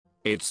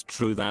It's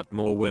true that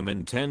more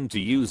women tend to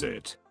use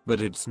it,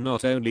 but it's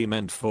not only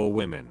meant for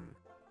women.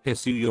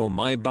 Hisu, you're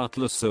my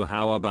butler, so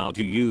how about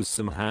you use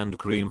some hand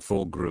cream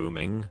for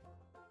grooming?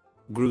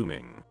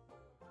 Grooming.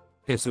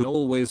 Hisu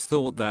always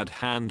thought that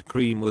hand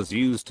cream was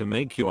used to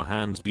make your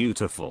hands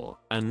beautiful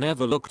and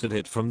never looked at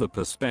it from the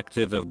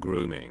perspective of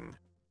grooming.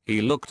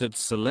 He looked at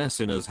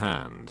Celestina's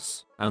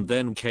hands and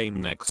then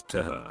came next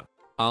to her.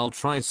 I'll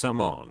try some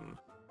on.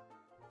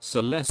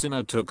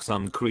 Celestina took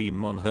some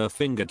cream on her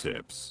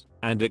fingertips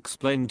and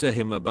explained to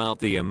him about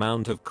the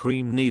amount of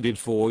cream needed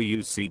for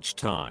use each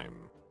time.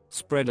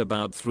 Spread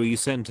about 3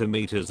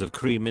 centimeters of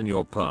cream in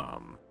your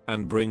palm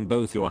and bring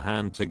both your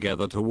hand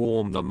together to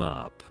warm them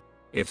up.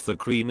 If the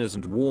cream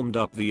isn't warmed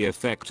up, the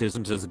effect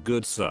isn't as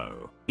good,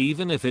 so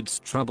even if it's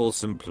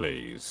troublesome,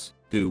 please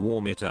do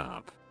warm it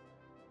up.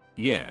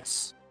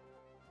 Yes.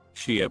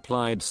 She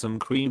applied some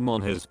cream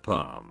on his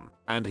palm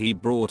and he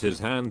brought his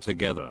hand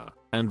together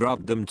and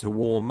rubbed them to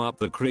warm up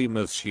the cream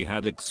as she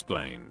had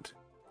explained.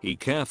 He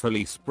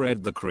carefully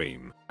spread the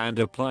cream and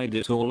applied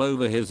it all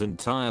over his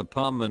entire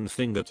palm and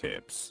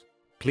fingertips.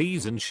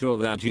 Please ensure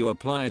that you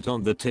apply it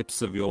on the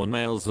tips of your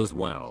nails as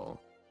well.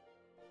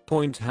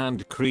 Point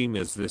hand cream,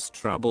 is this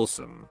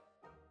troublesome?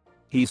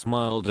 He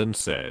smiled and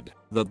said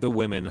that the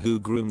women who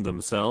groomed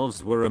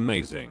themselves were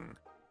amazing.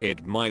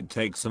 It might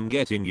take some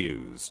getting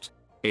used.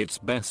 It's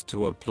best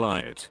to apply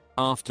it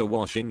after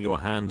washing your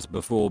hands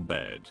before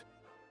bed.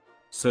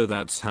 So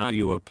that's how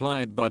you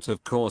apply it, but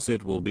of course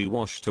it will be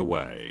washed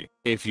away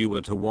if you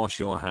were to wash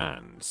your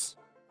hands.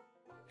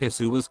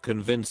 Hisu was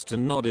convinced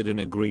and nodded in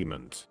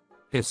agreement.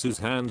 Hisu's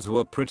hands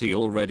were pretty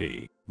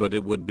already, but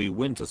it would be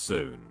winter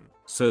soon,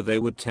 so they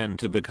would tend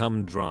to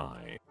become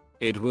dry.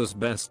 It was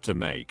best to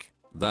make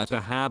that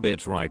a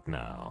habit right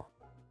now.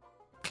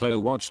 Chloe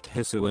watched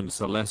Hisu and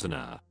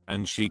Celestina,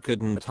 and she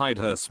couldn't hide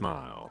her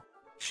smile.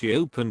 She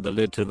opened the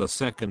lid to the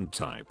second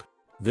type.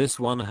 This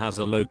one has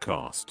a low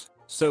cost,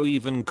 so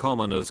even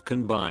commoners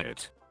can buy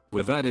it.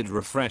 We've added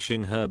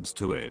refreshing herbs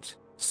to it,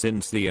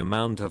 since the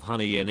amount of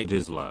honey in it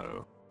is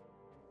low.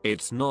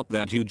 It's not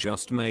that you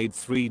just made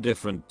 3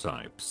 different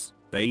types,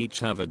 they each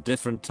have a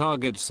different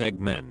target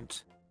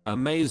segment.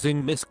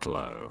 Amazing, Miss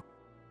Chloe.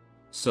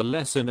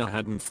 Celestina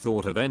hadn't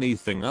thought of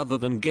anything other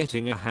than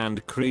getting a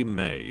hand cream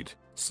made,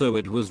 so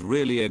it was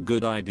really a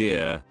good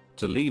idea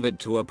to leave it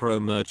to a pro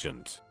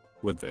merchant.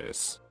 With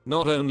this,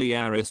 not only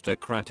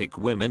aristocratic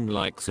women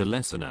like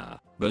Celestina,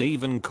 but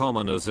even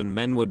commoners and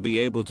men would be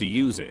able to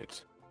use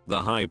it.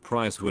 The high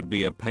price would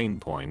be a pain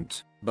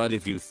point, but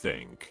if you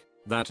think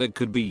that it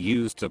could be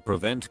used to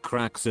prevent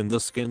cracks in the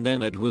skin,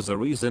 then it was a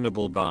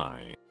reasonable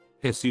buy.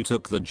 Hisu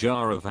took the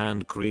jar of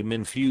hand cream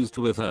infused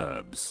with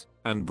herbs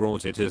and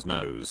brought it his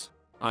nose.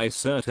 I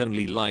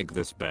certainly like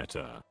this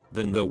better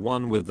than the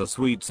one with the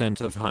sweet scent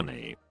of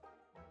honey.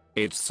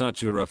 It's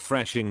such a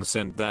refreshing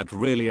scent that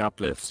really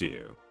uplifts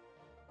you.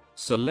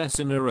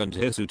 Celestina and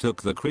Hisu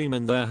took the cream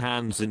in their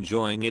hands,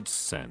 enjoying its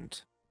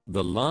scent.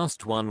 The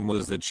last one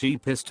was the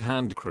cheapest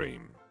hand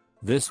cream.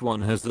 This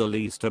one has the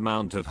least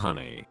amount of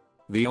honey.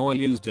 The oil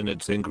used in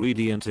its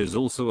ingredient is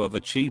also of a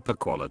cheaper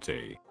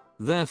quality.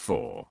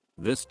 Therefore,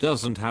 this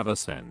doesn't have a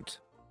scent.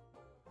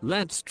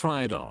 Let's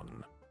try it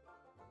on.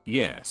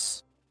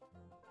 Yes.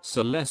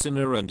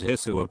 Celestina and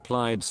Hisu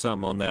applied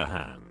some on their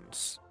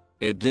hands.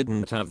 It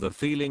didn't have the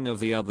feeling of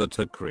the other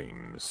 2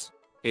 creams.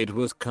 It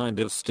was kind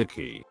of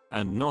sticky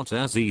and not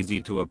as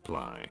easy to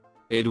apply.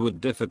 It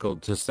would be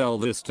difficult to sell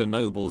this to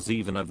nobles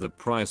even if the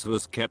price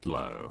was kept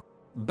low.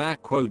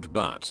 But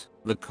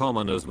the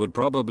commoners would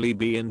probably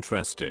be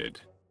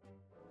interested.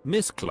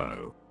 Miss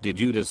Chloe, did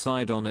you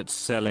decide on its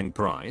selling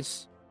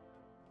price?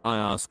 I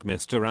asked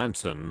Mr.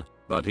 Anson,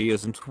 but he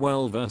isn't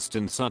well versed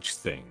in such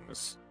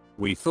things.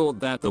 We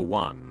thought that the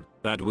one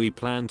that we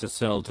plan to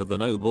sell to the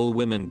noble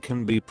women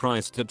can be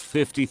priced at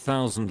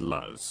 50,000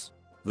 luz.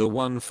 The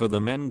one for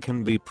the men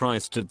can be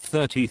priced at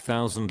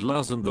 30,000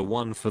 luz and the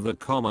one for the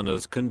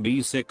commoners can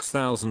be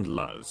 6,000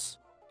 luz.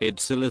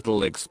 It's a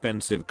little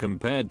expensive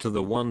compared to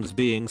the ones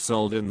being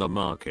sold in the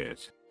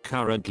market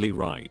currently,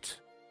 right?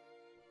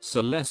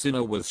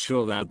 Celestina was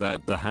sure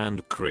that the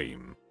hand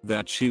cream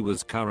that she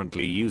was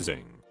currently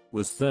using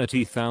was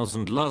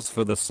 30,000 luz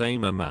for the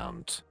same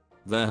amount.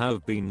 There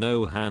have been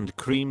no hand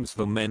creams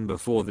for men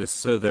before this,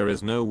 so there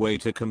is no way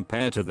to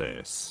compare to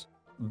this.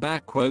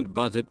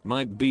 But it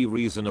might be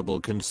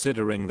reasonable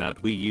considering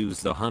that we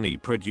use the honey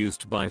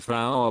produced by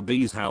flower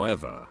bees.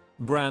 However,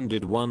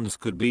 branded ones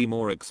could be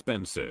more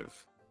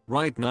expensive.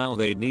 Right now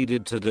they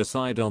needed to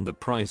decide on the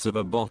price of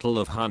a bottle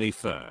of honey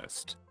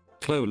first.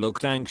 Chloe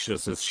looked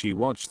anxious as she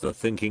watched the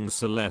thinking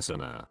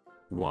Celestina.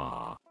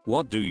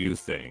 What do you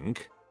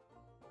think?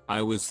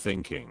 I was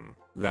thinking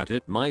that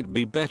it might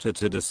be better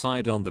to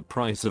decide on the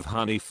price of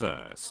honey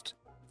first.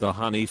 The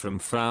honey from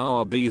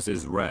flower bees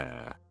is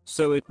rare,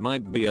 so it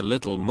might be a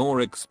little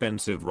more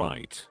expensive,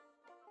 right?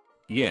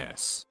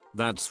 Yes,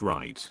 that's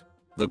right.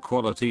 The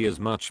quality is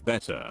much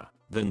better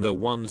than the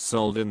ones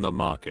sold in the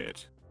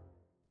market.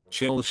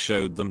 Chill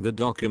showed them the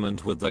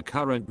document with the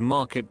current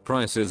market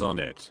prices on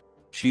it.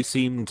 She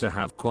seemed to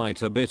have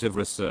quite a bit of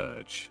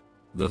research.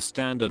 The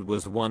standard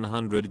was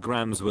 100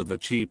 grams with the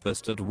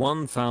cheapest at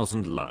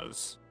 1000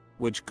 luz,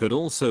 which could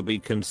also be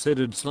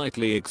considered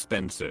slightly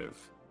expensive.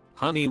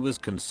 Honey was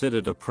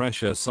considered a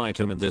precious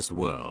item in this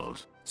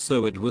world,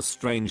 so it was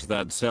strange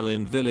that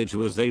Selin village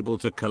was able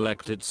to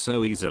collect it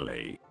so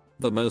easily.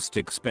 The most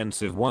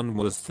expensive one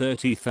was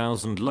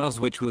 30,000 luz,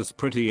 which was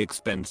pretty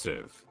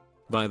expensive.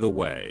 By the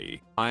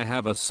way, I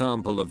have a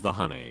sample of the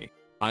honey.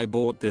 I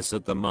bought this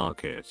at the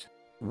market.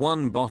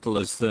 One bottle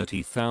is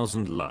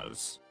 30,000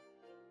 luz.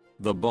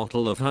 The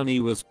bottle of honey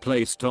was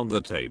placed on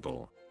the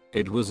table.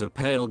 It was a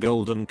pale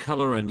golden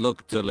color and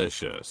looked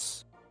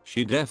delicious.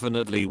 She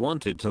definitely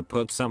wanted to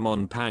put some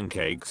on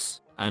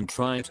pancakes and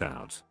try it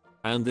out.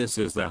 And this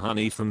is the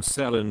honey from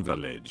Selin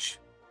village.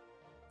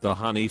 The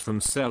honey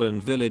from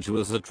Selin village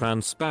was a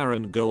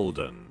transparent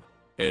golden.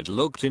 It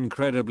looked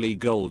incredibly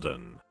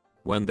golden.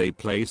 When they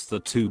placed the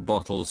two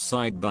bottles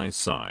side by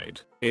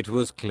side, it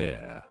was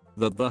clear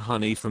that the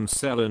honey from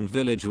Selin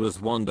village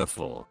was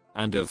wonderful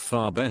and of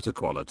far better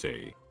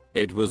quality.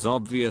 It was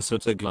obvious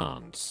at a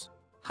glance.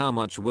 How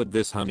much would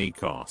this honey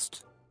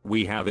cost?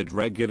 We have it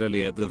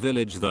regularly at the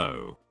village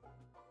though.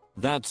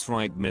 That's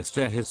right,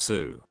 Mr.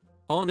 Hisu.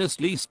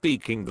 Honestly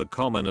speaking, the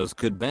commoners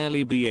could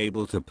barely be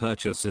able to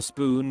purchase a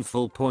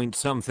spoonful point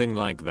something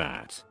like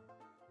that.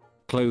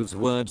 Chloe's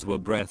words were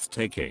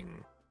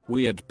breathtaking.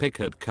 We at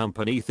Pickett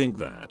Company think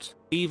that,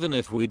 even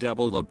if we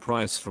double the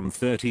price from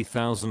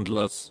 30,000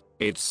 luz,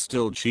 it's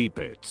still cheap.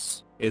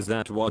 Is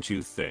that what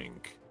you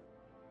think?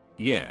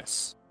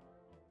 Yes.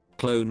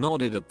 Chloe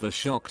nodded at the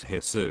shocked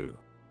Hisu.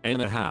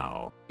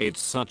 Anyhow,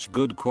 it's such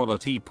good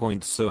quality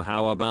points, so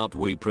how about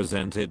we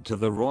present it to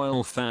the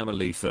royal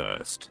family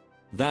first?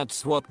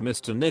 That's what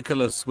Mr.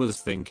 Nicholas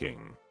was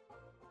thinking.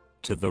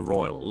 To the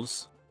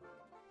royals?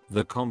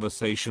 The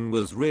conversation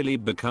was really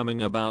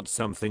becoming about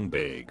something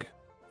big.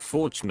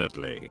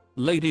 Fortunately,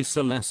 Lady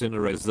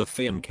Celestina is the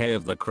fiancée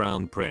of the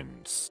Crown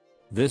Prince.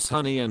 This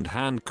honey and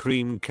hand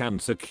cream can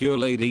secure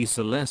Lady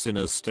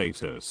Celestina's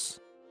status.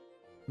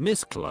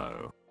 Miss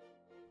Chloe.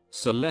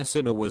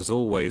 Celestina was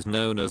always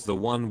known as the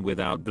one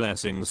without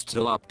blessings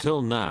up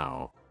till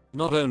now.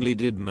 Not only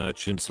did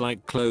merchants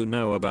like Chloe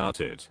know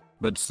about it,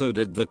 but so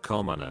did the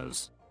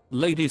commoners.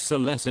 Lady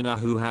Celestina,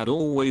 who had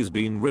always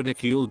been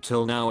ridiculed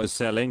till now, is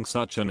selling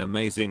such an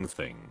amazing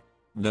thing.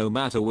 No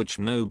matter which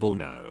noble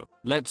no.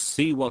 Let's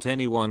see what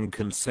anyone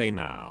can say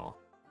now.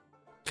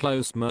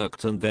 Chloe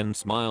smirked and then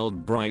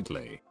smiled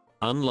brightly.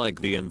 Unlike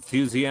the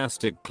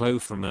enthusiastic Chloe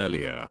from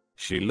earlier,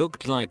 she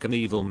looked like an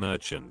evil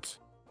merchant.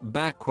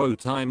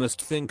 I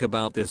must think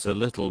about this a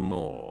little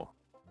more.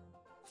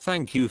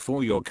 Thank you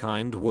for your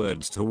kind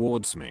words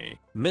towards me,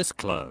 Miss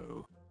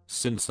Chloe.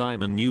 Since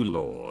I'm a new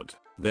lord,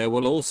 there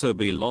will also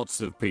be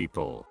lots of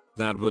people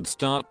that would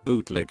start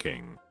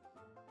bootlicking.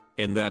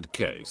 In that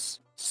case,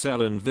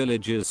 Selin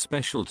Village's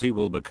specialty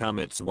will become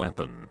its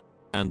weapon.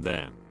 And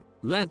then,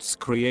 let's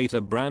create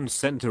a brand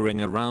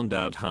centering around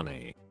that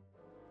honey.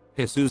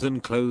 Hisu's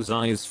and Chloe's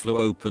eyes flew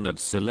open at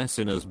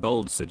Celestina's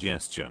bold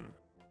suggestion.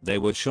 They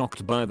were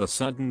shocked by the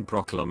sudden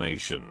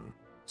proclamation.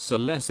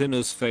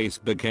 Celestina's face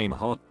became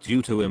hot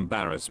due to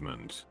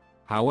embarrassment.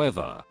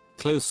 However,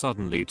 Chloe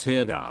suddenly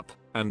teared up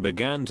and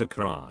began to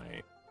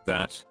cry.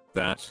 That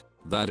is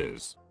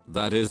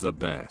the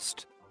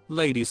best.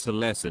 Lady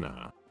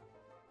Celestina.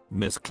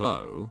 Miss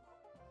Chloe?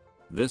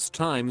 This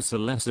time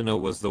Celestina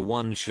was the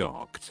one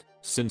shocked,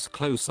 since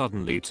Chloe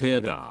suddenly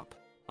teared up.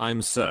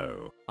 I'm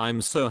so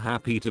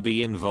happy to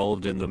be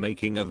involved in the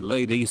making of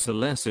Lady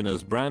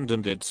Celestina's brand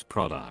and its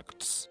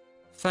products.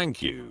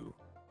 Thank you.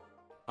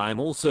 I'm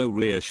also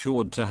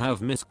reassured to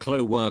have Miss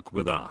Chloe work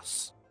with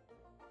us.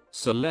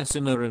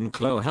 Celestina and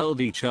Chloe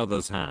held each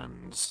other's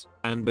hands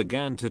and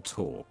began to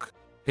talk.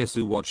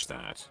 Hisu watched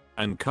that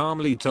and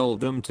calmly told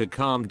them to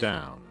calm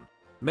down.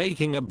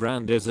 Making a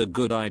brand is a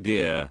good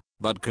idea,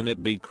 but can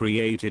it be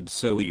created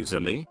so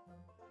easily?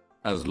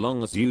 As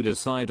long as you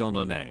decide on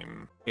a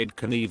name, it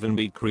can even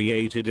be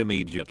created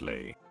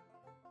immediately.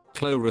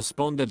 Chloe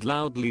responded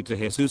loudly to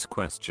Hisu's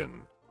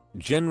question.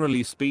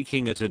 Generally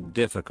speaking, it is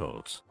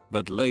difficult,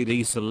 but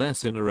Lady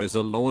Celestina is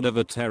a lord of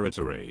a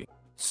territory.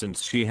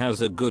 Since she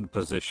has a good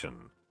position,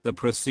 the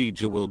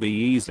procedure will be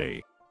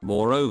easy.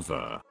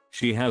 Moreover,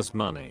 she has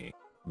money.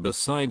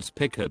 Besides,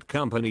 Pickett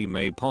Company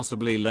may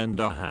possibly lend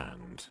a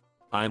hand.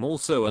 I'm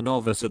also a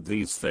novice at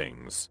these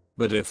things,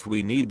 but if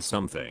we need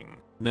something,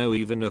 no,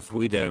 even if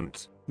we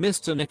don't,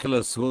 Mr.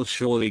 Nicholas will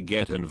surely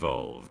get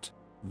involved.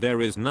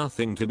 There is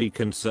nothing to be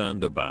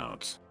concerned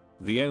about.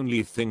 The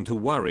only thing to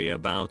worry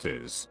about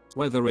is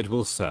whether it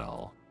will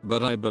sell,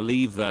 but I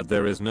believe that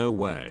there is no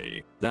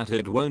way that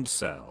it won't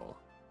sell.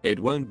 It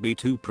won't be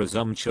too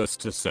presumptuous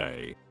to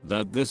say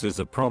that this is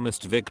a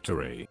promised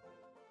victory.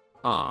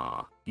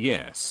 Ah,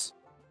 yes.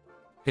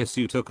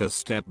 Hisu took a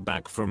step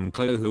back from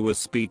Chloe, who was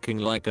speaking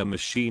like a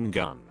machine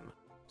gun.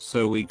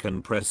 So we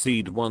can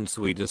proceed once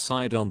we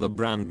decide on the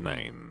brand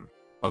name.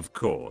 Of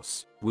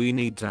course, we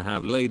need to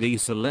have Lady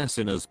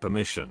Celestina's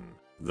permission,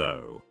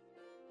 though.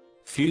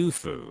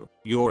 Phew,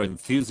 your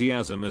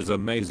enthusiasm is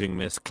amazing,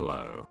 Miss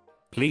Chloe.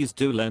 Please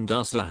do lend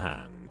us a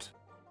hand.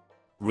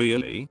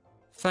 Really?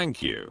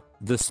 Thank you,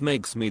 this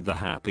makes me the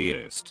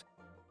happiest.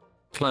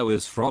 Chloe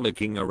is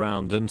frolicking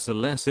around and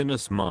Celestina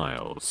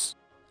smiles.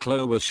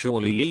 Chloe was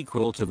surely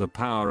equal to the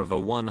power of a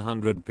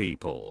 100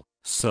 people,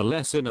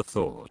 Celestina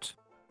thought.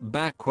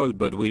 Backquote,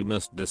 but we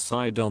must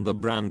decide on the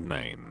brand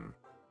name.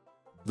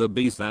 The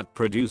bees that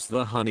produce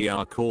the honey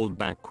are called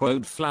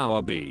backquote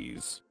flower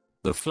bees.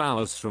 The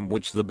flowers from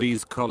which the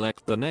bees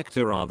collect the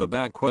nectar are the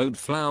backquote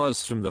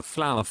flowers from the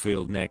flower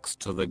field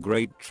next to the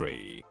great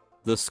tree.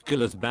 The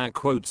skill is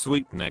backquote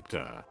sweet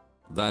nectar.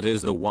 That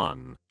is the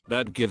one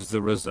that gives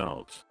the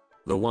result.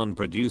 The one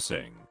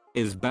producing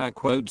is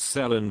backquote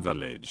Selin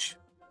village.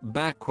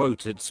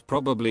 Backquote, it's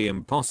probably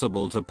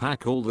impossible to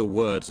pack all the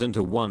words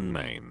into one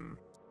name.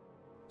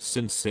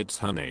 Since it's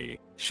honey,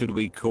 should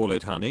we call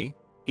it honey?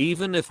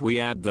 Even if we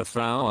add the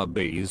flower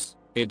bees,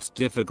 it's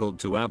difficult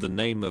to add the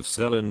name of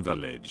Selin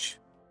village.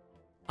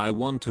 I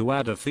want to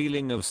add a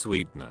feeling of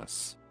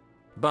sweetness.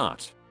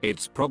 But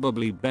it's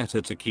probably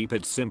better to keep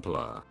it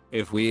simpler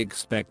if we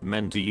expect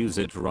men to use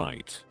it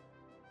right.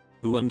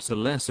 Hu and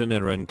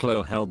Celestina and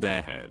Chloe held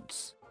their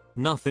heads.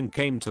 Nothing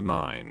came to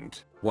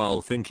mind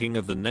while thinking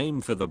of the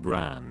name for the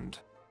brand.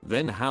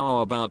 Then how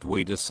about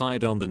we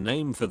decide on the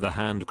name for the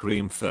hand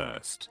cream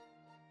first?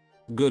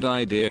 Good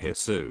idea,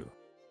 Hisu.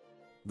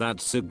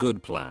 That's a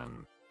good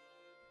plan.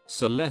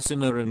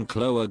 Celestina and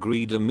Chloe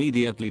agreed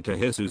immediately to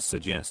Hisu's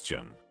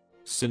suggestion.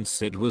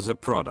 Since it was a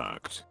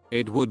product,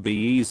 it would be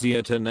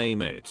easier to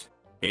name it.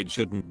 It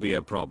shouldn't be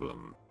a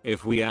problem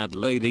if we add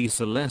Lady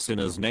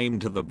Celestina's name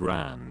to the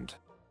brand.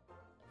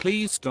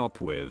 Please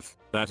stop with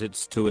that,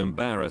 it's too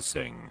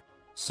embarrassing.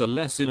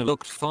 Celestina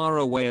looked far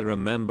away,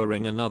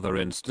 remembering another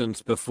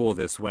instance before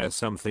this where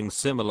something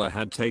similar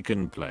had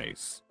taken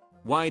place.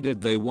 Why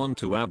did they want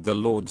to add the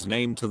Lord's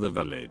name to the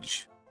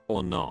village?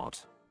 Or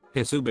not?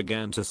 Hisu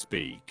began to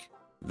speak.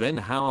 Then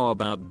how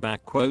about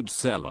backquote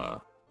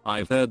seller?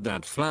 I've heard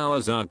that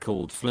flowers are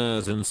called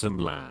fleurs in some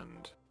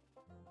land.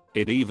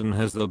 It even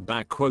has the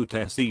backquote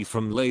SE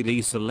from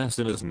Lady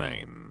Celestina's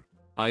name.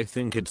 I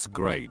think it's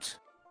great.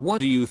 What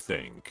do you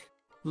think,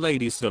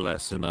 Lady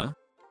Celestina?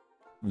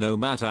 No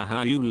matter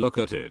how you look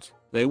at it,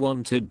 they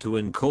wanted to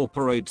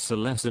incorporate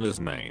Celestina's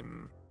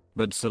name.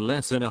 But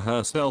Celestina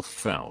herself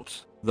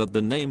felt that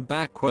the name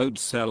backquote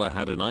seller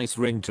had a nice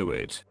ring to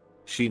it.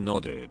 She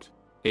nodded.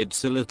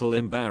 It's a little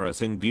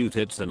embarrassing, but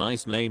it's a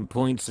nice name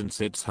point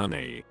since it's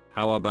honey.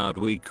 How about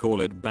we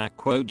call it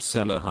backquote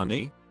seller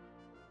honey?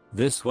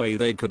 This way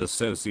they could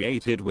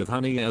associate it with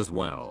honey as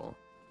well.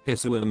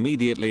 Hisu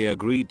immediately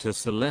agreed to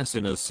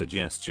Celestina's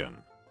suggestion.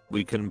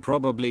 We can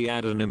probably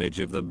add an image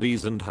of the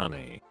bees and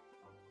honey.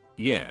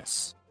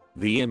 Yes.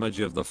 The image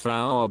of the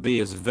flower bee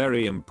is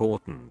very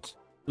important.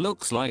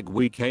 Looks like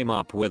we came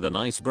up with a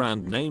nice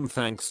brand name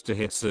thanks to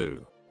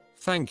Hisu.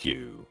 Thank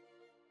you.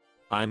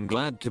 I'm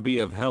glad to be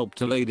of help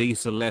to Lady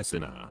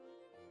Celestina.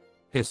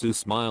 Hisu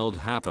smiled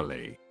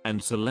happily, and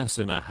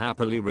Celestina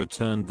happily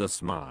returned the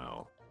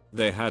smile.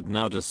 They had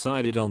now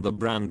decided on the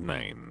brand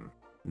name.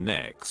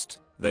 Next,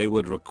 they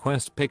would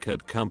request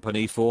Pickett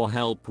Company for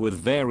help with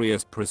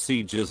various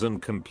procedures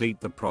and complete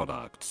the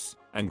products,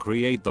 and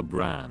create the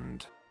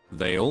brand.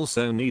 They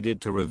also needed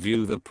to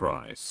review the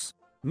price.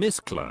 Miss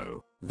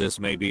Chloe, this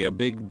may be a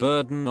big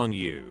burden on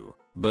you,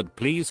 but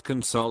please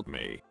consult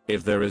me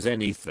if there is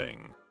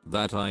anything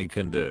that I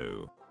can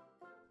do.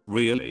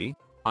 Really?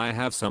 I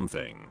have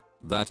something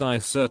that I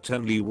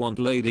certainly want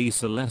Lady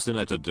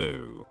Celestina to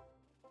do.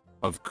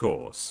 Of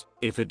course,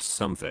 if it's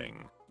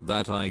something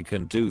that I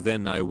can do,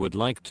 then I would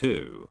like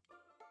to.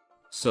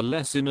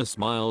 Celestina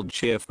smiled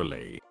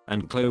cheerfully,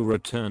 and Chloe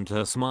returned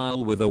her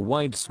smile with a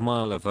wide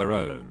smile of her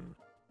own.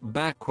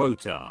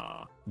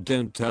 Backquote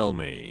don't tell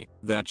me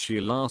that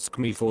she'll ask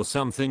me for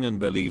something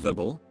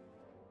unbelievable.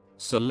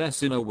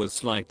 Celestina was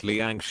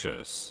slightly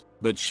anxious,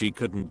 but she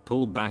couldn't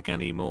pull back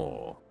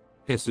anymore.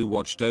 Hisu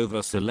watched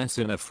over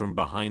Celestina from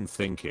behind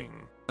thinking,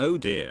 oh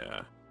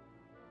dear.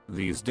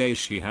 These days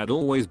she had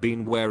always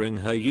been wearing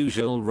her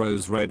usual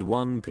rose red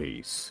one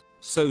piece,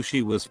 so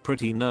she was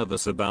pretty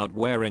nervous about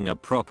wearing a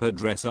proper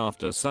dress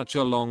after such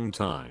a long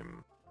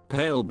time.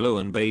 Pale blue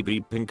and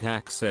baby pink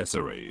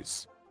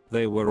accessories.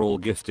 They were all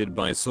gifted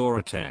by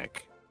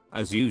Soratek.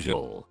 As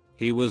usual,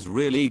 he was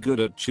really good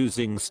at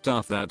choosing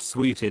stuff that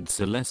suited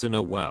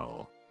Celestina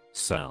well.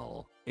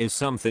 Cel, is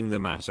something the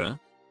matter?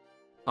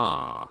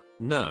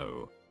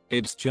 No.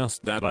 It's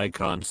just that I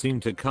can't seem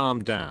to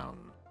calm down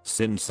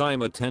since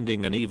I'm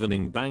attending an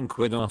evening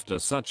banquet after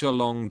such a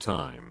long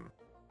time.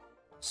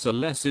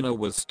 Celestina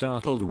was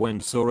startled when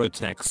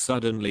Soratek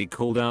suddenly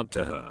called out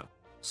to her.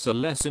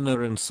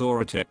 Celestina and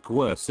Soratek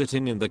were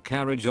sitting in the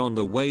carriage on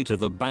the way to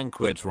the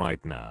banquet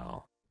right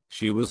now.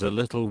 She was a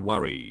little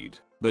worried,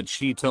 but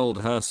she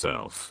told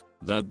herself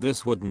that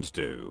this wouldn't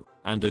do,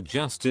 and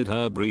adjusted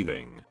her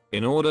breathing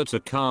in order to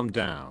calm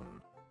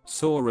down.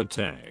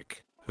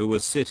 Soratek, who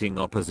was sitting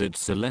opposite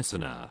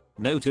Celestina,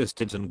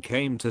 noticed it and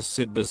came to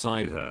sit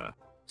beside her.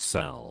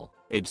 Cel,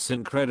 it's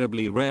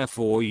incredibly rare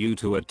for you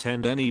to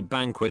attend any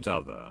banquet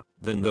other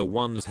than the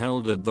ones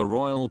held at the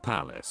royal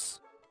palace.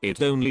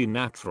 It's only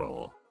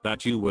natural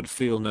that you would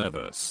feel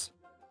nervous.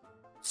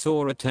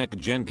 Soratek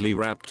gently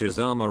wrapped his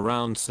arm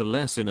around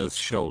Celestina's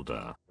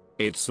shoulder.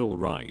 It's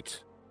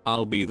alright.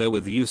 I'll be there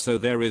with you, so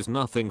there is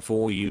nothing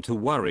for you to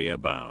worry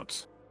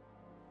about.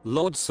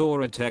 Lord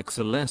Soratek.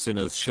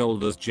 Celestina's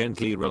shoulders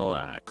gently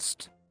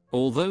relaxed.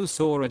 Although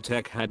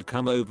Soratek had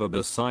come over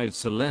beside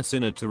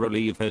Celestina to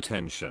relieve her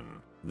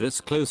tension,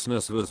 this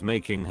closeness was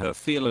making her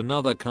feel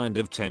another kind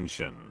of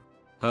tension.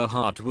 Her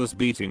heart was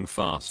beating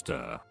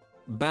faster.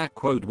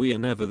 We are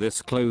never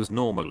this close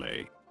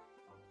normally.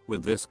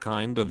 With this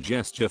kind of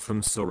gesture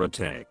from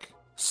Soratek,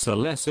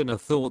 Celestina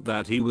thought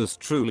that he was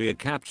truly a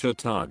capture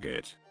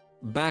target.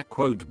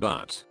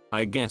 But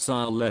I guess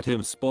I'll let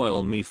him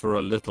spoil me for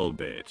a little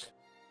bit.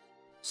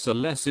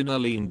 Celestina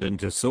leaned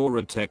into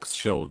Soratek's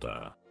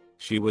shoulder.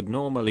 She would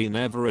normally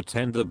never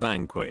attend the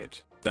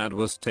banquet that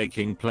was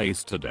taking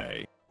place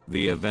today.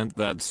 The event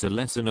that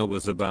Celestina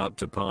was about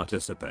to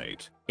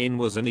participate in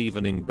was an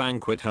evening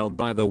banquet held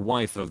by the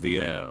wife of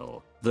the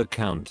Earl, the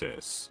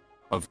Countess.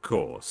 Of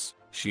course,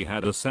 she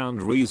had a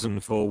sound reason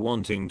for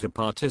wanting to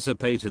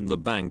participate in the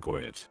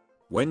banquet.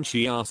 When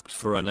she asked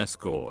for an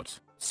escort,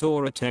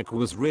 Soratek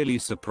was really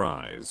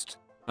surprised.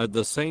 At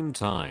the same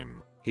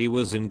time, he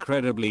was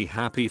incredibly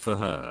happy for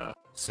her,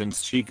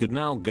 since she could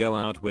now go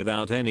out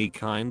without any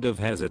kind of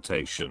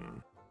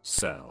hesitation.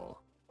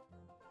 Cell.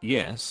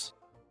 Yes?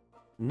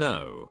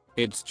 No,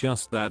 it's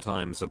just that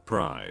I'm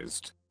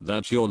surprised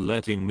that you're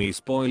letting me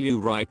spoil you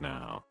right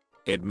now.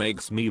 It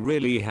makes me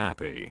really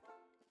happy.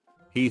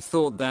 He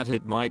thought that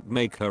it might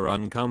make her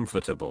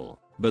uncomfortable,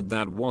 but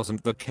that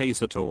wasn't the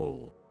case at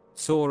all.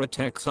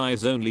 Soratek's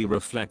eyes only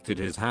reflected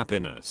his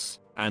happiness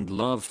and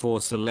love for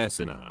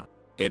Celestina.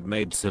 It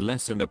made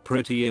Celestina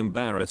pretty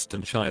embarrassed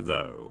and shy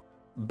though.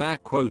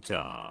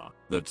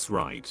 That's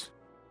right.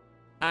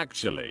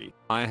 Actually,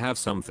 I have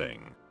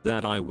something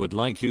that I would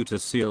like you to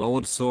see,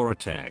 Lord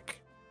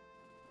Soratek.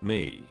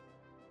 Me.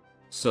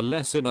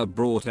 Celestina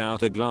brought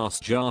out a glass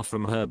jar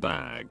from her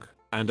bag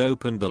and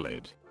opened the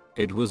lid.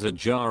 It was a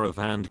jar of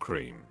hand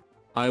cream.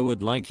 I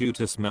would like you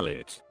to smell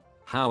it.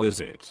 How is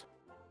it?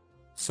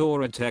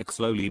 Soratek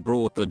slowly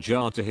brought the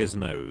jar to his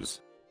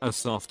nose. A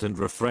soft and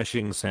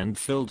refreshing scent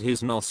filled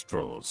his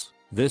nostrils.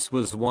 This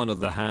was one of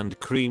the hand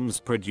creams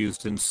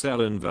produced in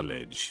Selen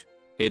Village.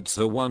 It's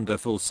a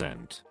wonderful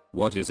scent.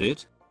 What is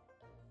it?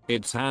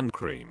 It's hand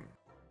cream.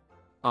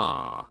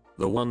 Ah,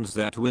 the ones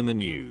that women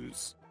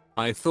use.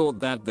 I thought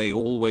that they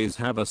always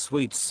have a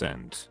sweet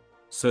scent.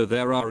 So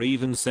there are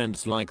even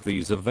scents like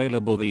these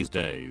available these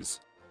days.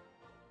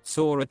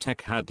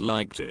 Soratek had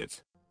liked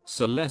it.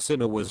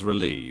 Celestina was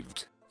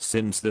relieved,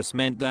 since this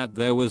meant that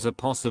there was a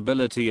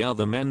possibility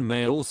other men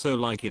may also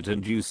like it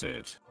and use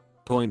it.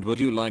 Would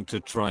you like to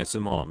try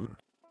some on?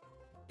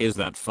 Is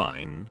that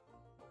fine?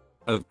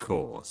 Of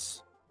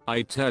course.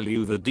 I tell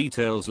you the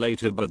details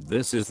later, but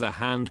this is the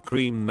hand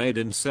cream made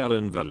in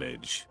Selen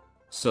Village.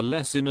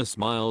 Celestina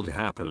smiled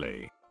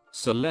happily.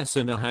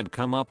 Celestina had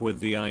come up with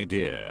the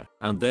idea,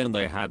 and then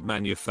they had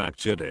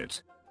manufactured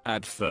it.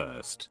 At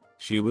first,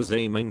 she was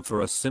aiming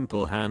for a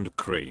simple hand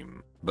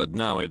cream, but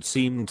now it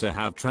seemed to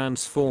have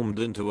transformed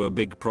into a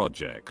big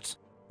project.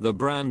 The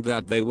brand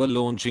that they were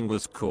launching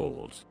was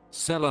called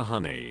Cellar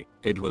Honey.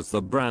 It was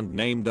the brand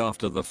named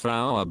after the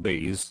flower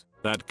bees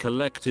that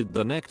collected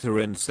the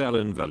nectar in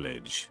Selen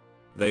Village.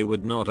 They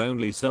would not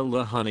only sell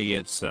the honey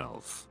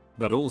itself,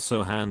 but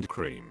also hand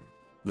cream.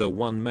 The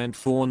one meant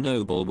for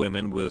noble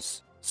women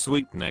was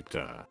sweet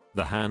nectar.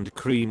 The hand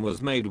cream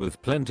was made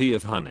with plenty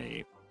of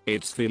honey.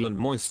 Its feel and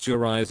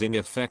moisturizing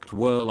effect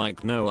were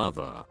like no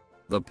other.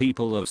 The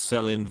people of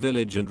Selen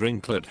Village and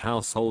Rinklet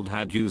household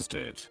had used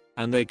it,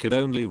 and they could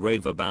only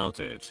rave about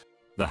it.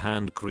 The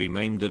hand cream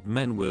aimed at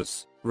men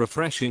was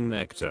refreshing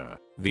nectar.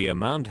 The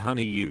amount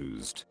honey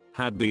used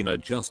had been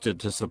adjusted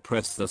to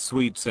suppress the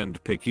sweet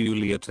scent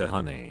peculiar to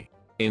honey.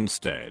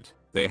 Instead,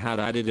 they had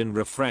added in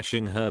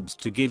refreshing herbs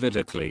to give it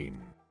a clean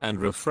and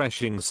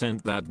refreshing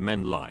scent that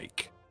men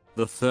like.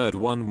 The third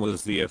one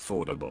was the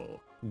affordable,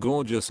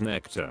 gorgeous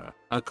nectar.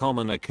 A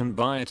commoner can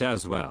buy it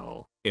as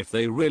well, if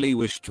they really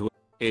wish to.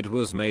 It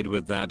was made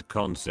with that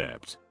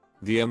concept.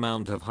 The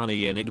amount of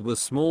honey in it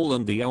was small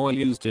and the oil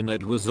used in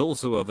it was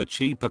also of a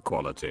cheaper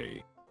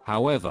quality.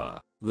 However,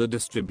 the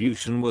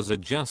distribution was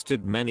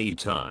adjusted many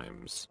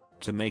times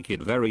to make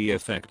it very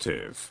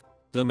effective.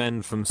 The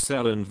men from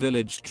Selen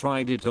Village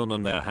tried it on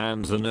and their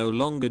hands are no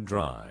longer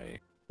dry.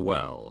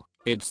 Well,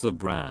 it's the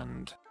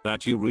brand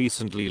that you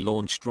recently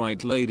launched,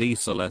 right, Lady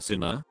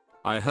Celestina?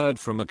 I heard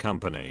from a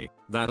company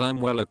that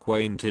I'm well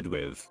acquainted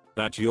with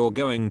that you're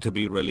going to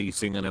be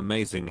releasing an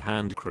amazing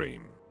hand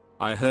cream.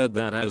 I heard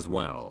that as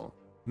well.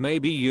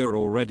 Maybe you're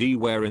already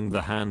wearing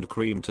the hand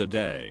cream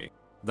today.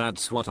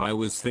 That's what I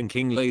was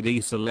thinking, Lady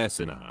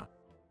Celestina.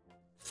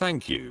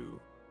 Thank you.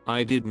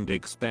 I didn't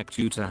expect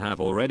you to have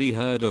already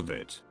heard of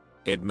it.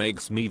 It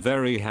makes me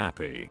very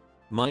happy.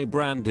 My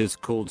brand is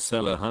called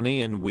Cellar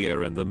Honey and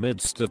we're in the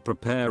midst of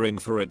preparing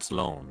for its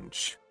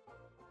launch.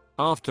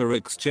 After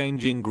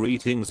exchanging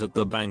greetings at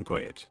the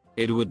banquet,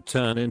 it would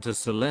turn into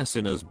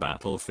Celestina's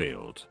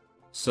battlefield.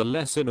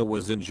 Celestina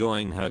was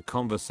enjoying her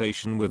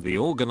conversation with the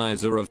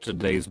organizer of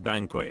today's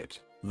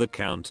banquet. the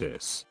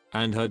Countess,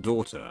 and her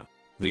daughter.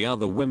 The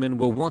other women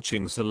were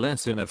watching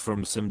Celestina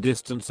from some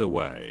distance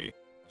away.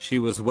 She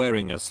was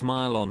wearing a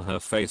smile on her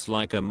face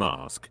like a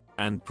mask,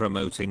 and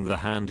promoting the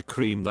hand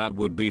cream that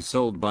would be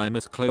sold by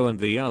Miss Chloe and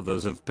the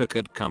others of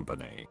Pickett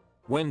Company.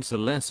 When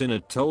Celestina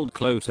told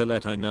Chloe to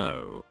let her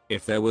know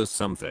if there was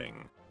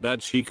something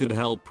that she could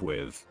help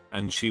with,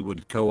 and she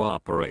would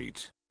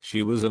cooperate,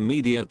 she was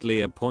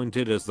immediately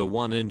appointed as the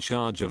one in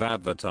charge of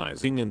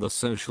advertising in the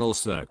social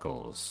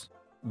circles.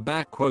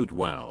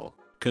 Well,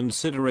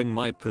 considering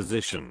my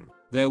position,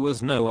 there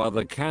was no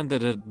other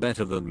candidate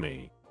better than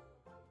me.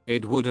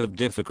 It would have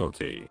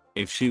difficulty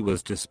if she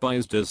was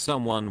despised as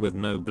someone with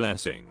no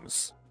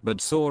blessings, but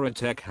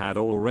Soratek had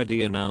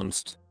already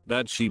announced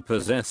that she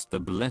possessed the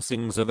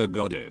blessings of a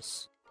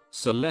goddess.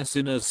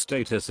 Celestina's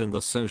status in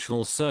the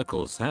social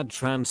circles had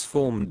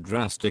transformed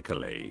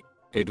drastically.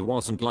 It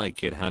wasn't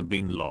like it had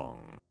been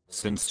long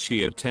since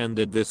she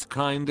attended this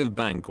kind of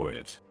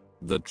banquet.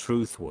 The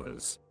truth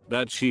was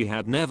that she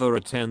had never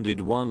attended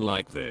one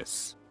like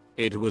this.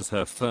 It was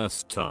her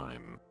first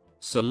time.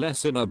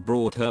 Celestina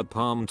brought her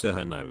palm to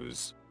her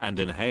nose and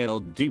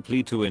inhaled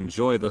deeply to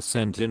enjoy the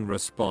scent in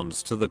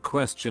response to the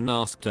question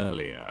asked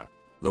earlier.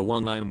 The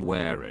one I'm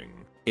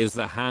wearing is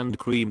the hand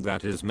cream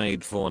that is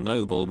made for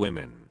noble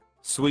women.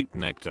 Sweet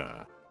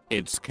nectar.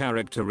 Its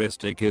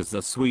characteristic is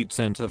the sweet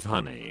scent of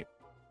honey.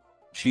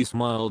 She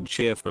smiled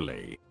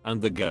cheerfully,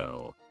 and the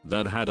girl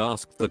that had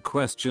asked the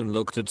question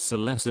looked at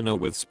Celestina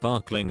with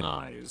sparkling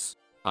eyes.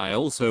 I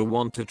also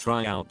want to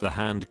try out the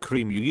hand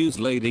cream you use,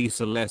 Lady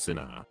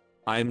Celestina.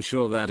 I'm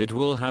sure that it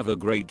will have a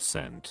great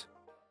scent.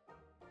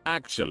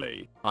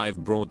 Actually, I've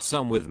brought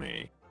some with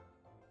me.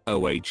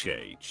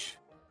 OHH.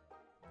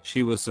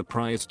 She was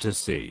surprised to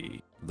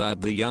see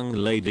that the young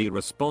lady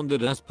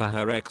responded as per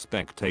her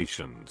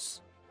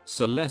expectations.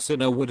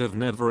 Celestina would have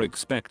never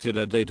expected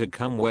a day to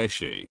come where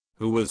she,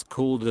 who was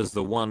called as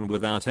the one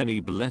without any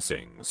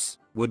blessings,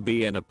 would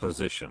be in a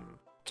position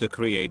to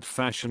create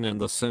fashion in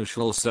the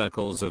social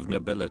circles of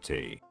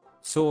nobility.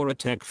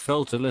 Soratek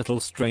felt a little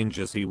strange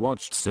as he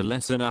watched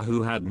Celestina,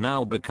 who had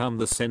now become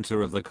the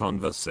center of the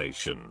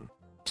conversation.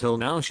 Till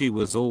now she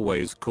was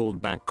always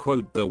called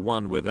the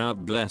one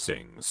without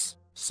blessings,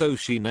 so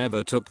she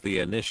never took the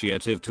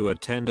initiative to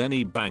attend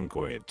any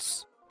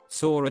banquets.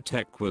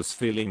 Soratek was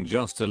feeling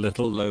just a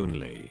little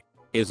lonely.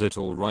 Is it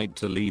alright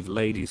to leave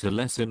Lady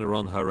Celestina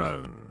on her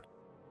own?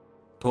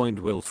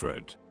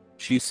 Wilfred.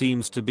 She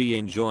seems to be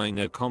enjoying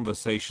a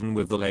conversation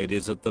with the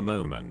ladies at the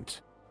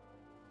moment.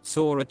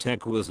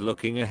 Soratek was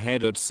looking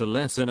ahead at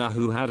Celestina,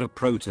 who had a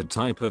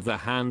prototype of the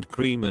hand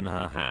cream in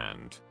her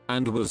hand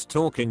and was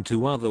talking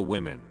to other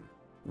women.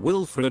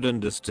 Wilfred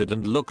understood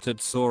and looked at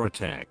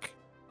Soratek.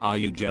 Are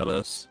you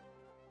jealous?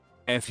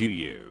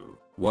 You.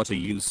 What are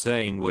you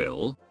saying,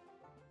 Will?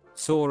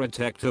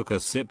 Soratek took a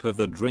sip of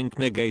the drink,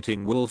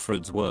 negating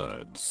Wilfred's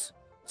words.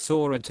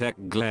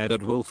 Soratek glared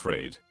at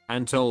Wilfred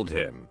and told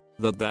him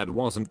that that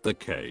wasn't the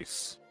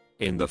case.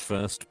 In the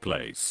first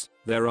place,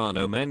 there are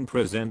no men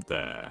present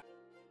there.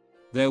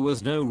 There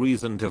was no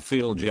reason to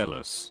feel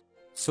jealous.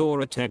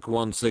 Soratek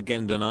once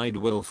again denied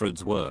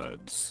Wilfred's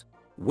words.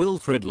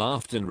 Wilfred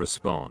laughed in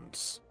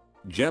response.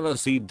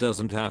 Jealousy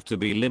doesn't have to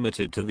be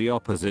limited to the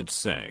opposite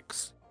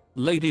sex.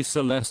 Lady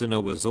Celestina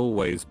was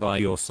always by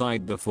your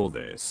side before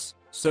this,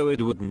 so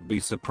it wouldn't be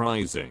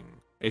surprising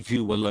if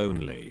you were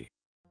lonely.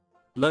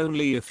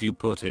 Lonely, if you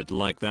put it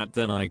like that,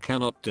 then I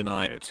cannot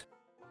deny it.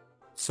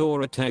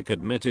 Soratek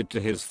admitted to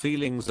his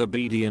feelings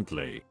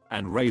obediently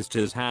and raised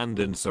his hand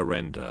in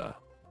surrender.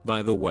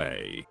 By the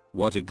way,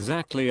 what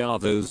exactly are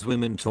those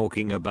women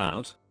talking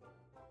about?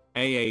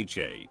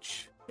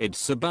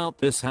 It's about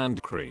this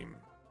hand cream.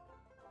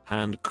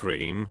 Hand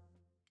cream?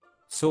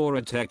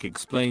 Soratek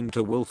explained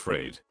to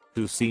Wilfred,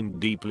 who seemed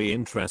deeply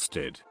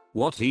interested,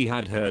 what he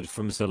had heard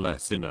from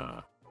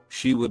Celestina.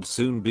 She would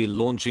soon be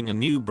launching a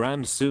new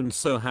brand soon,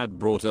 so had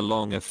brought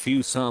along a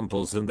few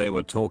samples and they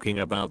were talking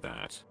about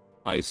that.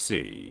 I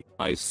see.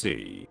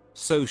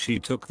 So she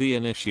took the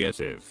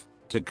initiative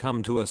to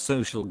come to a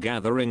social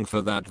gathering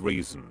for that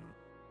reason.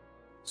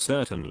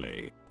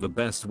 Certainly, the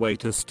best way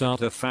to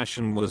start a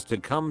fashion was to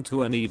come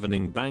to an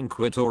evening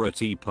banquet or a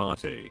tea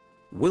party.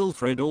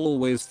 Wilfred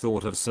always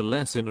thought of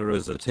Celestina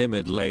as a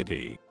timid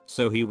lady,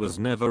 so he was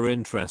never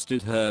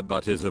interested in her,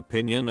 but his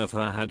opinion of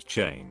her had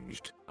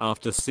changed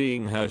after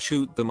seeing her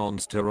shoot the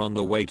monster on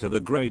the way to the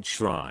Great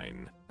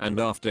Shrine, and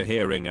after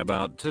hearing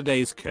about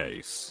today's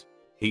case.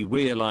 He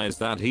realized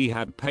that he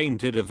had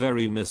painted a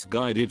very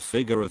misguided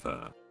figure of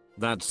her.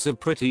 That's a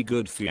pretty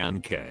good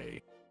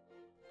fiancé.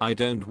 I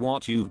don't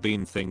what you've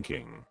been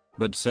thinking,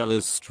 but Cel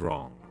is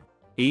strong.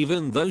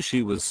 Even though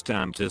she was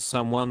stamped as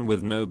someone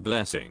with no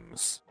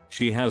blessings,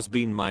 she has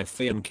been my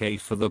fiancé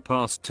for the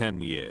past 10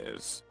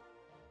 years.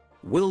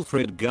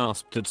 Wilfred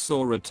gasped at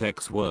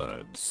Soratek's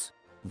words.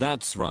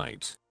 That's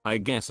right, I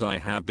guess I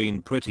have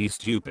been pretty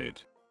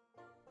stupid.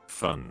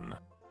 Fun.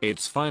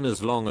 It's fine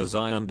as long as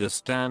I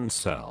understand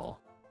Cel.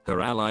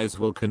 Her allies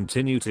will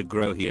continue to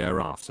grow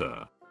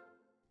hereafter.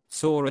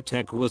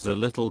 Soratek was a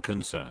little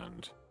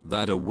concerned.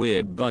 that a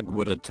weird bug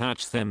would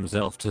attach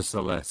themselves to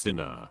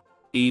Celestina.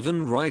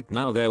 Even right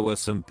now there were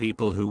some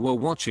people who were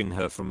watching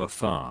her from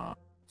afar.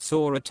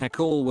 Soratek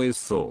always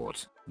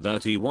thought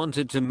that he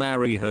wanted to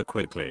marry her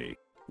quickly.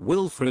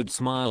 Wilfred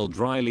smiled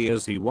dryly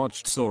as he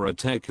watched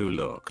Soratek, who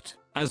looked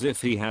as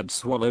if he had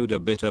swallowed a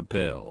bitter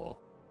pill.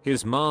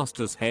 His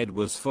master's head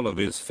was full of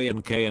his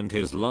fiancée and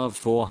his love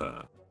for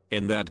her.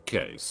 In that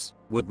case,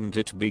 wouldn't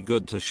it be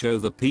good to show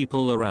the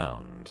people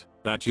around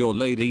that your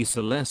Lady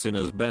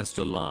Celestina's best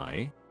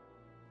ally?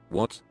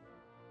 What?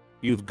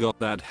 You've got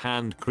that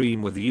hand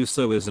cream with you,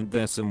 so isn't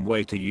there some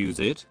way to use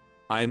it?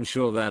 I'm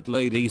sure that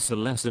Lady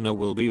Celestina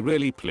will be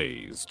really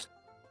pleased.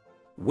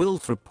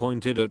 Wilfred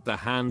pointed at the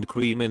hand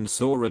cream in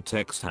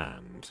Soratek's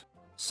hand.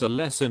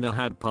 Celestina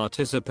had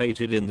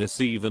participated in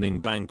this evening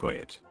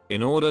banquet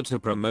in order to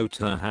promote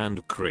her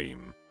hand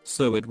cream,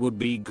 so it would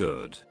be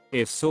good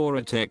if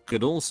Soratek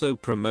could also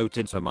promote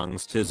it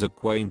amongst his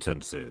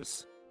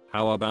acquaintances.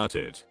 How about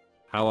it?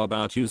 How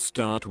about you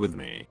start with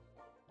me?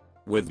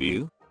 With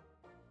you?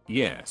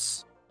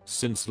 Yes.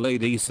 Since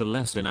Lady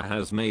Celestina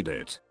has made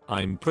it,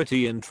 I'm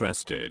pretty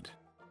interested.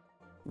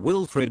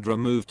 Wilfred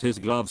removed his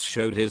gloves,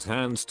 showed his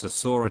hands to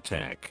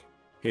Soratek.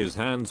 His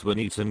hands were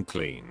neat and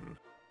clean.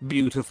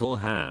 Beautiful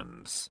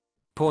hands.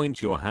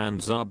 Point your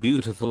hands are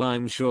beautiful.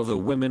 I'm sure the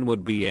women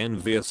would be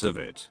envious of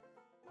it.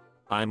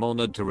 I'm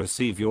honored to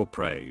receive your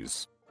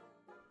praise.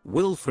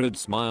 Wilfred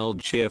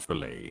smiled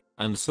cheerfully,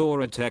 and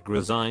Soratek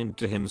resigned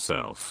to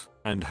himself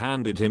and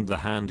handed him the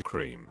hand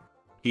cream.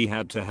 He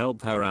had to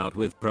help her out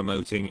with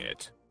promoting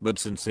it, but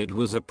since it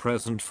was a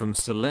present from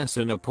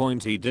Celestina,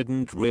 he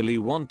didn't really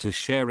want to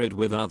share it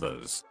with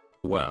others.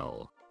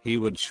 Well, he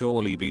would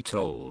surely be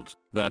told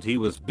that he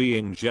was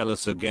being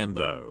jealous again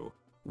though.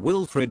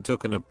 Wilfred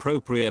took an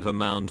appropriate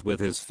amount with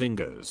his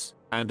fingers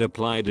and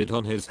applied it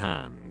on his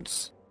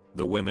hands.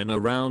 The women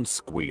around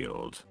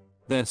squealed.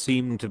 There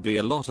seemed to be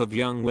a lot of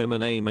young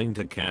women aiming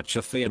to catch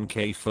a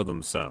fiancé for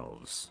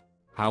themselves.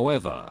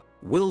 However,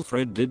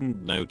 Wilfred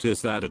didn't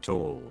notice that at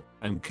all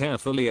and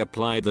carefully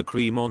applied the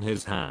cream on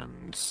his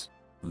hands.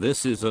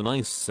 This is a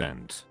nice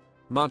scent.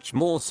 Much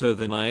more so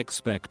than I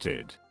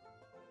expected.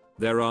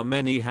 There are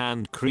many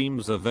hand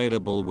creams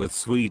available with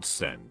sweet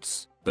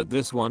scents, but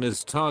this one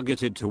is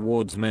targeted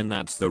towards men.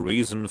 That's the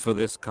reason for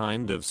this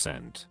kind of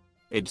scent.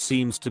 It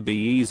seems to be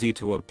easy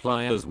to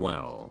apply as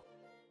well.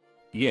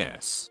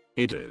 Yes,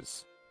 it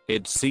is.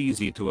 It's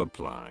easy to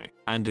apply,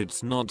 and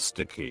it's not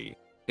sticky.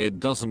 It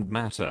doesn't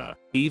matter,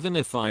 even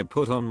if I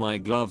put on my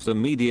gloves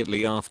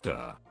immediately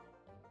after.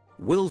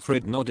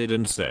 Wilfred nodded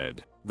and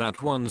said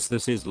that once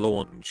this is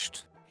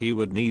launched, he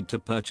would need to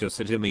purchase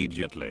it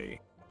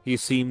immediately. He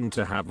seemed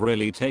to have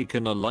really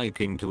taken a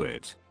liking to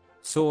it.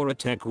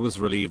 Soratek was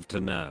relieved to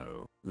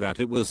know that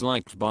it was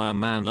liked by a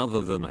man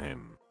other than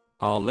him.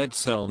 I'll let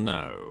Cel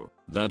know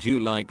that you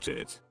liked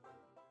it.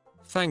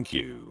 Thank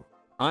you.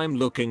 I'm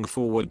looking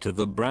forward to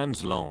the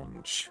brand's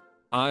launch.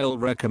 I'll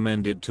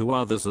recommend it to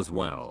others as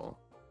well.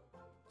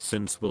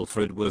 Since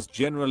Wilfred was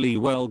generally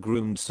well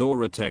groomed,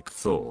 Soratek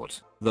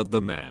thought that the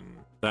men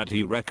that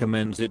he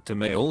recommends it to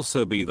may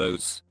also be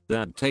those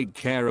that take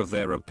care of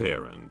their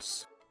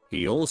appearance.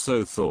 He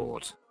also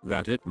thought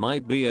that it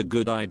might be a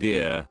good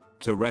idea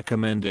to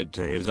recommend it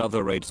to his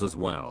other aides as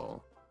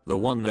well. The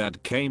one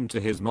that came to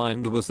his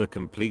mind was the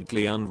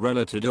completely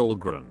unrelated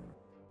Olgren.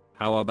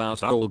 How about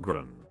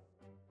Olgren?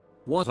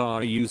 What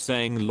are you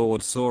saying,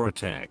 Lord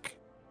Soratek?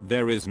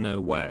 There is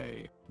no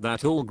way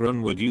that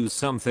Olgren would use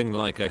something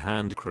like a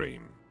hand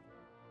cream.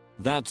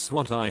 That's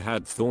what I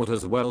had thought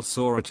as well.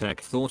 Soratek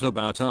thought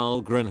about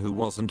Olgren, who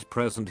wasn't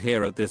present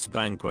here at this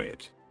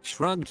banquet,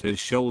 shrugged his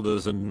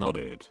shoulders and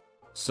nodded.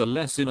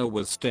 Celestina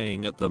was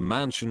staying at the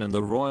mansion in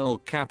the royal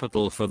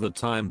capital for the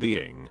time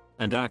being,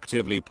 and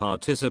actively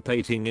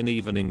participating in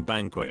evening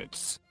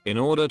banquets in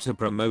order to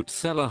promote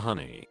Cellar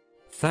Honey.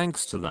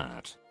 Thanks to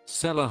that,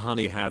 Cellar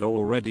Honey had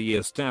already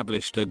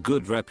established a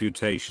good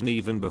reputation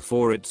even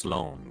before its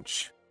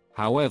launch.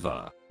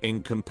 However,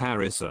 in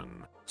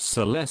comparison,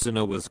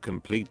 Celestina was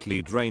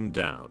completely drained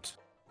out.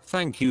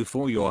 Thank you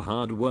for your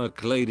hard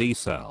work, Lady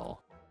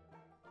Cel.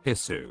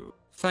 Hisu,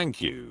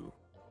 thank you.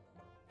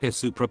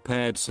 Hisu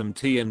prepared some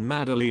tea and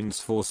madeleines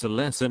for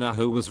Celestina,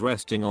 who was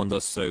resting on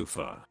the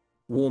sofa.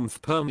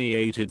 Warmth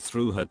permeated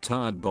through her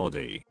tired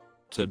body.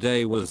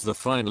 Today was the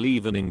final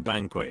evening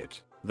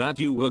banquet that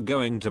you were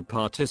going to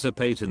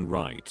participate in,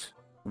 right?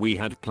 We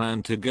had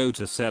planned to go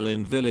to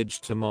Selin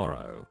village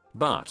tomorrow,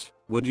 but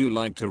would you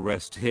like to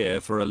rest here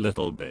for a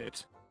little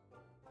bit?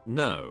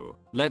 No,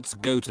 let's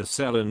go to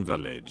Selin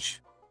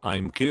village.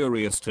 I'm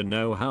curious to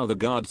know how the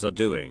guards are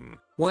doing,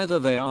 whether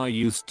they are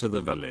used to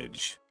the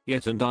village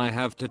yet, and I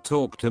have to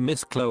talk to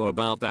Miss Chloe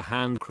about the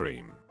hand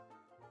cream.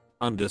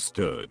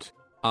 Understood.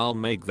 I'll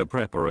make the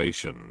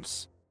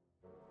preparations.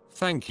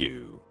 Thank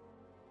you.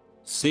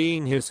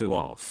 Seeing Hisu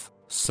off,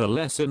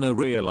 Celestina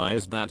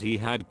realized that he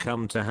had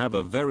come to have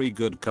a very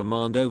good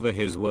command over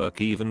his work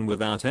even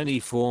without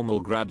any formal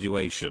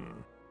graduation.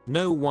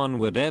 No one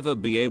would ever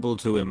be able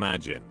to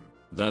imagine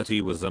that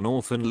he was an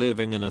orphan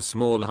living in a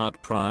small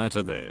hut prior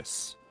to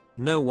this.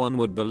 No one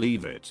would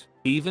believe it.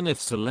 even if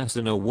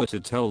Celestina were to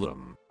tell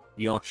them.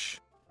 Yosh.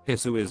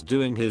 Hisu is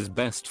doing his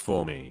best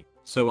for me,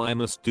 so I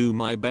must do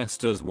my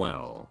best as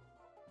well.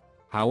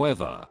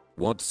 However,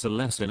 what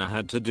Celestina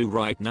had to do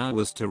right now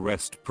was to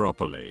rest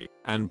properly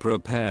and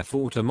prepare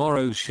for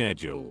tomorrow's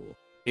schedule.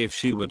 If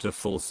she were to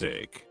fall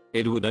sick,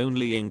 it would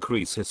only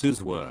increase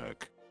Hisu's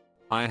work.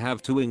 I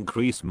have to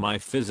increase my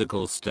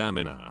physical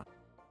stamina.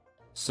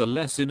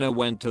 Celestina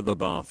went to the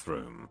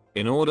bathroom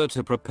in order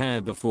to prepare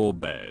before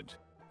bed.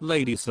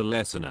 Lady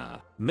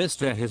Celestina,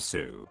 Mr.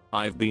 Hisu,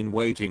 I've been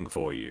waiting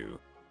for you.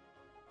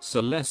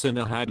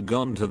 Celestina had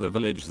gone to the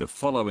village the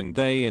following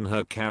day in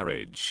her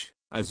carriage,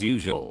 as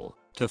usual,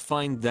 to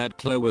find that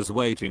Chloe was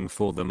waiting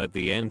for them at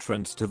the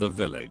entrance to the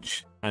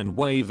village and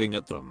waving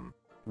at them.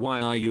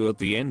 Why are you at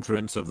the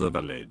entrance of the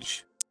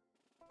village?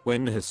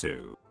 When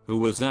Hisu, who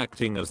was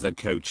acting as the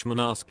coachman,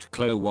 asked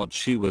Chloe what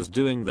she was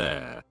doing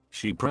there,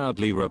 she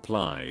proudly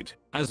replied,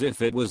 as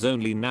if it was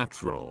only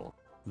natural.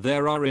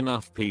 There are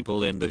enough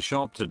people in the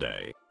shop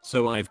today,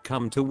 so I've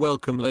come to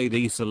welcome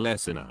Lady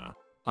Celestina.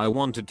 I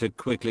wanted to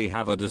quickly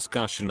have a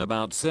discussion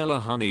about seller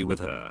honey with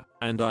her,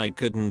 and I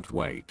couldn't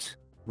wait.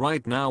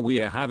 Right now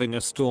we are having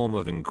a storm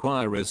of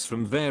inquiries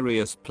from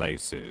various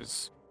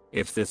places.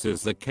 If this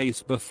is the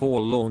case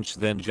before launch,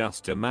 then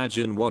just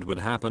imagine what would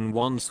happen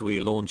once we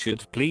launch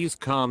it. Please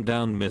calm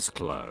down, Miss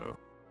Chloe.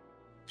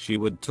 She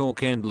would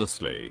talk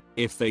endlessly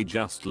if they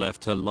just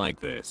left her like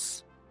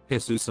this.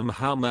 Hisu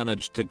somehow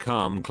managed to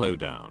calm Chloe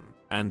down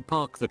and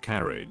park the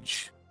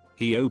carriage.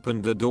 He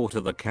opened the door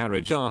to the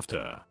carriage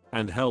after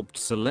and helped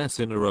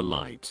Celestina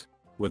alight.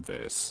 With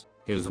this,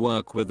 his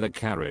work with the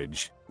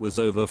carriage was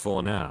over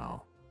for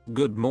now.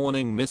 Good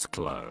morning, Miss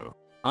Chloe.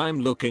 I'm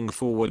looking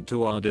forward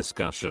to our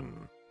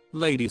discussion.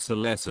 Lady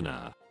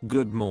Celestina,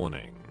 good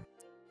morning.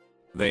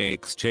 They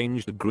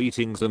exchanged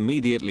greetings,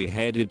 immediately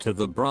headed to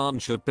the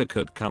branch of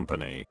Pickett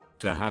Company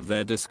to have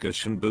their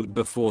discussion. But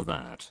before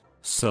that,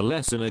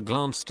 Celestina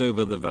glanced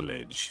over the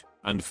village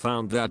and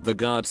found that the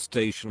guard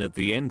station at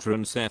the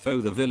entrance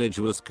of the village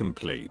was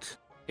complete.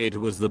 It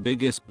was the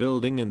biggest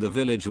building in the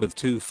village with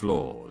 2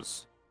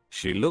 floors.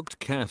 She looked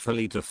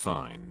carefully to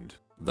find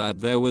that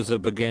there was a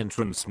big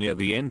entrance near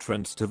the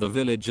entrance to the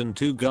village and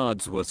 2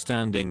 guards were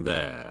standing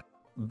there.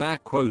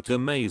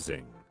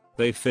 Amazing.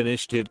 They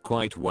finished it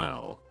quite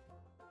well.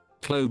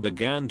 Chloe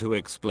began to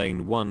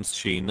explain once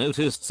she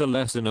noticed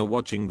Celestina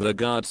watching the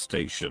guard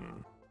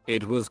station.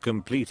 It was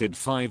completed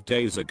 5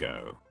 days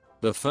ago.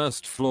 The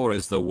first floor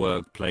is the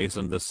workplace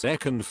and the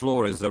second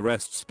floor is the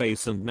rest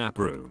space and nap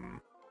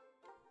room.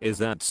 Is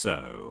that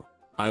so?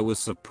 I was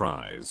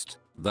surprised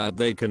that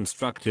they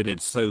constructed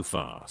it so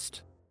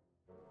fast.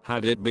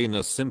 Had it been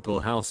a simple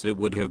house it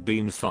would have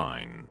been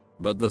fine,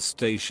 but the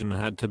station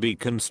had to be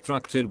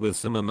constructed with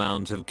some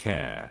amount of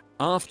care.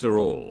 After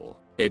all,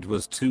 it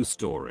was 2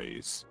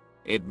 stories.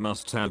 It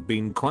must have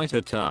been quite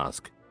a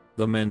task.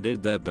 The men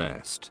did their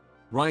best.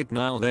 Right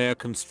now they're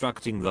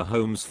constructing the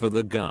homes for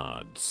the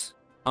guards.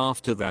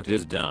 After that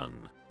is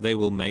done, they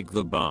will make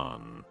the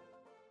barn.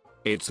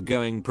 It's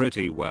going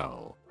pretty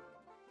well.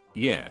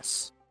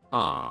 Yes.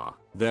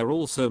 They're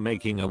also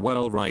making a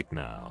well right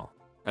now.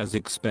 As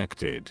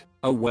expected,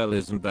 a well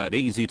isn't that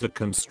easy to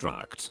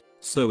construct,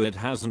 so it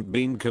hasn't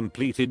been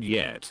completed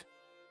yet.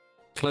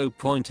 Chloe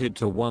pointed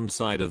to one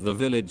side of the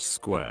village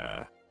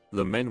square.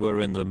 The men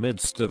were in the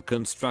midst of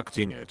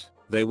constructing it.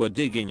 They were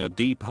digging a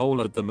deep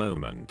hole at the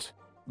moment.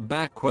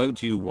 That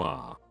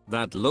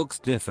looks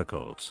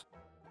difficult.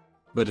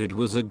 But it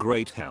was a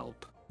great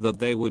help that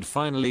they would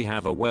finally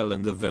have a well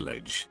in the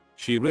village.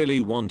 She really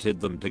wanted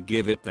them to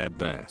give it their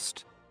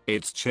best.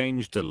 It's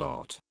changed a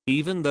lot,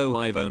 even though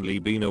I've only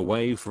been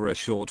away for a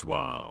short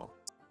while.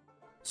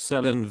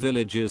 Selen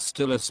village is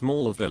still a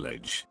small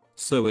village,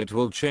 so it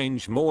will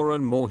change more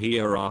and more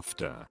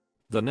hereafter.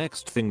 The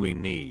next thing we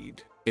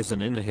need is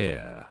an inn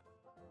here.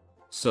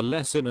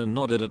 Celestina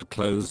nodded at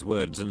Chloe's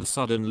words and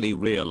suddenly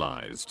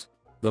realized.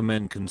 The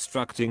men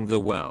constructing the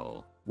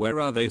well,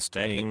 where are they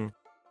staying?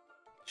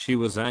 She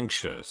was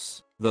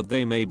anxious that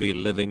they may be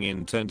living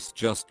in tents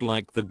just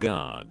like the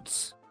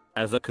guards.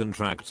 As a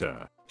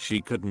contractor,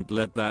 she couldn't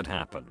let that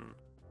happen.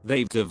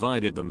 They've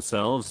divided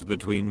themselves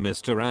between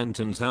Mr.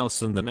 Anton's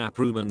house and the nap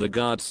room and the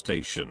guard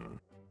station.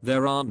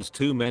 There aren't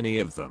too many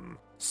of them,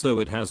 so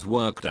it has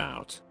worked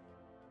out.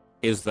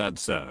 Is that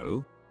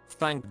so?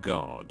 Thank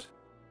God.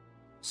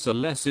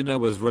 Celestina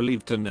was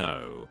relieved to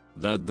know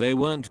that they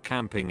weren't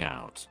camping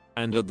out,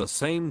 and at the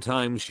same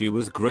time she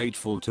was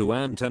grateful to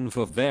Anton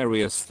for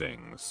various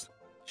things.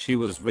 She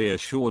was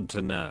reassured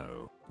to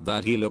know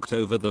that he looked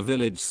over the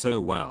village so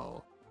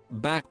well.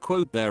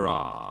 There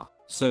are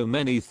so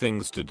many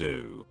things to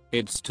do,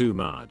 it's too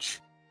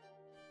much.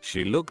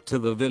 She looked to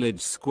the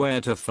village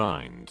square to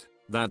find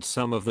that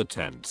some of the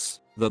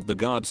tents that the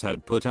guards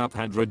had put up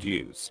had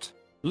reduced.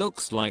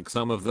 Looks like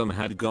some of them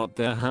had got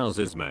their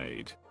houses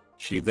made.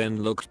 She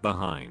then looked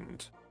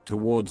behind,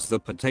 towards the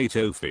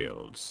potato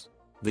fields.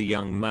 The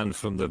young man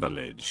from the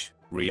village,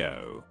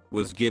 Rio,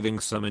 was giving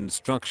some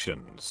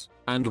instructions,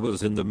 and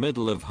was in the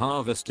middle of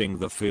harvesting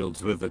the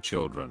fields with the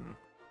children.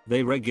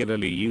 They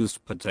regularly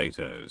used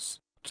potatoes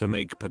to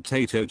make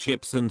potato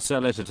chips and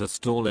sell it at a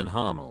stall in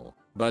Harmel,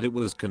 but it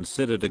was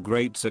considered a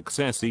great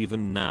success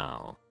even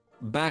now.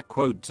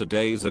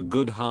 Today's a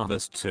good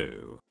harvest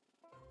too.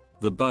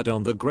 The bud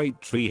on the great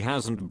tree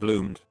hasn't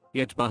bloomed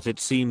yet, but it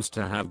seems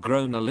to have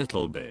grown a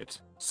little bit,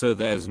 so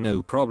there's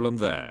no problem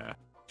there.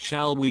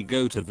 Shall we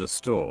go to the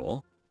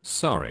store?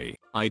 Sorry,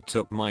 I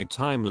took my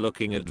time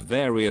looking at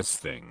various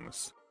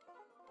things.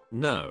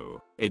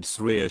 No, it's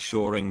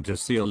reassuring to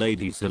see a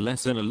Lady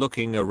Celestina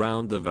looking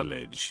around the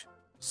village.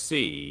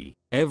 See,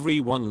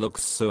 everyone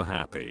looks so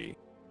happy.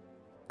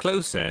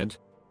 Chloe said.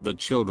 The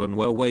children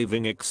were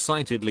waving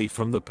excitedly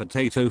from the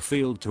potato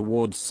field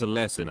towards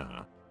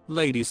Celestina.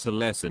 Lady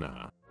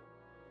Celestina.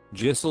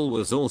 Giselle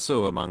was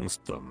also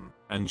amongst them,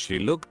 and she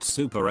looked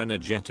super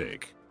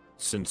energetic.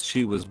 Since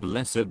she was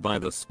blessed by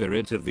the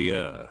spirit of the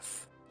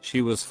earth,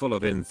 she was full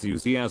of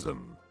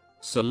enthusiasm.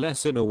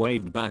 Celestina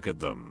waved back at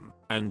them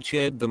and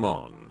cheered them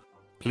on.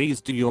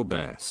 Please do your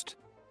best.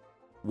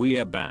 We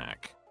are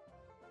back.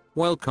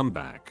 Welcome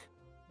back.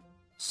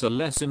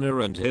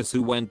 Celestina and Hisu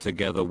went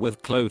together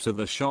with Chloe to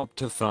the shop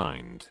to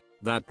find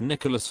that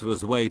Nicholas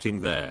was waiting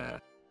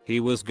there. He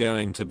was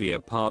going to be a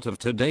part of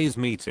today's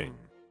meeting.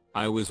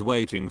 I was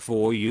waiting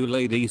for you,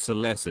 Lady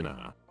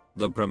Celestina.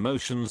 The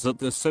promotions at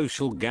the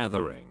social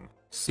gathering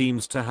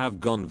seems to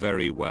have gone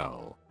very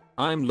well.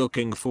 I'm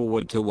looking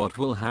forward to what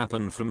will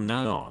happen from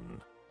now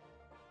on.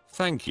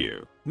 Thank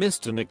you,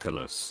 Mr.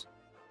 Nicholas.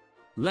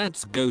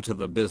 Let's go to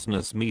the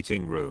business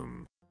meeting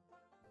room.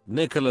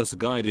 Nicholas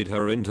guided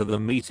her into the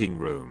meeting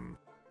room.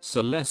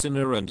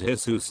 Celestina and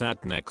Hisu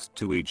sat next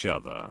to each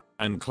other,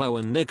 and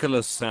Chloe and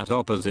Nicholas sat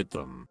opposite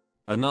them.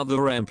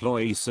 Another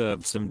employee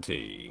served some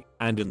tea,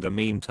 and in the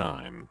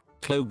meantime,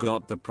 Chloe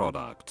got the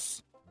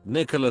products.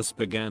 Nicholas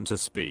began to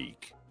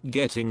speak,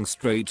 getting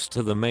straight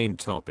to the main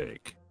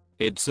topic.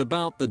 It's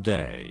about the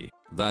day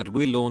that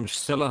we launch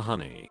Seller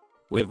Honey.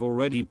 We've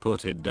already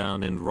put it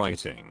down in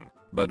writing,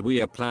 but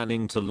we are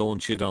planning to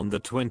launch it on the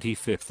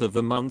 25th of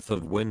the month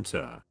of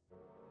winter.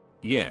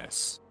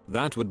 Yes,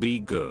 that would be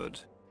good.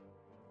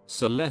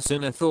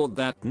 Celestina thought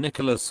that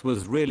Nicholas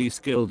was really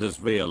skilled,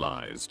 as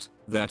realized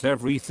that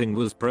everything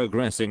was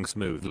progressing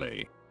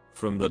smoothly.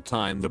 From the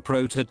time the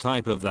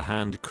prototype of the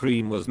hand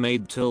cream was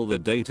made till the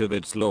date of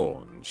its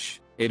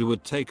launch, it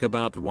would take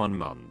about 1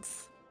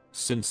 month.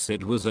 Since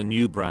it was a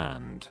new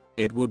brand,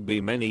 it would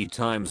be many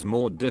times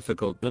more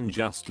difficult than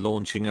just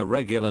launching a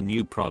regular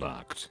new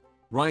product.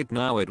 Right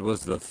now it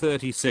was the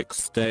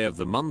 36th day of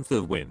the month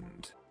of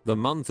wind. The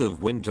month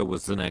of winter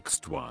was the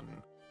next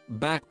one.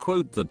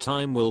 The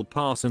time will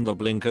pass in the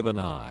blink of an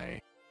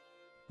eye.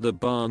 The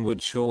barn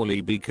would surely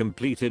be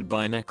completed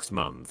by next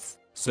month,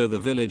 so the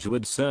village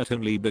would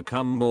certainly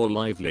become more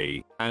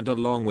lively, and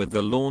along with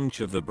the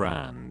launch of the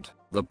brand,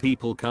 the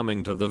people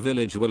coming to the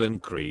village will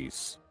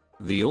increase.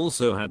 They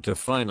also had to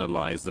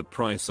finalize the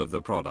price of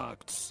the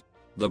products.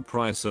 The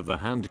price of the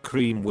hand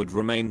cream would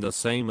remain the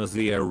same as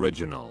the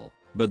original,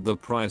 but the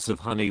price of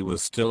honey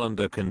was still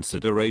under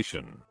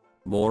consideration.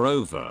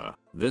 Moreover,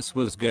 this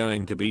was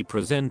going to be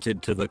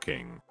presented to the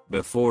king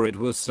before it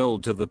was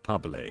sold to the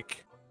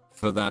public.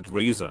 For that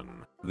reason,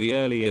 the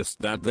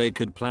earliest that they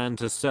could plan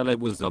to sell it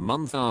was a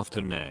month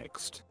after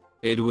next.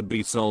 It would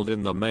be sold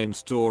in the main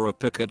store of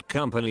Pickett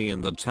Company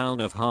in the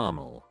town of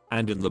Harmel,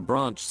 and in the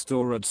branch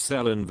store at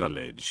Selin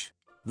Village.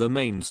 The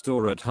main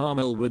store at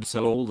Harmel would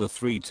sell all the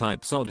 3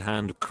 types of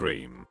hand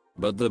cream,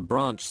 but the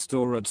branch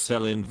store at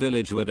Selin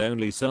Village would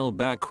only sell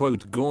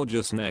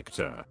 "gorgeous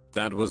nectar"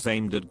 that was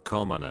aimed at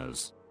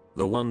commoners.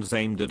 The ones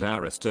aimed at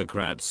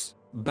aristocrats,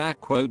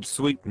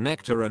 "sweet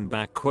nectar" and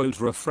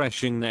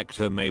 "refreshing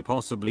nectar" may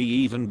possibly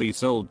even be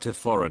sold to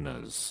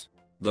foreigners.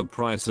 The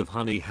price of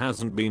honey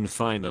hasn't been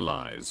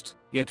finalized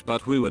yet,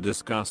 but we were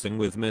discussing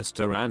with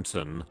Mr.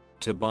 Anton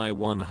to buy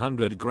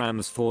 100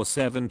 grams for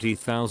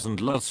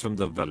 70,000 loss from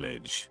the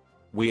village.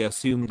 We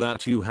assume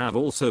that you have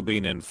also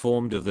been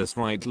informed of this,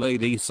 right,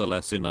 Lady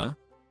Celestina?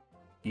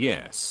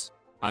 Yes,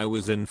 I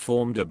was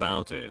informed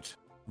about it.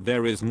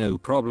 There is no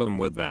problem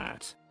with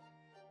that.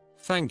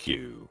 Thank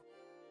you.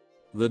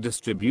 The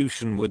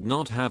distribution would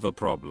not have a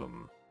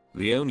problem.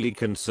 The only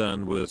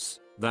concern was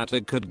that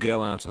it could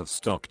go out of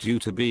stock due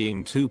to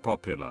being too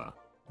popular.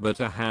 But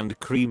a hand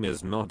cream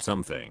is not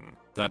something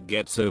that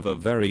gets over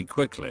very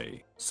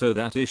quickly, so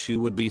that issue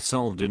would be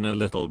solved in a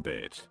little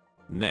bit.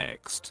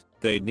 Next,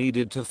 they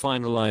needed to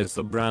finalize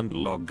the brand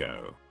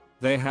logo.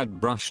 They had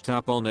brushed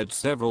up on it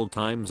several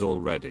times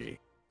already.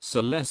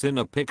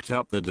 Celestina picked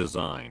up the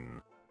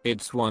design.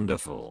 It's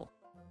wonderful.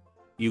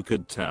 You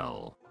could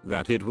tell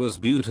that it was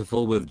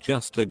beautiful with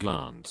just a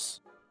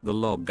glance. The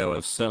logo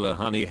of Seller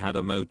Honey had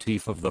a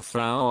motif of the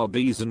flower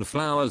bees and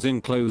flowers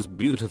enclosed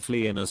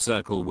beautifully in a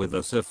circle with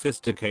a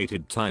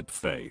sophisticated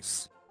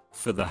typeface.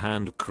 For the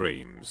hand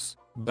creams,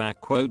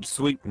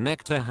 "Sweet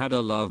nectar" had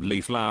a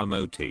lovely flower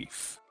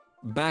motif.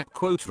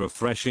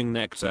 "Refreshing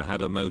nectar"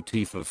 had a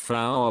motif of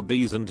flower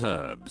bees and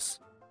herbs.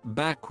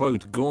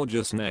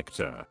 "Gorgeous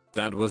nectar"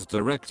 that was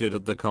directed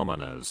at the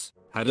commoners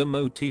had a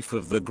motif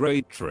of the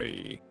great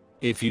tree.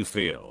 If you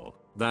feel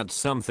that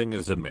something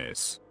is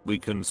amiss, we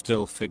can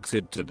still fix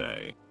it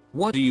today.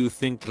 What do you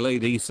think,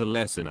 Lady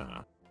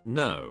Celestina?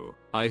 No,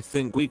 I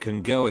think we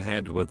can go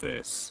ahead with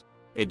this.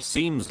 It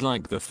seems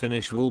like the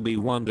finish will be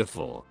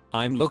wonderful.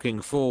 I'm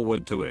looking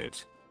forward to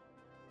it.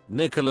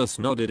 Nicholas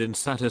nodded in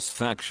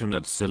satisfaction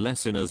at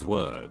Celestina's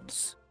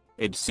words.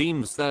 It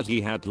seems that he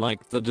had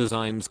liked the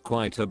designs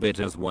quite a bit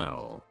as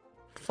well.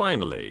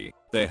 Finally,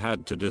 they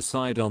had to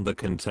decide on the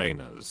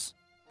containers.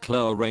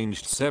 Chloe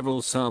arranged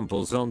several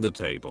samples on the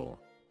table.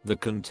 The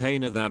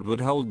container that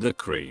would hold the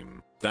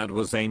cream, that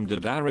was aimed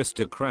at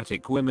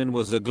aristocratic women,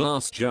 was a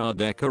glass jar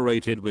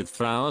decorated with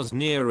flowers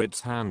near its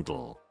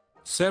handle.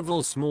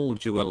 Several small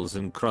jewels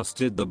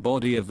encrusted the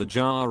body of the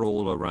jar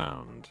all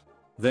around.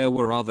 There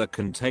were other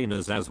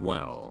containers as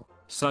well,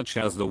 such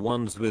as the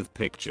ones with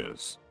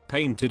pictures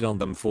painted on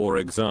them, for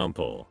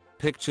example,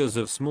 pictures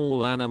of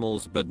small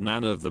animals, but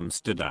none of them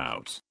stood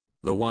out.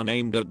 The one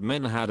aimed at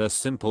men had a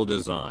simple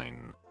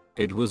design.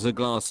 It was a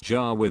glass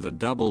jar with a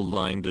double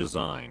line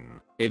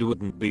design. It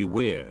wouldn't be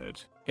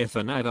weird if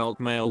an adult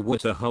male were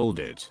to hold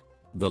it.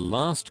 The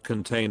last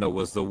container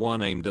was the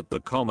one aimed at the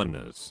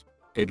commoners.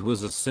 It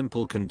was a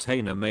simple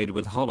container made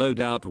with hollowed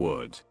out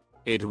wood.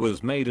 It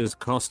was made as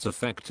cost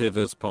effective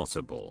as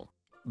possible.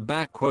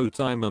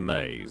 I'm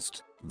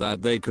amazed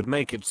that they could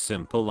make it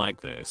simple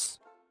like this.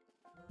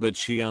 But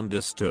she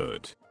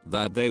understood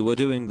that they were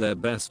doing their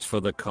best for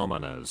the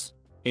commoners.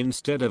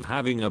 Instead of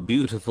having a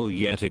beautiful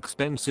yet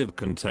expensive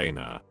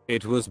container,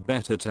 it was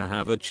better to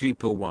have a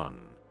cheaper one.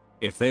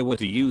 If they were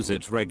to use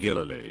it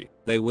regularly,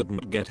 they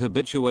wouldn't get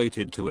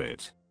habituated to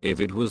it if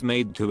it was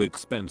made too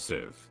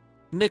expensive.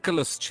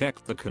 Nicholas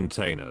checked the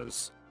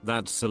containers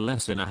that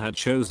Celestina had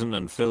chosen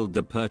and filled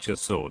the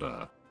purchase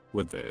order.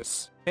 With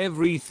this,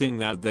 everything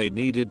that they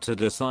needed to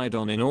decide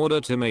on in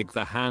order to make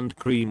the hand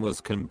cream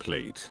was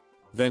complete.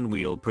 Then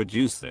we'll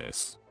produce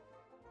this.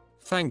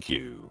 Thank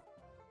you.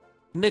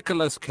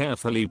 Nicholas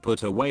carefully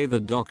put away the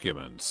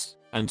documents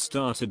and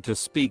started to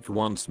speak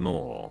once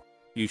more.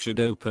 You should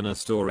open a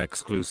store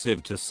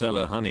exclusive to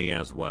Seller Honey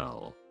as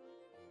well.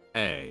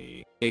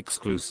 A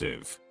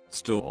exclusive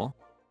store?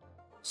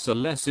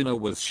 Celestina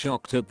was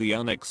shocked at the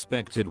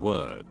unexpected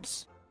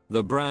words.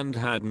 The brand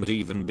hadn't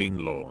even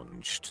been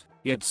launched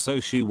yet, so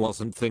she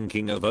wasn't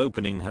thinking of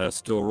opening her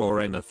store or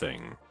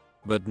anything.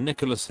 But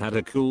Nicholas had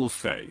a cool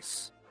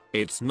face.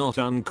 It's not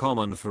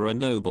uncommon for a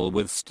noble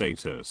with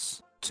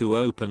status to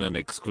open an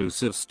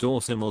exclusive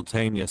store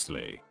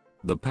simultaneously.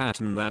 The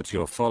pattern that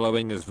you're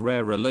following is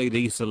rarer,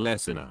 Lady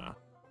Celestina.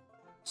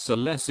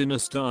 Celestina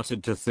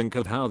started to think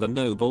of how the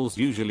nobles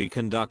usually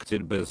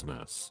conducted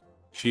business.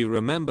 She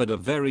remembered a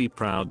very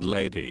proud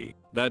lady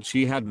that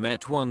she had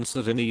met once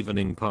at an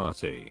evening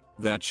party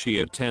that she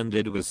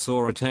attended with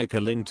Soratek a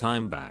long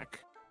time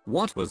back.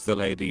 What was the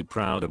lady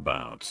proud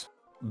about?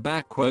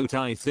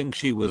 I think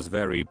she was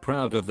very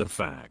proud of the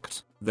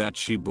fact that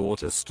she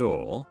bought a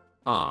store.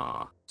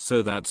 Ah,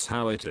 so that's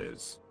how it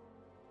is.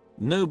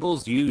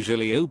 Nobles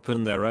usually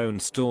open their own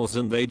stores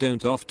and they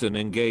don't often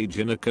engage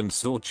in a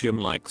consortium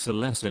like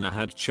Celestina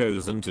had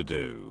chosen to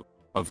do.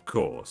 Of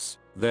course,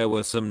 there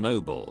were some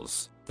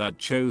nobles that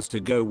chose to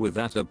go with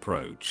that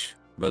approach,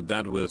 but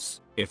that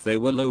was if they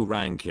were low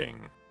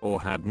ranking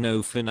or had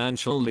no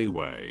financial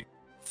leeway.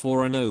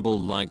 For a noble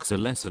like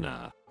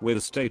Celestina,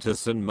 with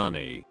status and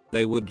money,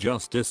 they would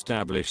just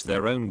establish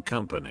their own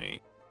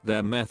company.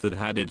 Their method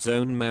had its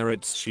own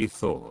merits, she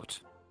thought.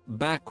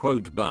 But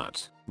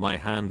my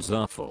hands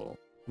are full.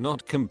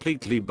 Not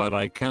completely, but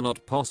I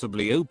cannot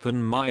possibly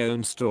open my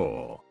own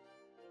store.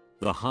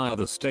 The higher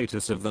the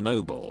status of the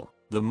noble,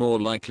 the more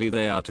likely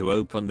they are to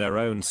open their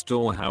own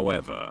store.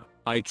 However,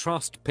 I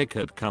trust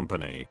Pickard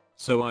Company,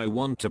 so I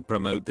want to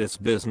promote this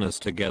business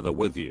together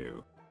with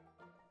you.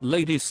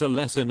 Lady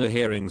Celestina,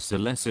 hearing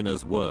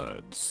Celestina's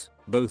words,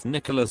 both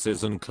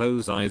Nicholas's and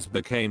Chloe's eyes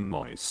became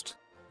moist.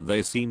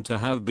 They seemed to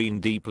have been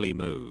deeply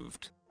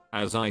moved.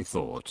 As I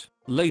thought,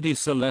 Lady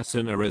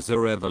Celestina is a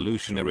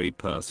revolutionary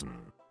person.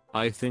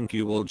 I think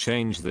you will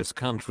change this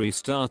country,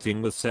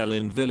 starting with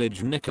Selin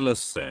Village, Nicholas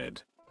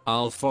said.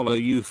 I'll follow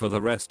you for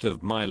the rest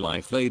of my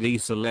life, Lady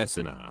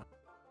Celestina,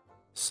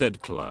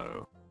 said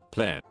Chloe.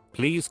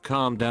 Please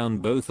calm down,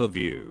 both of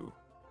you.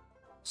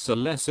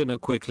 Celestina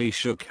quickly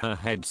shook her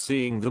head,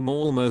 seeing them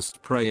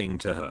almost praying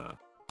to her.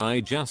 I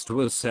just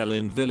was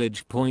Selin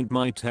Village,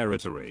 my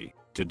territory,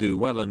 to do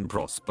well and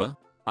prosper.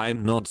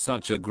 I'm not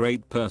such a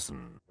great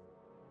person.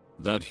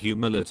 That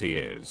humility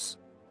is.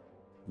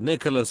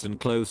 Nicholas and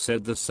Chloe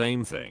said the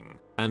same thing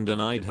and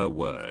denied her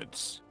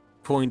words.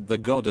 The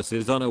goddess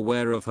is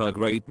unaware of her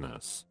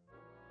greatness.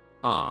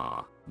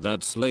 Ah,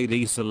 that's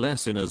Lady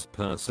Celestina's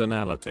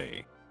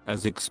personality.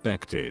 As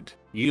expected,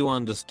 you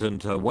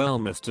understand her well,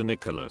 Mr.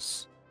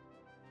 Nicholas.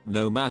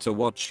 No matter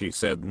what she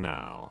said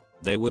now,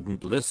 they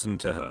wouldn't listen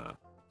to her.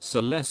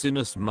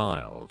 Celestina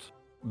smiled.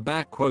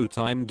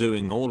 I'm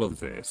doing all of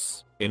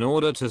this in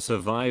order to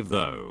survive,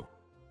 though.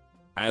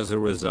 As a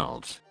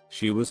result,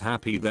 she was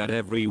happy that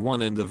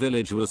everyone in the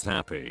village was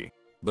happy.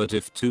 But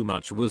if too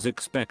much was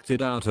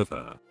expected out of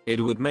her, it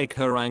would make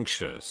her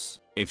anxious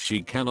if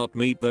she cannot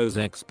meet those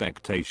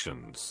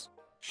expectations.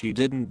 She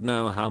didn't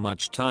know how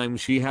much time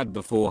she had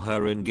before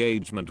her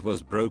engagement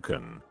was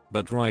broken,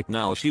 but right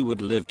now she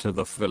would live to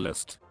the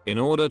fullest in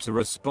order to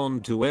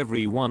respond to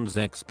everyone's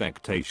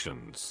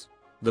expectations.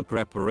 The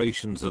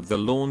preparations of the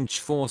launch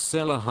for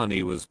Cellar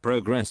Honey was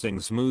progressing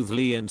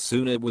smoothly, and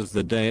soon it was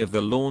the day of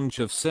the launch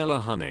of Cellar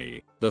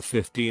Honey, the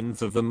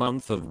 15th of the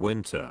month of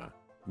winter.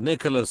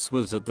 Nicholas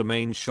was at the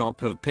main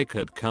shop of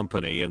Pickard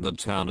Company in the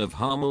town of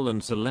Harmel,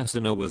 and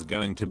Celestina was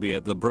going to be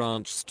at the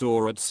branch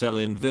store at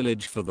Selin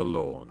Village for the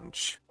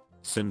launch.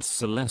 Since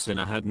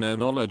Celestina had no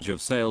knowledge of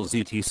sales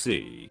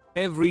etc.,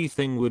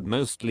 everything would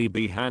mostly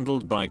be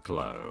handled by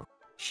Chloe.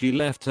 She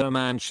left her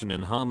mansion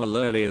in Harmel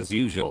early as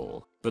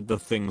usual, but the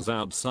things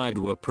outside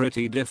were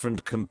pretty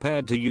different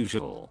compared to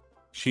usual.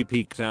 She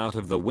peeked out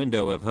of the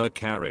window of her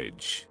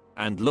carriage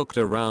and looked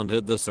around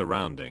at the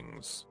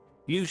surroundings.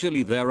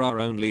 Usually there are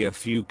only a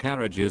few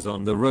carriages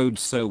on the road,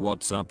 so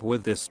what's up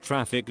with this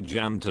traffic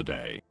jam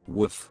today?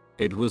 Woof,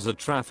 it was a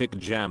traffic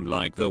jam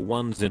like the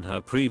ones in her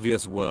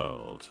previous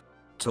world.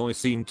 Toy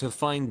seemed to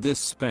find this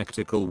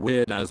spectacle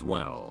weird as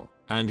well,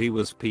 and he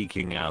was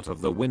peeking out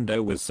of the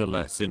window with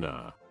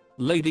Celestina.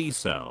 Lady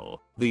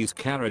Cell, these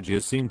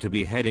carriages seem to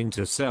be heading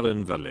to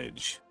Selin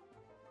Village.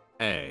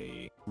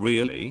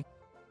 Really?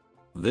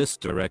 This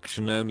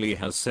direction only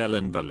has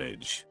Selin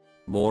Village.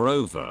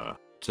 Moreover,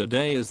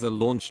 today is the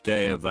launch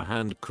day of the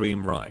hand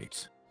cream,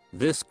 right?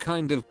 This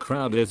kind of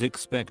crowd is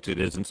expected,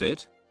 isn't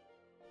it?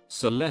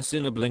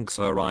 Celestina blinks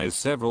her eyes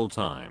several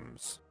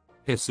times.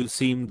 Hisu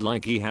seemed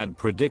like he had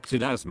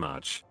predicted as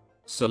much.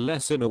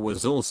 Celestina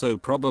was also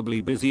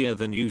probably busier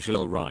than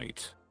usual,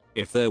 right?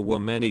 If there were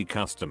many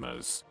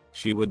customers,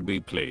 she would be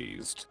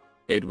pleased.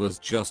 It was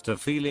just a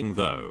feeling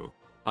though.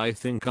 I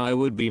think I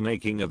would be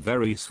making a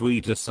very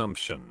sweet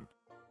assumption.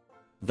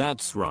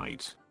 That's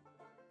right.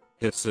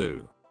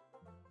 Hisu.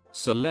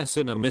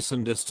 Celestina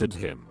misunderstood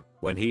him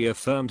when he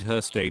affirmed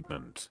her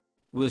statement.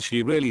 Was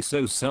she really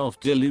so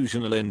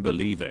self-delusional in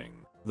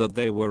believing that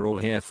they were all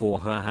here for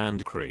her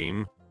hand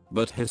cream?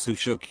 But Hisu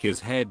shook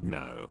his head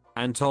no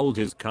and told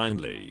his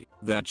kindly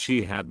that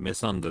she had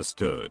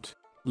misunderstood.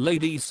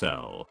 Lady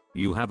Cell,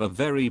 you have a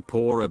very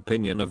poor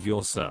opinion of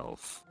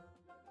yourself.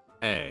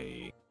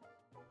 I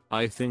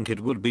think it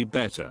would be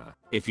better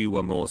if you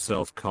were more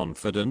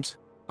self-confident.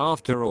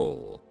 After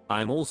all,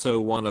 I'm also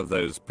one of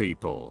those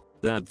people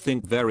that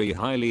think very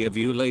highly of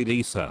you,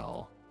 Lady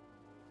Cell.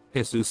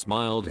 Hisu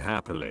smiled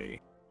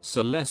happily.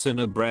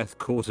 Celestina breath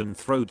caught in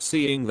throat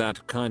seeing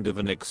that kind of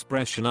an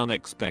expression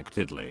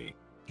unexpectedly.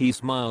 He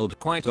smiled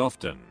quite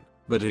often,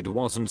 but it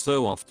wasn't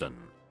so often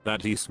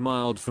that he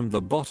smiled from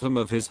the bottom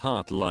of his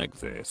heart like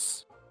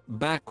this.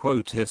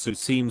 Hisu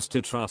seems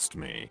to trust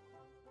me.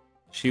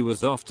 She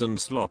was often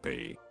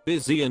sloppy,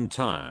 busy and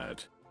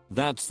tired.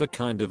 That's the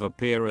kind of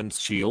appearance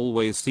she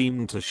always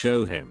seemed to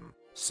show him,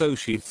 so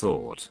she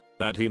thought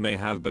that he may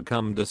have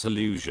become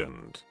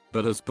disillusioned,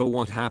 but as per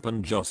what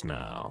happened just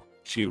now,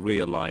 she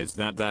realized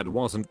that that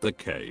wasn't the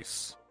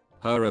case.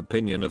 Her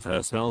opinion of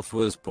herself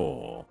was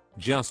poor,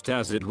 just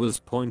as it was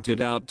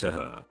pointed out to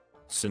her.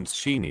 Since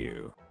she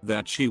knew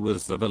that she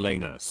was the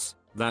villainess,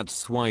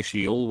 that's why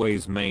she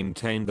always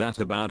maintained that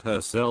about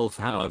herself.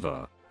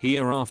 However,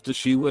 hereafter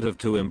she would have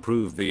to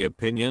improve the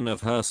opinion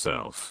of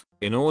herself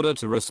in order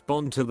to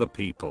respond to the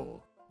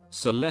people.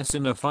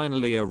 Celestina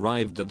finally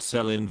arrived at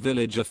Selin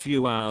Village a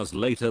few hours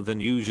later than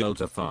usual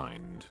to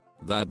find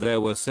that there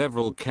were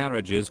several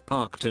carriages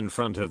parked in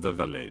front of the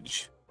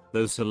village.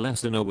 Though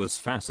Celestina was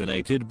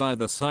fascinated by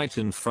the sight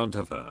in front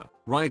of her,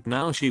 right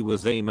now she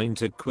was aiming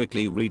to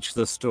quickly reach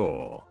the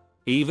store.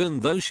 Even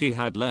though she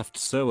had left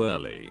so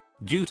early,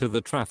 due to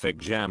the traffic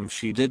jam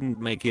she didn't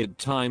make it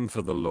time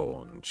for the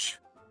launch.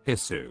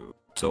 Hisu,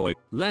 Toy,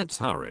 let's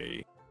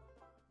hurry.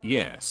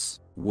 Yes,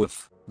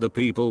 woof, the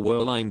people were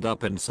lined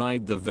up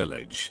inside the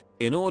village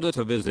in order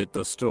to visit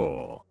the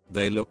store.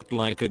 They looked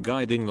like a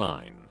guiding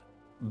line.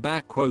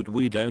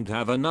 We don't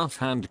have enough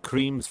hand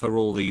creams for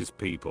all these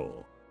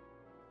people.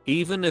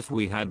 Even if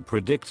we had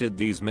predicted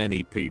these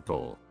many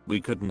people,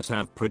 we couldn't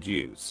have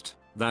produced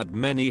that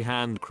many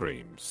hand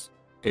creams.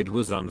 It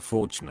was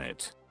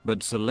unfortunate,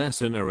 but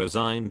Celestina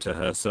resigned to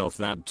herself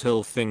that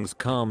till things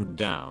calmed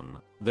down,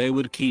 they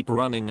would keep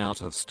running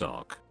out of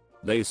stock.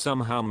 They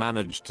somehow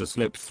managed to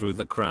slip through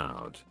the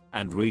crowd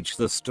and reach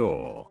the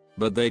store,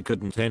 but they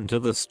couldn't enter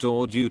the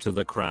store due to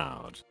the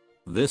crowd.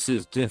 This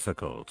is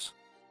difficult.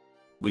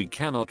 We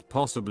cannot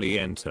possibly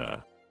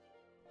enter.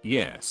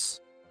 Yes.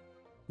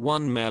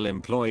 One male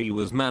employee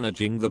was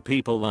managing the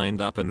people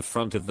lined up in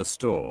front of the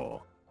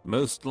store.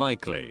 Most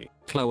likely,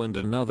 Chloe and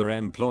another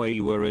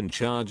employee were in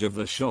charge of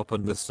the shop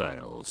and the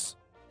sales.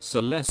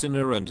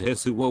 Celestina and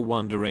Hisu were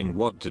wondering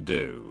what to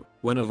do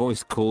when a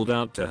voice called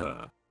out to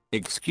her.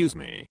 Excuse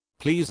me,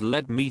 please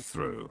let me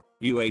through,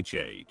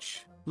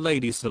 UHH,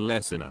 Lady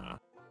Celestina.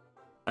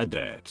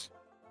 Adet.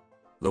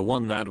 The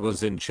one that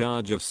was in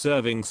charge of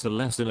serving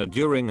Celestina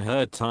during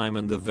her time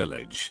in the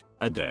village,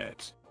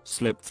 Adet,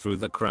 slipped through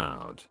the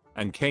crowd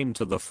and came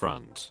to the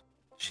front.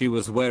 She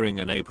was wearing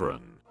an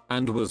apron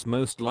and was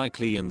most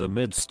likely in the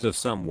midst of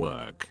some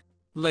work.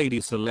 Lady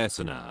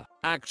Celestina,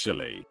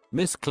 actually,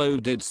 Miss Chloe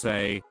did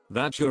say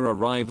that your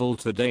arrival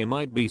today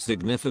might be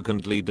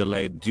significantly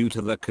delayed due to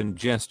the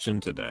congestion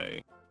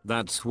today.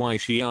 That's why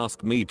she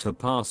asked me to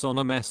pass on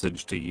a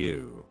message to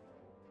you.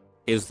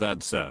 Is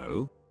that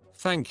so?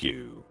 Thank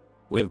you.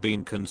 We've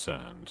been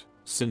concerned,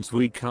 since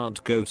we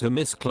can't go to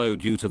Miss Chloe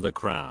due to the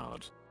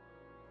crowd.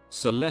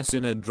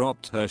 Celestina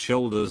dropped her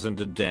shoulders and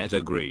Adette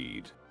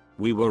agreed.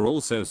 We were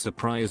also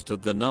surprised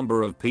at the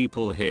number of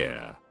people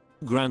here.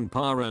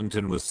 Grandpa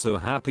Anton was so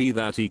happy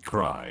that he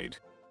cried.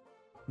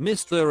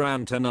 Mr.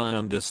 Anton, I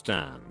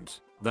understand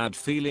that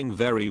feeling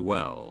very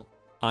well.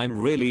 I'm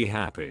really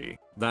happy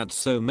that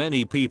so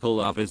many people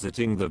are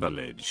visiting the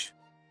village.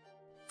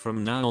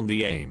 From now on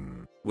the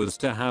aim was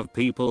to have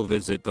people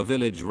visit the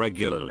village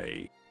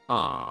regularly.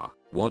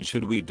 What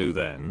should we do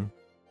then?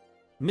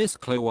 Miss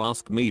Chloe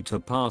asked me to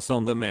pass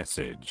on the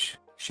message.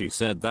 She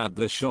said that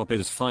the shop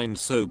is fine,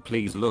 so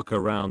please look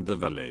around the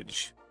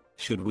village.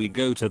 Should we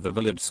go to the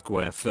village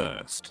square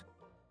first?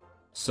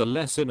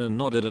 Celestina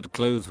nodded at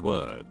Chloe's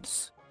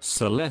words.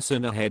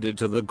 Celestina headed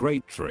to the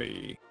great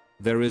tree.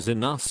 There is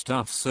enough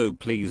stuff, so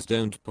please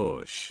don't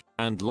push,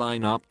 and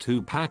line up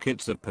 2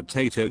 packets of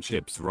potato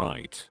chips,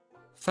 right?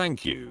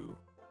 Thank you.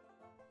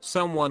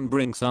 Someone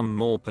bring some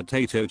more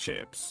potato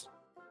chips.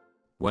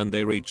 When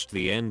they reached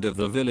the end of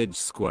the village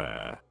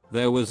square,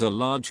 there was a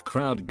large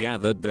crowd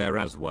gathered there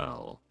as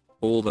well.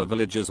 All the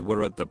villagers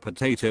were at the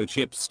potato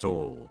chip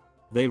stall.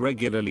 They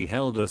regularly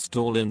held a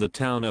stall in the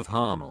town of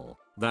Harmel.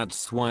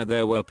 That's why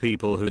there were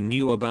people who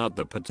knew about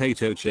the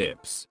potato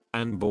chips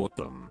and bought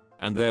them,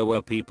 and there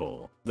were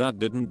people that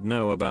didn't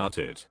know about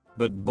it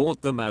but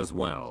bought them as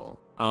well.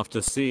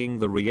 After seeing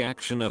the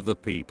reaction of the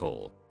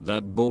people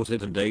that bought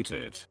it and ate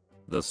it,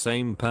 the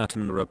same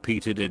pattern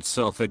repeated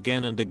itself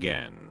again and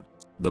again.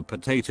 The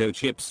potato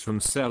chips from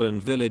Selen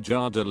village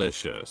are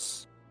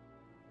delicious.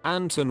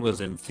 Anton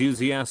was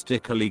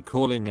enthusiastically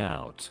calling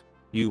out.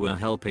 You were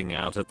helping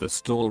out at the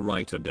stall,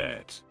 right,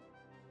 Adette?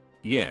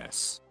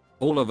 Yes.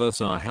 All of us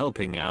are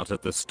helping out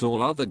at the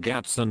stall, other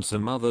Gats and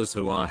some others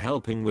who are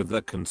helping with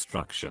the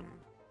construction.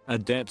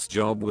 Adette's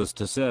job was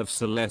to serve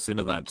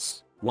Celestina,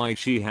 that's why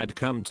she had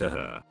come to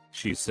her.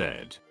 She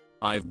said,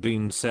 I've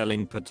been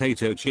selling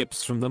potato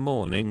chips from the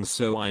morning,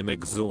 so I'm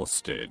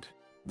exhausted.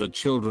 The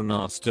children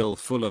are still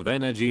full of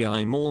energy,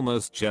 I'm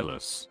almost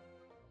jealous.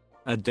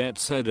 Adette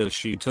said as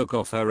she took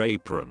off her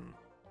apron.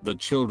 The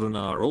children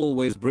are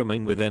always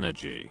brimming with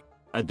energy.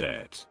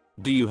 Adette,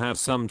 do you have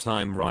some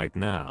time right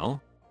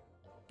now?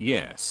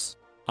 Yes.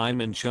 I'm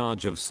in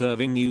charge of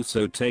serving you,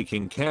 so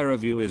taking care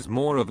of you is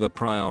more of a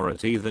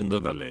priority than the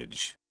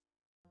village.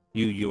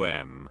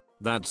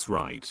 That's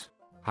right.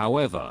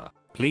 However,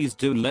 please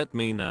do let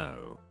me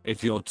know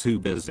if you're too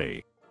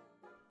busy.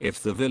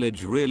 If the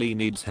village really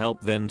needs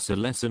help, then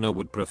Celestina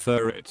would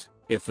prefer it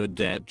if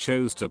Adette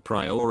chose to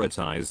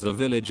prioritize the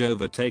village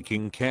over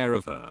taking care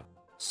of her.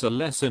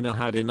 Celestina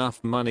had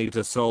enough money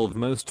to solve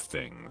most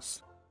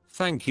things.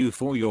 Thank you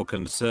for your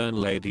concern,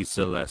 Lady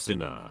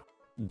Celestina.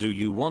 Do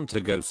you want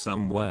to go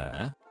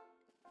somewhere?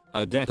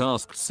 Adette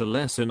asked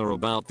Celestina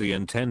about the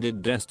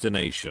intended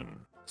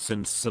destination,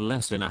 since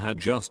Celestina had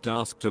just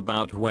asked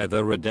about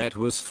whether Adette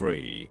was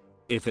free.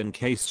 If in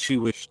case she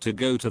wished to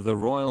go to the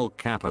royal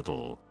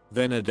capital,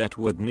 then Adette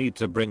would need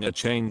to bring a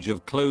change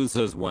of clothes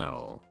as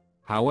well.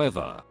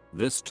 However,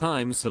 this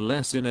time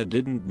Celestina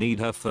didn't need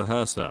her for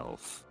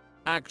herself.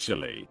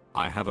 Actually,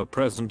 I have a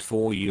present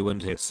for you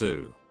and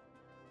Hisu.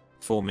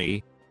 For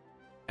me?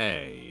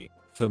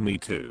 For me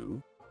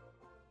too?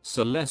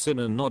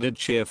 Celestina nodded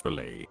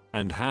cheerfully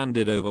and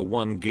handed over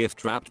one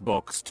gift-wrapped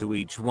box to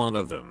each one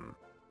of them.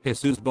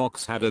 Hisu's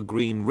box had a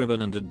green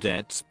ribbon and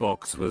Adette's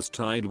box was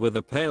tied with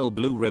a pale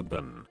blue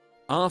ribbon.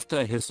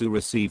 After Hisu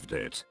received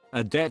it,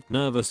 Adette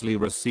nervously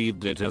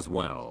received it as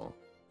well.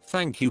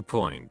 Thank you,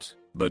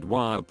 but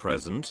why a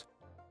present?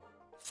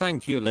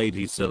 Thank you,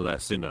 Lady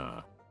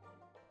Celestina.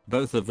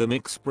 Both of them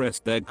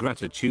expressed their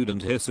gratitude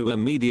and Hisu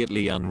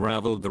immediately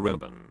unraveled the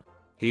ribbon.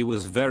 He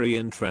was very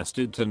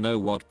interested to know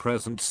what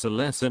present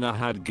Celestina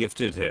had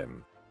gifted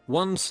him.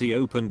 Once he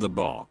opened the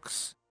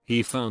box,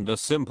 he found a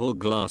simple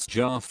glass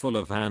jar full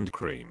of hand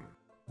cream.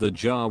 The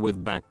jar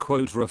with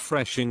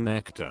 "refreshing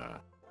nectar."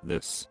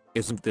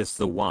 Isn't this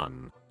the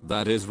one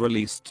that is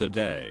released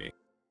today?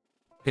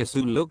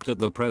 Hisu looked at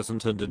the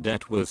present and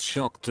Adette was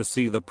shocked to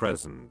see the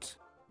present.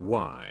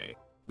 Why?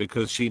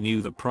 Because she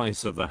knew the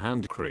price of the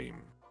hand cream.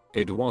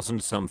 It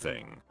wasn't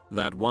something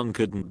that one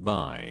couldn't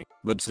buy,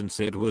 but since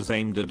it was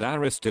aimed at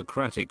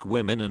aristocratic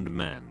women and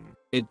men,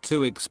 it's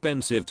too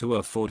expensive to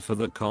afford for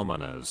the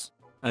commoners.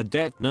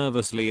 Adette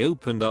nervously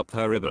opened up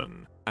her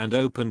ribbon and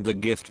opened the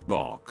gift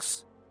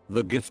box.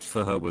 The gift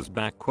for her was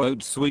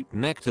 "sweet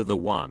nectar," the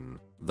one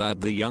that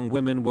the young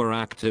women were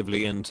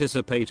actively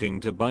anticipating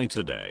to buy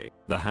today,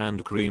 the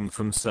hand cream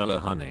from Cellar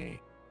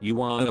Honey.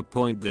 You are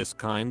this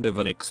kind of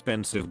an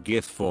expensive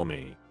gift for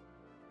me.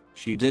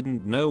 She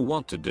didn't know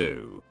what to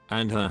do,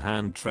 and her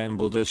hand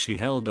trembled as she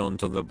held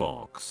onto the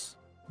box.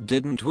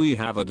 Didn't we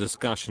have a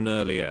discussion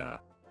earlier?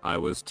 I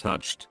was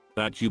touched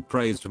that you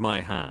praised my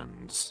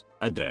hands,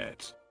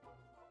 Adette.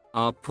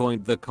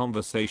 Point the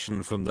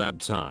conversation from that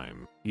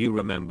time, you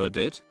remembered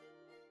it?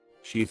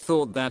 She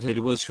thought that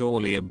it was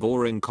surely a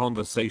boring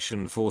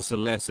conversation for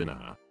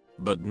Celestina.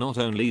 But not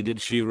only did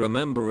she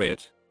remember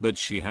it, but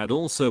she had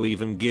also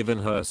even given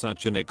her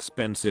such an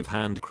expensive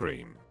hand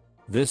cream.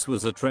 This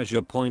was a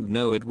treasure point.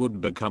 No, it would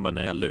become an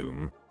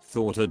heirloom,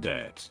 thought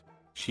Adette.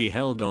 She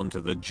held on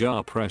to the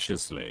jar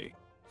preciously.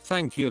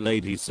 Thank you,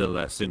 Lady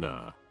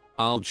Celestina.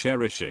 I'll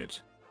cherish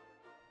it.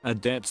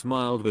 Adette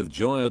smiled with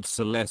joy at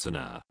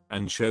Celestina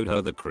and showed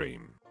her the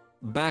cream.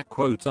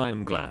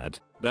 I'm glad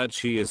that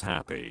she is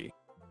happy.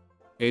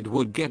 It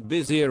would get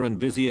busier and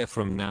busier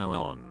from now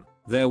on.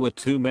 There were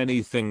too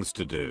many things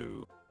to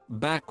do.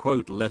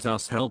 Let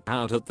us help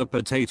out at the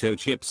potato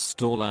chips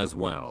stall as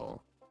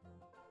well.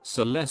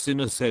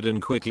 Celestina said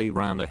and quickly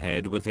ran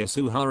ahead with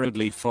Hisu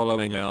hurriedly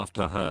following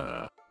after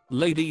her.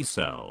 Lady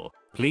Cell,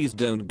 please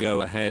don't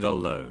go ahead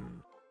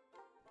alone.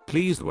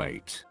 Please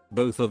wait,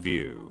 both of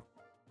you.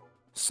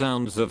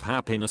 Sounds of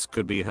happiness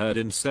could be heard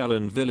in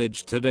Cellen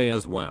Village today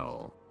as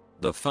well.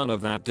 The fun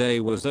of that day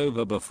was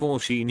over before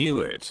she knew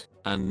it,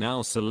 and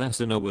now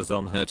Celestina was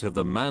on her to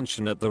the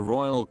mansion at the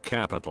royal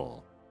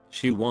capital.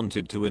 She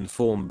wanted to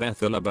inform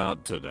Bethel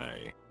about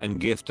today and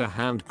gift a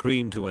hand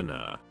cream to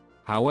Anna.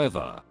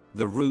 However,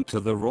 the route to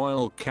the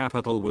royal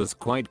capital was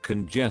quite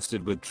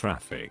congested with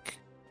traffic.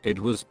 It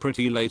was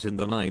pretty late in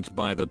the night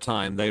by the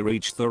time they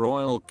reached the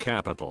royal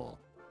capital.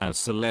 As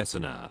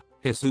Celestina,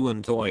 Hisu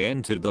and Toy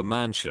entered the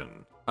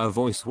mansion, a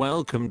voice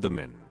welcomed them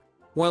in.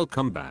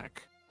 Welcome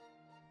back.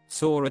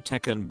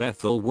 Soratek and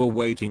Bethel were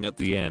waiting at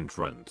the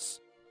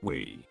entrance.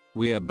 We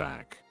are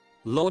back.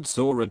 Lord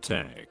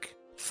Soratek,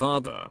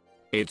 Father,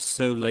 it's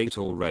so late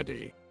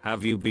already.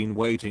 Have you been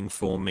waiting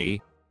for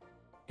me?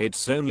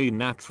 It's only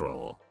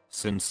natural,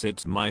 since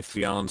it's my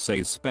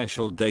fiance's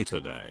special day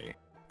today.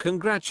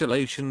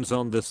 Congratulations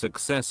on the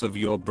success of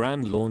your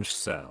brand launch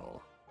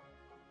Cell.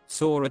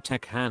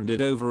 Soratek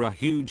handed over a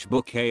huge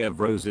bouquet of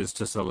roses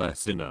to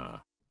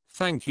Celestina.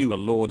 Thank you,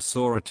 Lord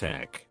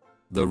Soratek.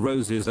 The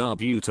roses are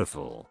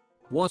beautiful.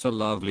 What a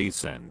lovely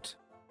scent.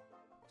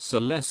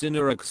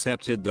 Celestina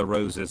accepted the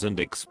roses and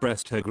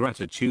expressed her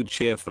gratitude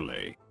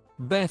cheerfully.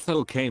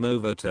 Bethel came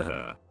over to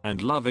her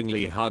and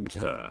lovingly hugged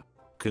her.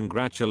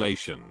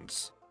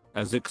 Congratulations.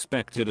 As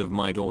expected of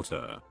my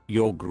daughter,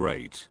 you're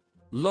great.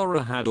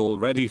 Laura had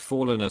already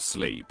fallen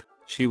asleep.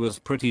 She was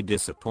pretty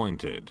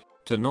disappointed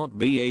to not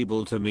be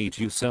able to meet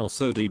you, Cell,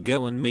 so to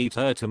go and meet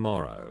her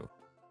tomorrow.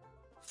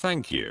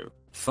 Thank you,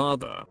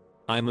 Father.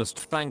 I must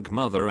thank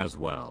Mother as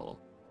well.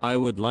 I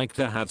would like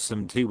to have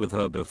some tea with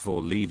her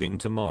before leaving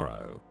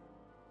tomorrow.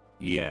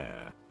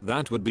 Yeah,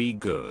 that would be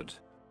good.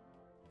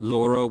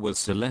 Laura was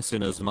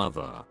Celestina's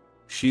mother.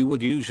 She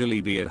would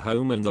usually be at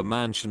home in the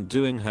mansion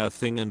doing her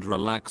thing and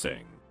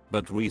relaxing,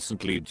 but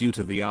recently, due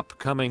to the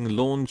upcoming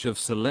launch of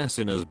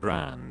Celestina's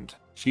brand,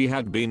 she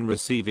had been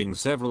receiving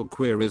several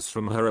queries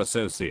from her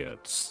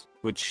associates,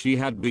 which she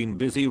had been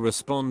busy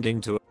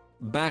responding to.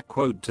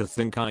 To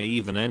think I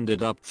even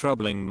ended up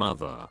troubling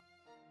Mother.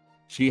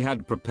 She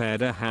had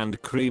prepared a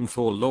hand cream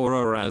for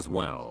Laura as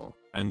well,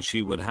 and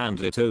she would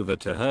hand it over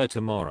to her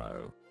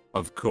tomorrow.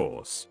 Of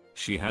course,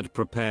 she had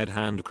prepared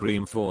hand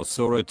cream for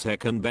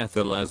Soratek and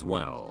Bethel as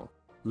well.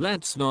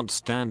 Let's not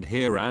stand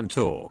here and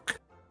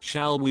talk.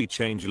 Shall we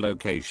change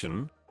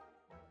location?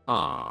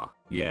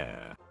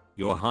 Yeah.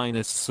 Your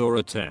Highness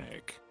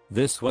Soratek,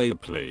 this way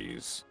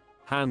please.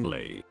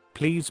 Hanley,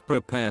 please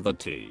prepare the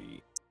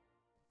tea.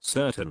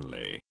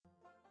 Certainly.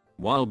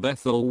 While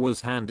Bethel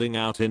was handing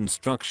out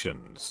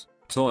instructions,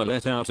 Toy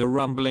let out a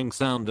rumbling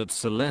sound at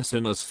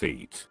Celestina's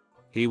feet.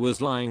 He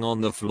was lying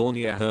on the floor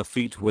near her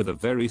feet with a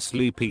very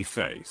sleepy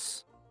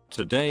face.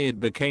 Today it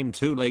became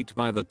too late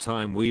by the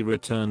time we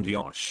returned.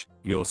 Yosh,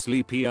 you're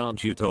sleepy,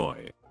 aren't you,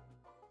 Toy?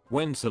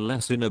 When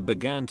Celestina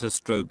began to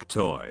stroke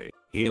Toy,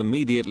 he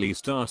immediately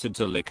started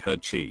to lick her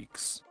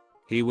cheeks.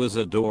 He was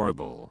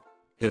adorable.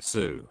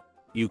 Hisu,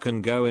 you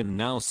can go in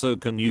now, so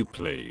can you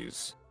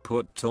please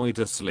put Toy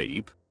to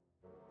sleep?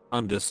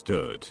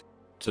 Understood.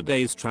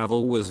 Today's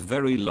travel was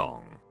very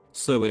long,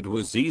 so it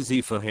was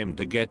easy for him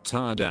to get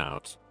tired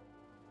out.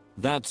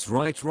 That's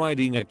right,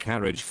 riding a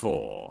carriage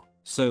for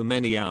so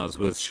many hours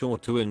was sure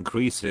to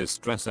increase his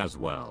stress as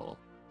well.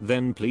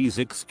 Then please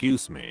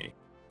excuse me.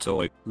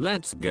 Toy,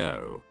 let's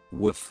go.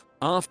 Woof.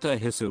 After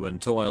Hisu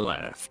and Toy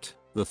left,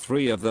 the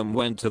three of them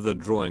went to the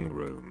drawing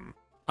room.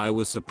 I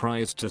was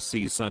surprised to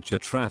see such a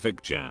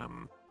traffic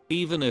jam.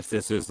 Even if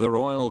this is the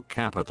royal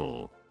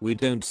capital, we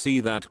don't see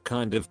that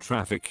kind of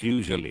traffic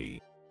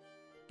usually.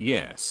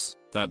 Yes,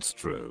 that's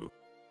true.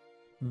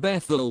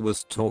 Bethel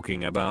was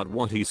talking about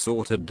what he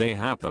saw today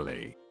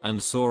happily, and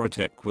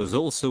Soratek was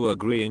also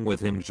agreeing with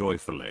him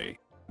joyfully.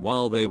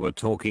 While they were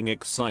talking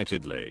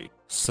excitedly,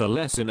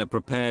 Celestina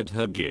prepared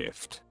her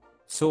gift.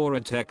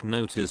 Soratek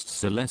noticed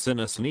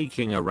Celestina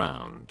sneaking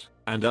around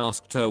and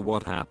asked her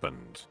what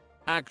happened.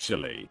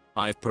 Actually,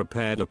 I've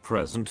prepared a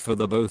present for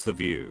the both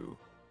of you.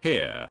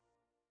 Here.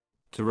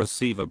 To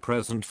receive a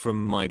present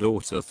from my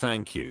daughter,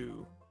 thank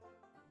you.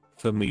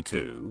 For me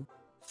too?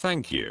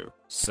 Thank you,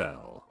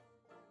 Cell.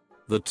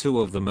 The two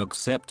of them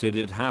accepted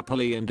it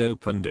happily and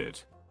opened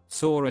it.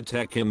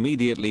 Soratek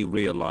immediately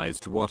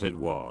realized what it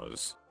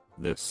was.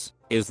 This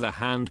is the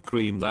hand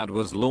cream that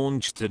was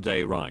launched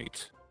today,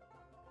 right?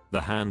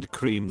 The hand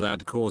cream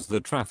that caused the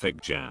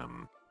traffic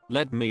jam.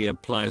 Let me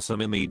apply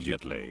some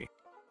immediately.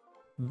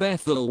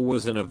 Bethel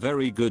was in a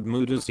very good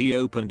mood as he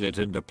opened it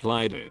and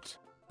applied it.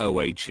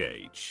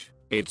 OHH.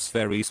 It's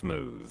very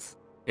smooth.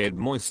 It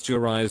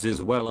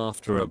moisturizes well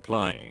after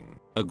applying.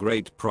 A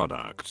great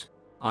product.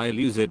 I'll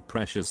use it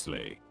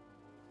preciously.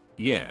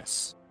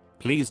 Yes.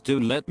 Please do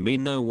let me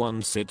know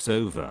once it's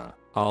over.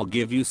 I'll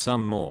give you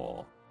some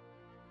more.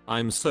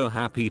 I'm so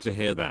happy to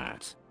hear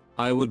that.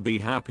 I would be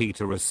happy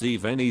to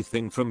receive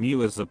anything from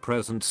you as a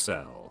present,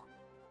 Cell.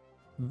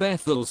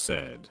 Bethel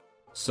said.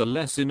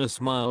 Celestina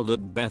smiled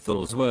at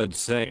Bethel's words,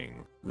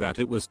 saying that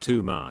it was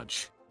too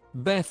much.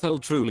 Bethel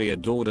truly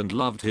adored and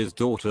loved his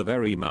daughter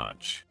very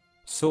much.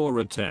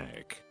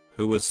 Soratek,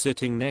 who was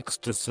sitting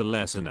next to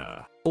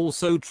Celestina,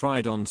 also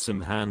tried on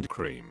some hand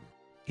cream.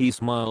 He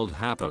smiled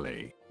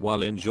happily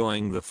while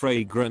enjoying the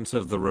fragrance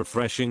of the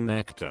refreshing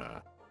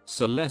nectar.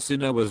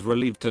 Celestina was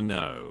relieved to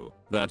know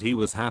that he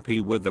was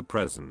happy with the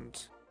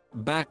present.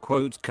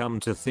 Come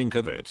to think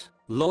of it,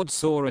 Lord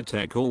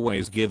Soratek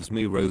always gives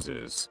me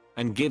roses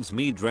and gives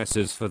me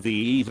dresses for the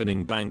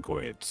evening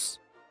banquets.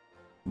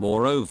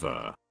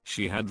 Moreover,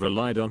 she had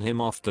relied on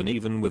him often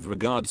even with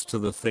regards to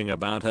the thing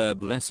about her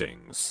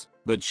blessings,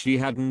 but she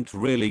hadn't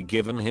really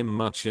given him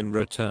much in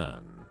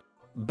return.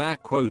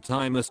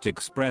 I must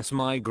express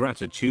my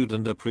gratitude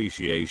and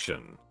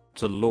appreciation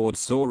to Lord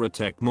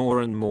Soratek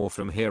more and more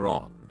from here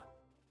on.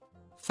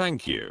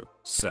 Thank you,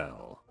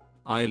 Cell.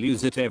 I'll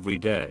use it every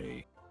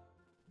day.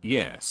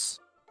 Yes.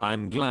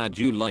 I'm glad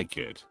you like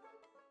it.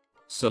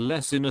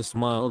 Celestina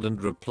smiled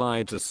and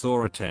replied to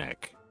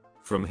Soratek.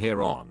 From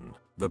here on,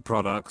 the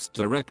products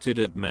directed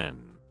at men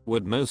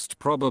would most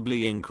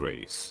probably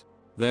increase.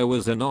 There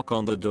was a knock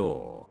on the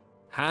door.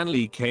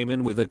 Hanley came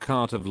in with a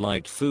cart of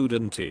light food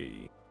and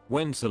tea.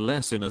 When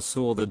Celestina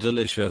saw the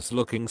delicious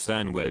looking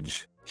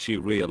sandwich, she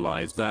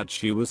realized that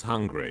she was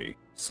hungry,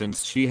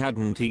 since she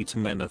hadn't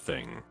eaten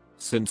anything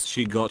since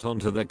she got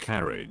onto the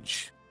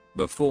carriage.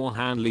 Before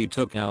Hanley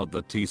took out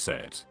the tea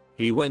set,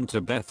 he went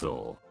to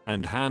Bethel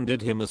and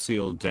handed him a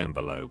sealed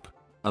envelope.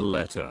 A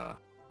letter.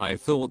 I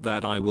thought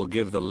that I will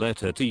give the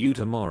letter to you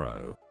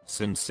tomorrow,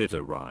 since it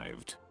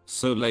arrived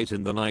so late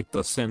in the night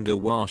the sender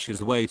wash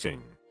is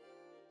waiting.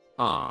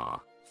 Ah,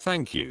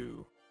 thank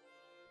you.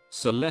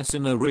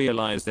 Celestina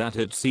realized that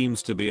it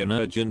seems to be an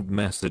urgent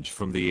message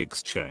from the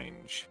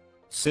exchange.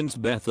 Since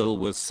Bethel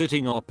was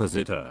sitting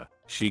opposite her,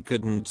 she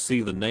couldn't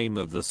see the name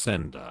of the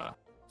sender.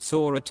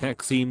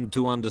 Soratek seemed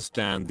to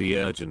understand the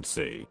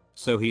urgency,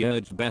 so he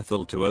urged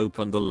Bethel to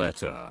open the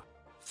letter.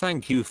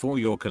 Thank you for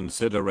your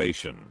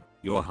consideration,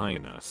 Your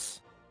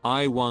Highness.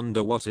 I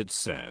wonder what it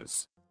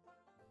says.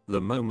 The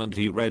moment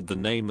he read the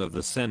name of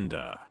the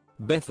sender,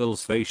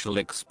 Bethel's facial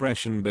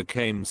expression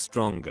became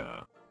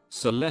stronger.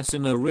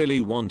 Celestina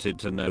really wanted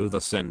to know the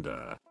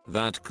sender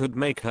that could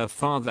make her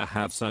father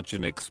have such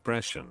an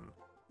expression.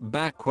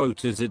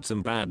 Is it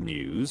some bad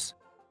news?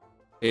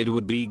 It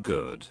would be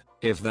good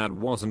if that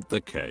wasn't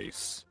the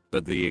case,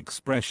 but the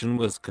expression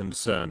was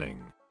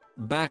concerning.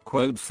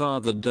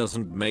 Father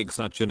doesn't make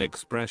such an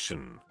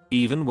expression,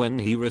 even when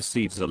he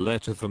receives a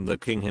letter from the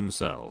king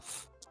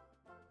himself.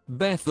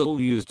 Bethel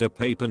used a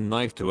paper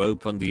knife to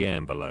open the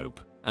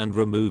envelope and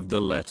removed the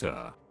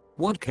letter.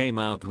 What came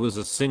out was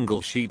a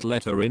single sheet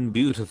letter in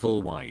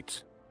beautiful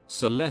white.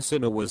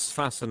 Celestina was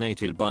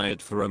fascinated by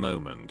it for a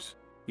moment.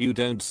 You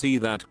don't see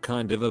that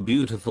kind of a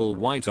beautiful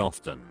white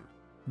often.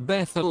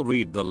 Bethel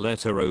read the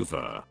letter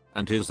over,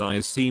 and his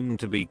eyes seemed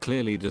to be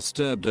clearly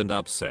disturbed and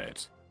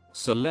upset.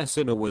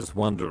 Celestina was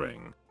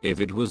wondering if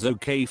it was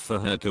okay for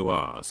her to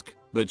ask,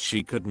 but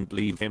she couldn't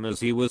leave him as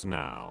he was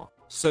now,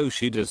 so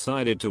she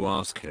decided to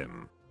ask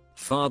him.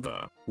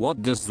 Father,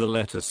 what does the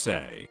letter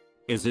say?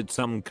 Is it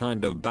some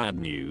kind of bad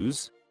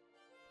news?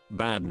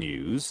 Bad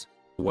news?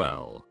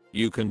 Well,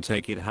 you can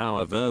take it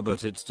however,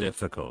 but it's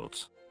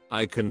difficult.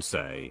 I can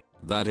say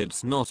that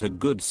it's not a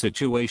good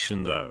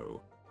situation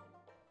though.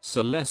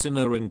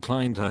 Celestina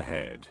inclined her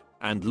head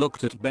and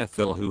looked at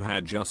Bethel, who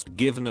had just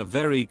given a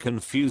very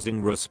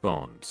confusing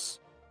response.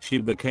 She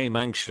became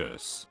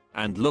anxious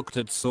and looked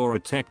at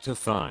Soratek to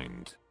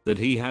find that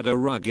he had a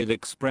rugged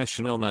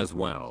expression on as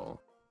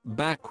well.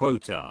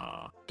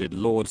 Did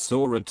Lord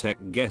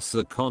Soratek guess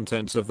the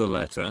contents of the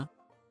letter?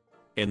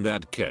 In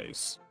that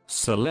case,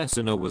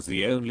 Celestina was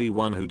the only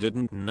one who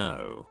didn't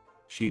know.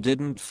 She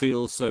didn't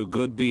feel so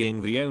good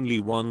being the only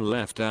one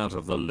left out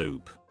of the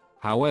loop.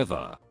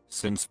 However,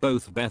 since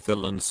both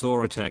Bethel and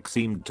Soratek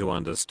seemed to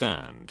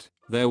understand,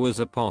 there was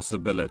a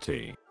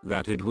possibility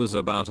that it was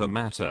about a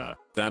matter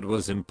that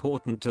was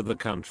important to the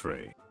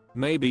country.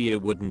 Maybe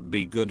it wouldn't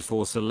be good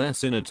for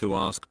Celestina to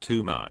ask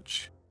too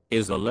much.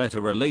 Is the letter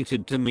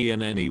related to me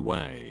in any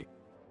way?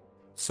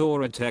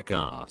 Soratek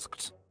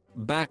asked.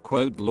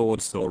 Lord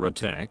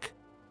Soratek?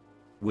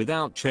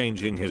 Without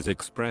changing his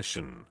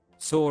expression,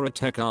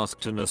 Soratek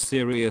asked in a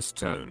serious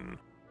tone.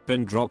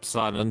 Pin drop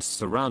silence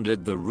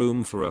surrounded the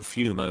room for a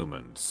few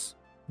moments.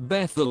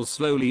 Bethel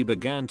slowly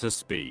began to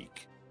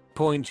speak.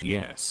 Point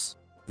yes.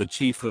 The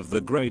chief of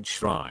the Great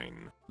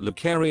Shrine,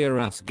 Lucaria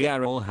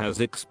Asgarel, has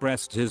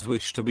expressed his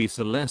wish to be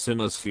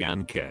Celestina's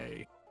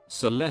fiancé.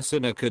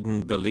 Celestina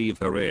couldn't believe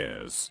her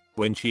ears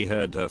when she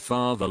heard her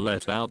father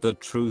let out the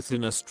truth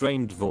in a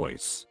strained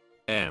voice.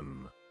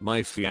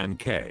 My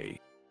fiancé.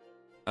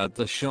 At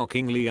the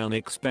shockingly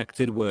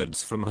unexpected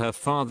words from her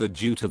father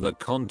due to the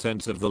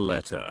contents of the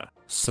letter,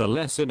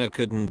 Celestina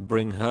couldn't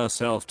bring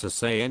herself to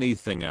say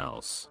anything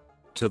else.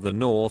 To the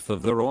north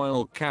of the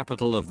royal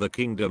capital of the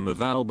Kingdom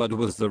of Albert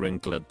was the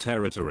Wrinklet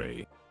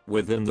Territory.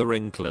 Within the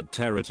Wrinklet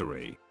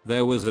Territory,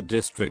 there was a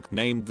district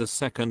named the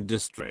Second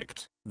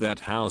District that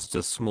housed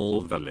a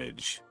small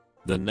village.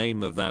 The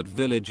name of that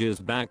village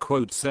is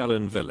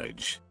Selen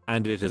Village,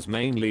 and it is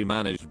mainly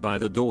managed by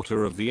the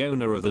daughter of the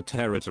owner of the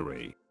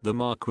territory, the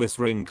Marquis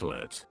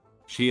Wrinklet.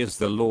 She is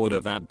the lord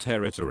of that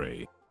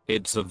territory.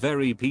 It's a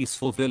very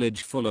peaceful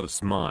village full of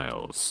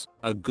smiles,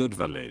 a good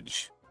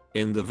village.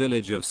 In the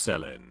village of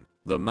Selen,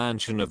 the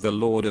mansion of the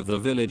lord of the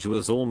village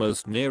was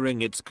almost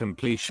nearing its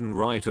completion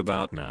right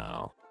about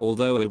now,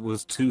 although it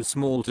was too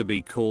small to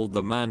be called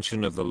the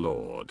mansion of the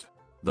lord.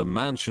 The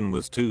mansion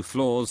was 2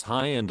 floors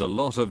high and a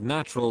lot of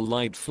natural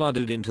light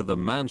flooded into the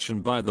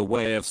mansion by the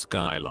way of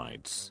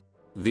skylights.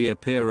 The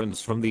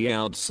appearance from the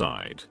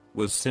outside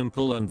was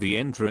simple, and the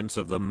entrance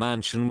of the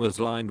mansion was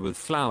lined with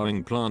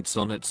flowering plants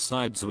on its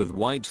sides with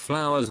white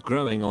flowers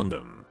growing on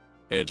them.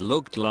 It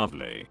looked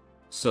lovely.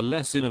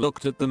 Celestina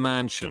looked at the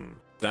mansion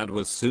that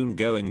was soon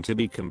going to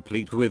be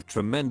complete with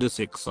tremendous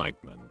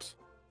excitement.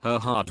 Her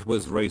heart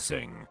was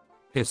racing.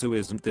 Hisu,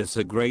 isn't this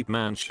a great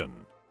mansion?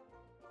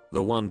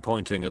 The one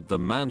pointing at the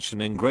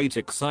mansion in great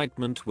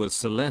excitement was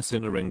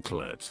Celestina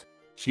Wrinklet.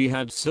 She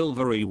had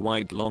silvery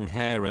white long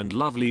hair and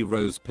lovely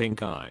rose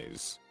pink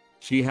eyes.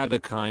 She had a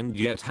kind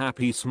yet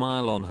happy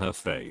smile on her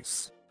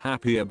face,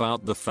 happy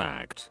about the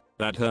fact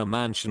that her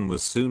mansion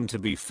was soon to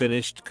be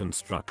finished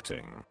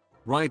constructing.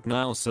 Right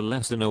now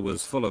Celestina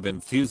was full of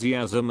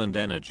enthusiasm and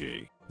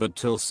energy, but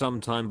till some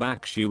time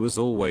back she was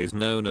always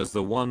known as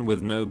the one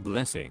with no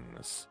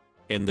blessings.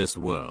 In this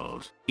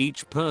world,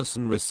 each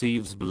person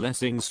receives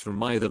blessings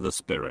from either the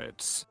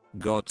spirits,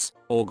 gods,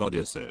 or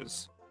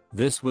goddesses.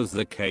 This was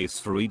the case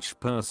for each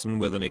person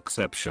with an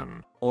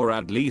exception, or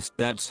at least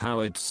that's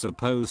how it's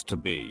supposed to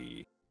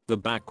be.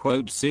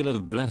 The seal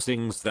of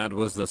blessings, that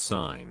was the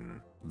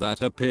sign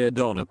that appeared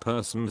on a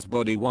person's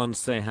body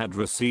once they had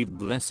received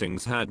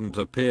blessings, hadn't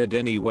appeared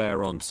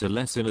anywhere on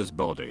Celestina's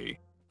body.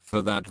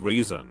 For that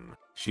reason,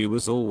 she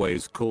was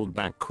always called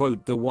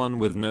the one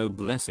with no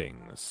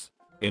blessings.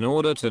 In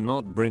order to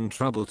not bring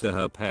trouble to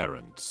her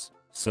parents,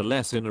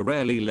 Celestina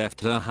rarely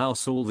left her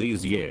house all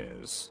these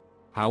years.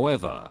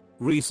 However,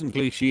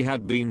 recently she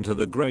had been to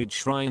the Great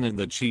Shrine, and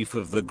the chief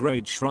of the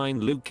Great Shrine,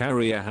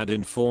 Lucaria, had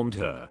informed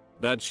her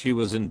that she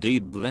was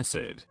indeed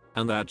blessed,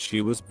 and that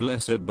she was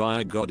blessed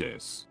by a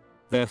goddess.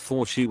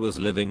 Therefore she was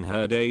living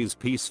her days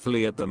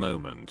peacefully at the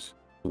moment.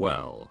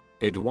 Well,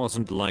 it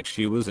wasn't like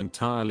she was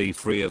entirely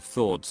free of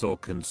thoughts or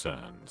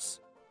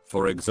concerns.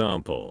 For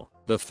example,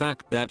 the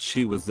fact that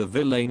she was the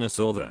villainess,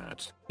 or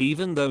that,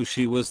 even though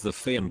she was the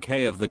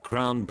fiancée of the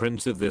crown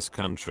prince of this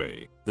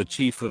country, the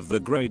chief of the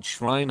Great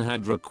Shrine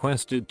had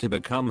requested to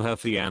become her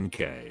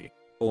fiancée,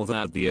 or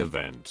that the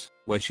event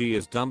where she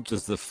is dumped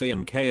as the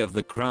fiancée of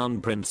the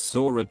crown prince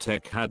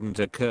Soratek hadn't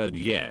occurred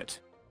yet.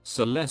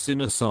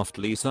 Celestina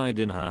softly sighed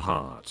in her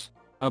heart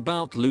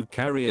about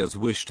Lucaria's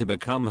wish to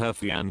become her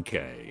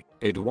fiancée.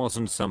 It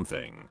wasn't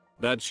something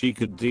that she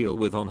could deal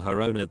with on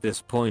her own at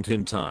this point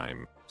in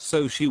time,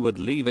 so she would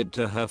leave it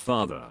to her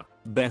father,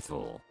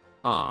 Bethel.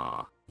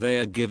 They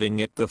are giving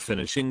it the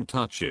finishing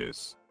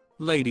touches.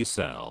 Lady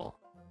Cell.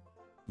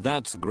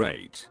 That's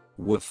great.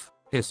 Woof.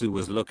 Hisu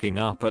was looking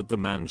up at the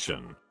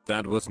mansion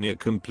that was near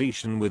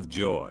completion with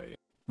joy.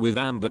 With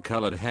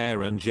amber-colored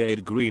hair and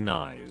jade green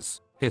eyes,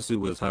 Hisu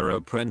was her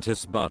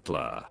apprentice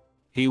butler.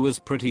 He was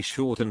pretty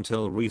short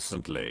until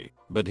recently,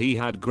 but he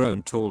had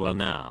grown taller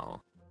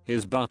now.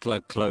 His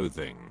butler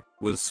clothing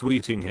was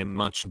suiting him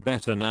much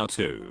better now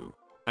too.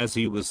 As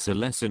he was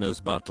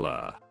Celestina's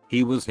butler,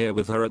 he was here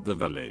with her at the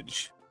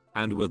village.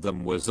 And with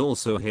them was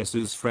also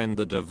Hisu's friend,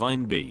 the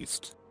divine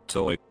beast,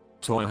 Toy.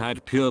 Toy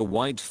had pure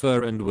white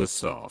fur and was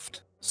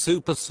soft,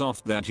 super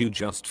soft, that you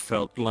just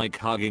felt like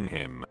hugging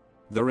him.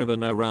 The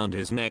ribbon around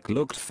his neck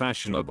looked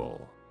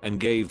fashionable and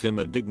gave him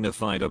a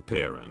dignified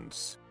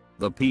appearance.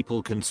 The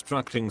people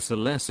constructing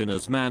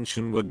Celestina's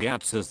mansion were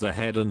Gats as the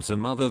head and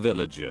some other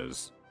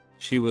villagers.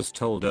 She was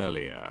told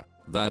earlier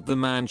that the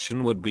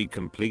mansion would be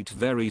complete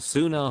very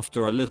soon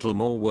after a little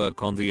more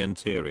work on the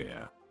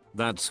interior.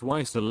 That's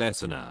why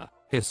Celestina,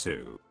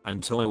 Hisu,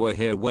 and Toy were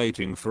here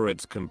waiting for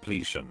its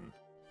completion.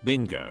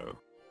 Bingo.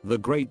 The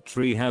great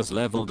tree has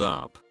leveled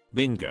up.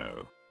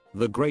 Bingo.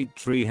 The great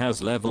tree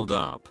has leveled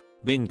up.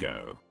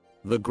 Bingo.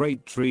 The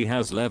great tree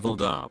has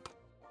leveled up.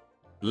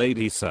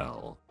 Lady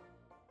Cell.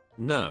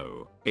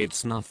 No,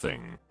 it's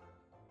nothing.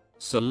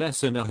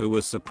 Celestina, who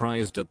was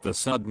surprised at the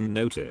sudden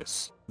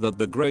notice that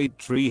the great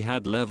tree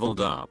had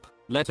leveled up,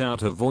 let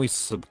out a voice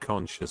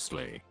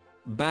subconsciously.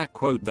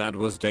 That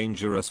was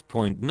dangerous.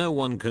 No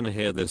one can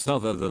hear this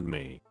other than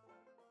me.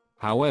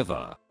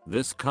 However,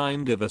 this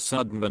kind of a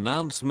sudden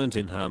announcement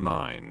in her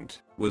mind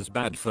was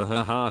bad for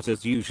her heart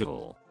as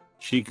usual.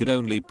 She could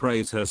only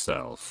praise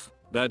herself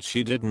that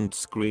she didn't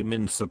scream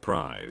in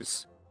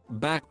surprise.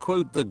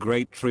 The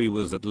great tree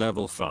was at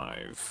level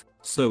 5,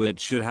 so it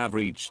should have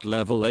reached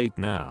level 8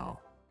 now.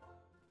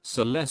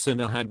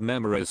 Celestina had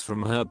memories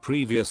from her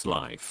previous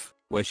life,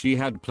 where she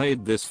had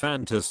played this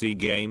fantasy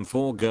game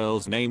for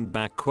girls named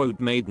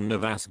Maiden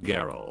of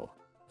Asgarel.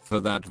 For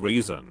that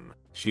reason,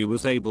 she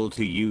was able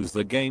to use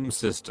the game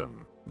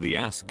system, the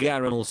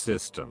Asgarel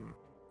system.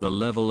 The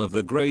level of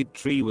the great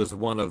tree was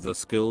one of the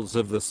skills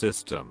of the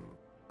system.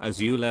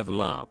 As you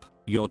level up,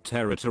 your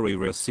territory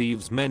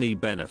receives many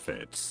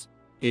benefits.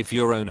 If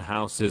your own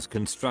house is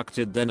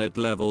constructed, then it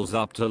levels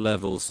up to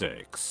level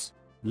 6.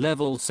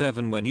 Level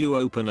 7 when you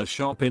open a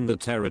shop in the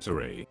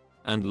territory.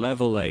 And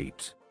level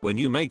 8 when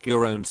you make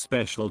your own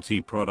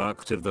specialty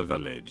product of the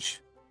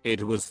village.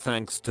 It was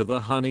thanks to the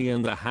honey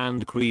and the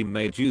hand cream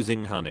made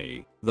using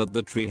honey that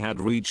the tree had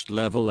reached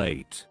level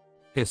 8.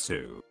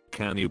 Hisu,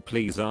 can you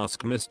please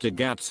ask Mr.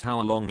 Gatz how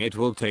long it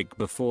will take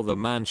before the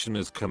mansion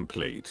is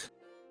complete?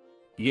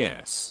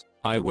 Yes,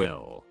 I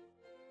will.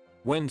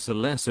 When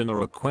Celestina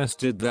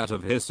requested that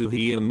of Hisu,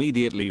 he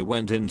immediately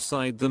went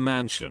inside the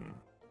mansion.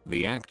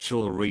 The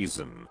actual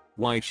reason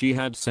why she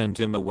had sent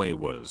him away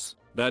was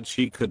that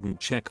she couldn't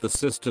check the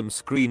system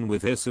screen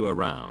with Hisu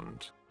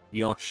around.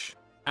 Yosh.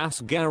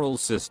 Asgarel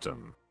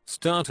system.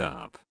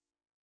 Startup.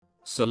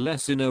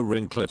 Celestina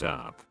wrinklet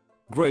up.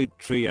 Great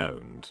tree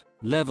owned.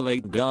 Level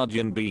 8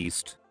 guardian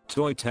beast.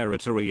 Toy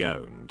territory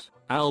owned.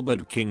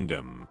 Albert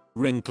Kingdom.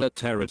 Wrinklet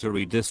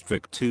territory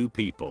district 2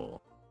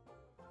 people.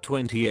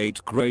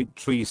 28 great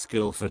tree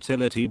skill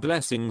fertility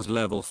blessings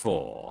level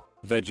 4.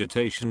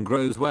 Vegetation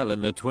grows well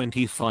in a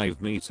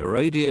 25-meter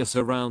radius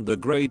around the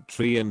great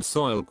tree and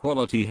soil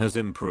quality has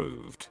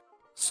improved.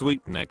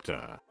 Sweet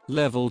nectar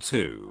level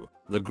 2.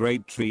 The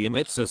great tree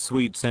emits a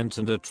sweet scent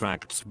and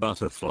attracts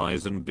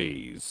butterflies and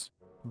bees.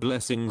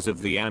 Blessings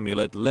of the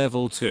amulet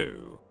level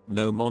 2.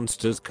 No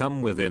monsters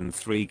come within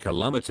 3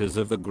 kilometers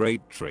of the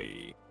great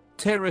tree.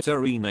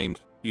 Territory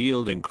named.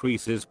 Yield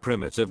increases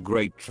primitive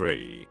great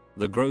tree.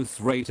 The growth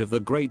rate of the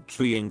great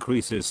tree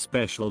increases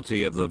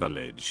specialty of the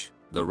village.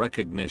 The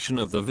recognition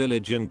of the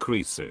village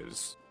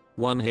increases.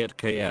 One hit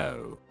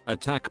KO.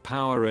 Attack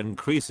power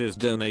increases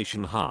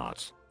donation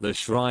heart. The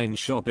shrine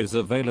shop is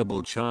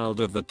available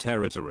child of the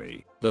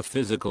territory. The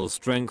physical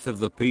strength of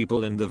the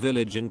people in the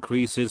village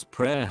increases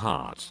prayer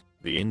heart.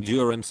 The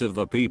endurance of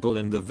the people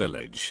in the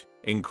village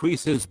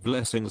increases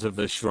blessings of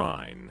the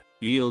shrine.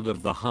 Yield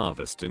of the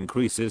harvest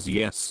increases.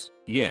 Yes,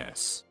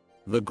 yes.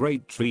 The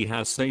great tree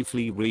has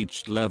safely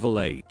reached level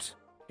 8.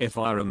 If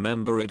I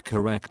remember it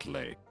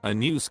correctly, a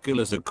new skill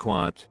is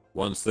acquired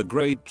once the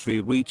great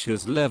tree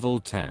reaches level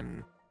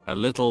 10. A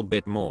little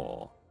bit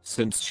more,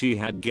 since she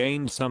had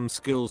gained some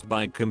skills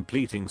by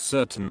completing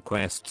certain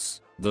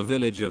quests. The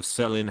village of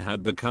Selin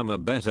had become a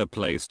better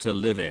place to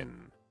live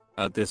in.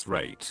 At this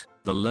rate,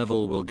 the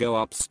level will go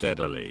up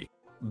steadily.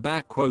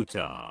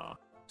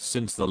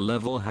 Since the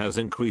level has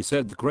increased,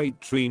 the great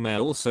tree may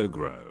also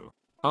grow.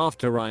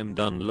 After I'm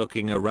done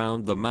looking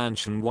around the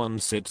mansion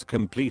once it's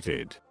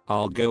completed,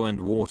 I'll go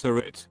and water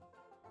it.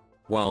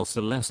 While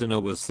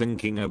Celestina was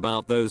thinking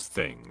about those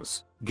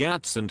things,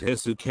 Gats and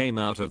Hisu came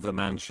out of the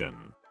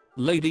mansion.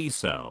 Lady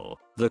Cell,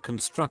 the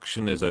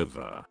construction is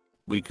over.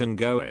 We can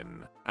go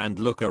in and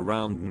look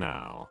around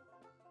now.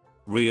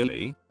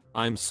 Really?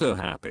 I'm so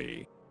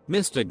happy.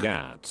 Mr.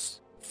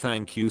 Gats,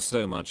 thank you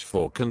so much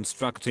for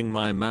constructing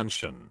my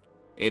mansion.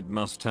 It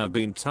must have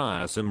been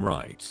tiresome,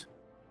 right?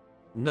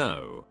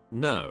 No,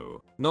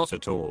 not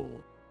at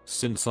all.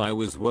 Since I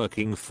was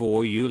working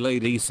for you,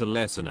 Lady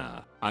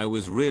Celestina, I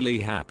was really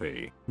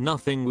happy.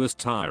 Nothing was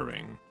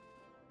tiring.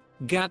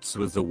 Gats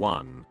was the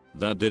one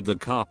that did the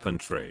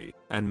carpentry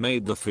and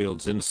made the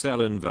fields in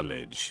Selin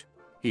village.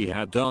 He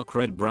had dark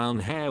red-brown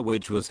hair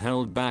which was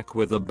held back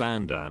with a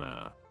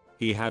bandana.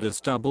 He had a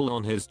stubble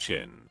on his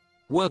chin.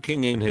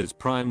 Working in his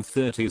prime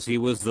 30s, he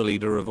was the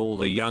leader of all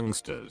the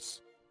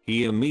youngsters.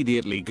 He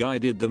immediately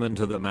guided them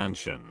into the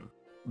mansion.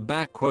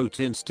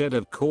 Instead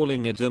of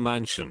calling it a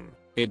mansion,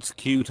 it's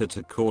cuter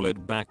to call it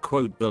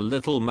the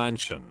little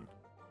mansion.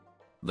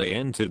 They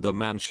entered the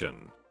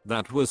mansion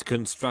that was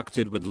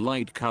constructed with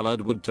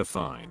light-colored wood to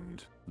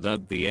find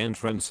that the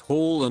entrance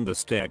hall and the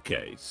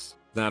staircase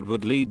that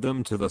would lead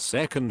them to the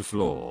second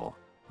floor.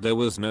 There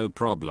was no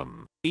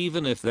problem,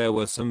 even if there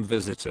were some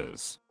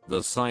visitors.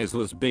 The size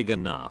was big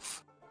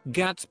enough.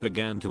 Gats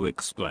began to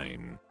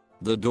explain.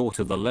 The door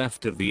to the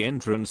left of the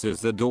entrance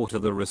is the door to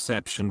the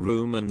reception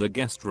room and the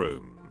guest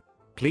room.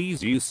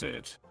 Please use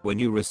it when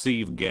you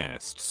receive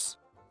guests.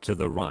 To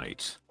the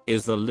right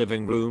is the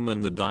living room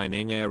and the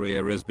dining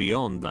area is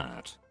beyond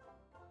that.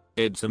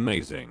 It's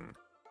amazing.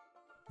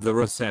 The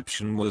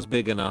reception was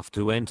big enough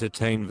to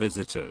entertain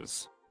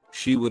visitors.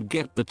 She would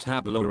get the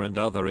tableau and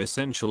other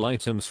essential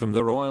items from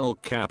the royal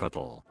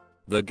capital.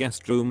 The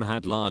guest room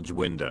had large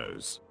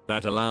windows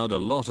that allowed a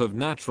lot of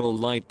natural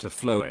light to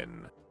flow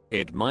in.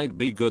 It might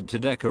be good to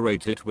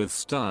decorate it with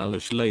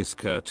stylish lace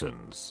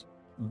curtains.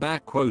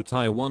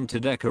 I want to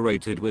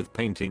decorate it with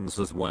paintings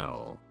as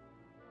well.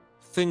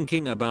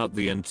 Thinking about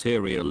the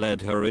interior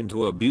led her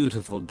into a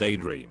beautiful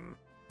daydream.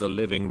 The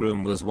living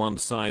room was one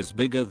size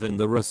bigger than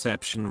the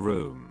reception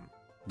room.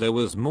 There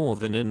was more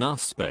than enough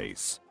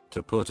space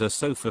to put a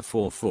sofa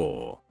for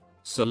four.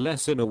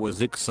 Celestina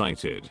was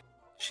excited.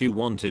 She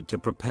wanted to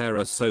prepare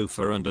a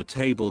sofa and a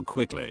table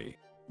quickly.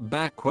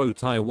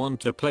 I want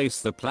to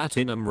place the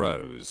platinum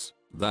rose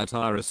that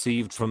I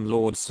received from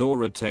Lord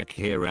Soratek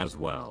here as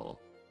well.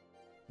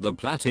 The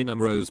platinum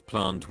rose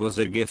plant was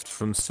a gift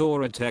from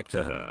Soratek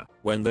to her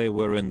when they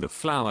were in the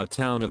flower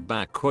town of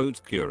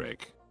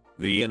Kurik.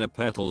 The inner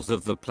petals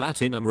of the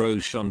platinum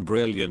rose shone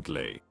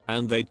brilliantly,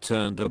 and they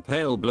turned a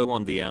pale blue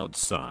on the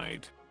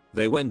outside.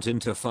 They went in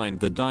to find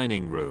the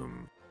dining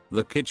room.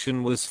 The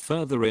kitchen was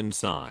further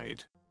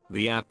inside.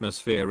 The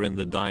atmosphere in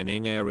the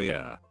dining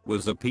area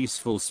was a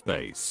peaceful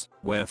space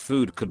where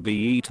food could be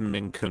eaten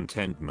in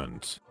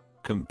contentment.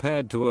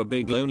 Compared to a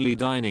big lonely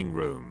dining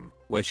room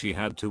where she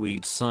had to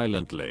eat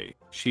silently,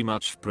 she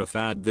much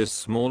preferred this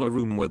smaller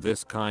room with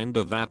this kind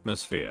of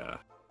atmosphere.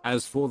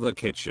 As for the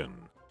kitchen,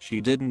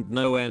 she didn't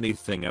know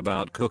anything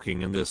about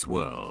cooking in this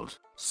world,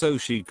 so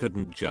she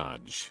couldn't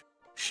judge.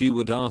 She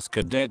would ask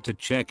Cadet to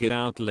check it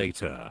out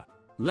later.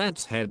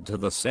 Let's head to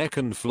the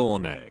second floor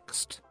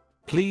next.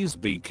 Please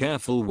be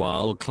careful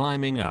while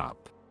climbing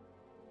up.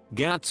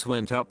 Gats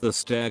went up the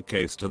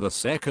staircase to the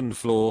second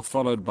floor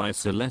followed by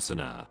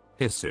Celestina,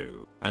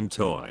 Hisu, and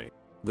Toy.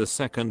 The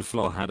second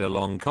floor had a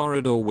long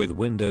corridor with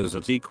windows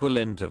at equal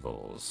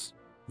intervals.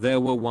 There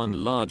were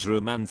one large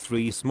room and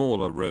three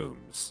smaller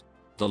rooms.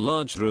 The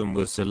large room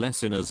was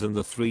Celestina's and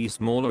the three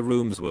smaller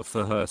rooms were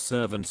for her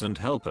servants and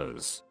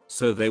helpers,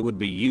 so they would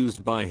be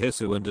used by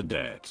Hisu and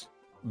Adet.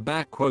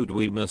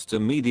 We must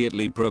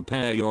immediately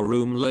prepare your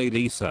room,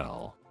 Lady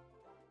Cell.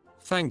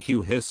 Thank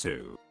you,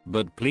 Hisu,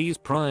 but please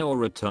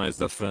prioritize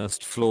the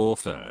first floor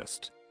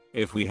first.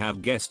 If we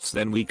have guests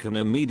then we can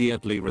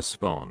immediately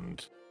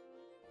respond.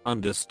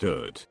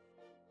 Understood.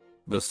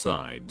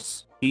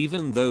 Besides,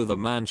 even though the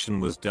mansion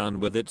was done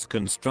with its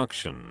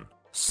construction,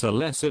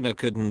 Celestina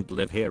couldn't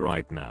live here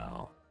right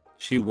now.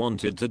 She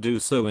wanted to do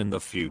so in the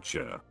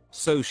future,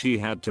 so she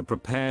had to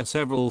prepare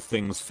several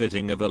things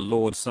fitting of a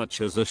lord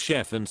such as a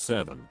chef and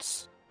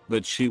servants.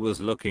 But she was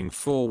looking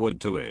forward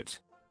to it.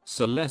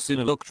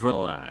 Celestina looked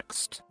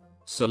relaxed.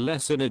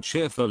 Celestina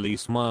cheerfully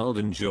smiled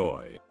in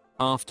joy.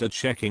 After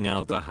checking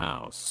out the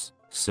house,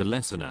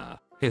 Celestina,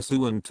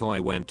 Hisu and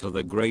Toy went to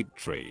the great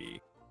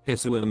tree.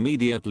 Hisu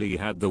immediately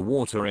had the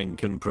watering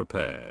can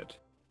prepared.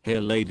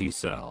 Here, Lady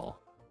Cell.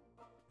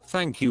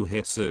 Thank you,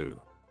 Hisu.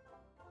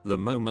 The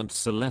moment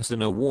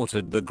Celestina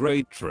watered the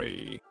great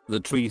tree, the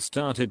tree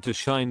started to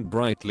shine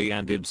brightly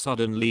and it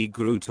suddenly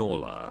grew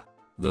taller.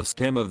 The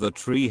stem of the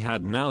tree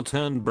had now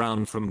turned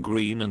brown from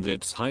green and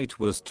its height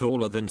was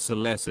taller than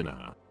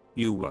Celestina.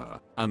 You were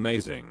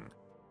amazing.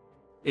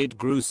 It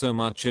grew so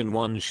much in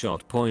one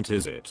shot.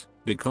 Is it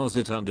because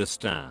it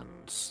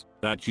understands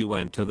that you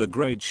went to the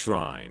great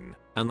shrine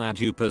and that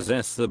you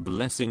possess the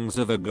blessings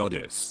of a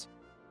goddess?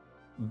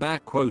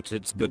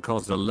 It's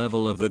because the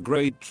level of the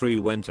great tree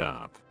went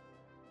up.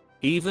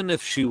 Even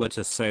if she were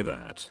to say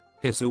that,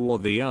 Hisu or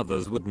the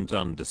others wouldn't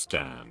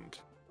understand.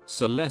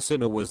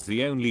 Celestina was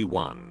the only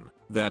one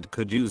that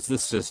could use the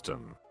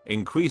system,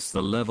 increase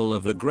the level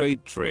of the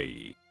great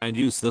tree, and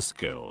use the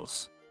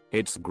skills.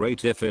 It's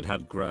great if it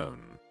had grown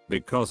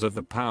because of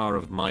the power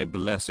of my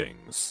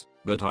blessings,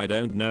 but I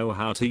don't know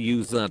how to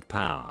use that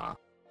power.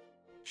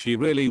 She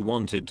really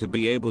wanted to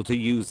be able to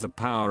use the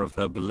power of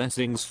her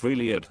blessings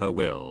freely at her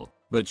will,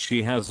 but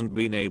she hasn't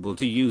been able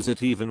to use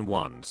it even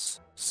once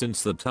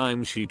since the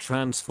time she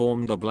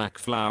transformed the black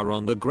flower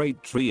on the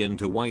great tree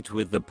into white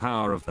with the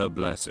power of her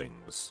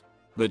blessings.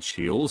 But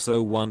she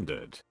also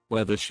wondered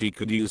whether she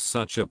could use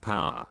such a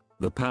power,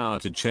 the power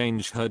to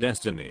change her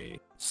destiny,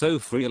 so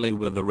freely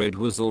whether it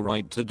was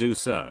alright to do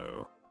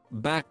so.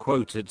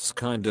 It's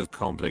kind of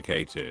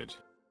complicated.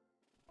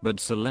 But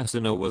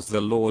Celestina was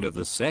the lord of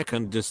the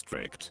second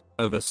district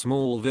of a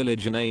small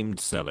village named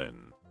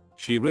Selin.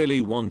 She really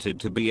wanted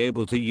to be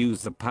able to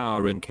use the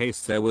power in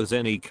case there was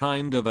any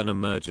kind of an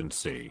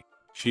emergency.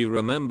 She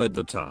remembered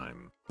the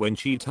time when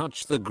she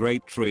touched the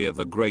great tree of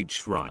the great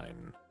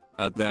shrine.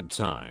 At that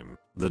time,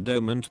 the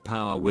dormant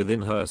power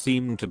within her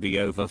seemed to be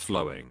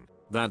overflowing.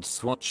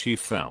 That's what she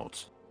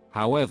felt.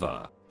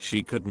 However,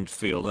 she couldn't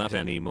feel that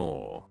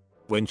anymore.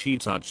 When she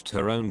touched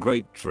her own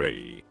great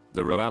tree,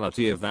 the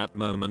reality of that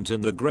moment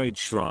in the great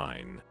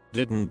shrine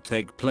didn't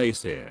take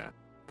place here.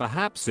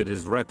 Perhaps it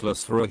is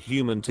reckless for a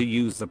human to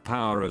use the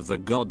power of the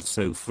gods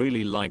so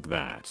freely like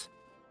that.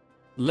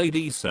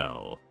 Lady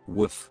Cell,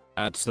 woof,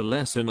 at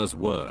Celestina's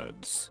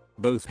words,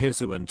 both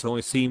Hisu and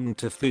Toy seemed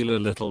to feel a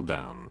little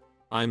down.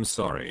 I'm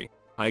sorry,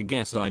 I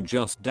guess I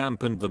just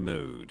dampened the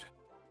mood.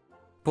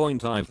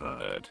 I've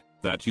heard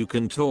that you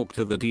can talk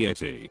to the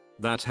deity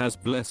that has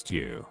blessed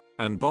you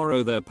and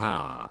borrow their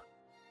power.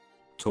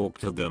 talk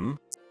to them?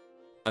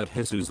 At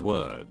Hisu's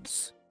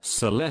words,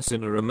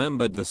 Celestina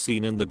remembered the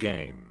scene in the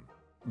game.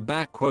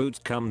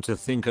 Come to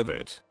think of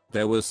it,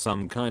 there was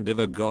some kind of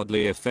a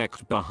godly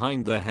effect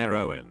behind the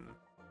heroine.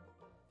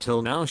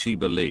 Till now she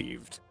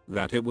believed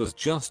that it was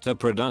just a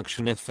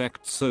production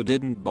effect, so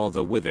didn't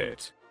bother with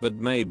it, but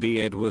maybe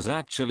it was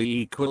actually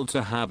equal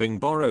to having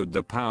borrowed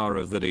the power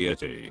of the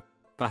deity.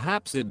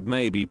 Perhaps it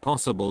may be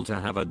possible to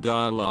have a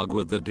dialogue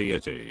with the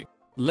deity.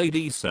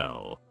 Lady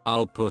Cell,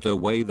 I'll put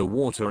away the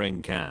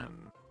watering can.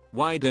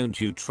 Why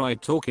don't you try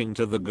talking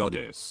to the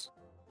goddess?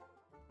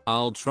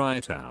 I'll try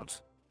it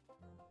out.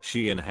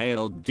 She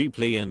inhaled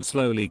deeply and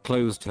slowly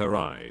closed her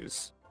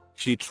eyes.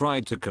 She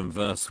tried to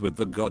converse with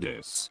the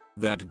goddess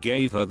that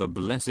gave her the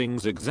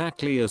blessings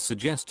exactly as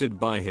suggested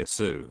by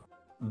Hisu.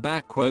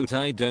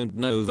 I don't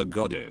know the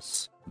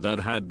goddess that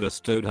had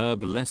bestowed her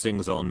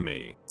blessings on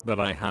me, but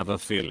I have a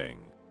feeling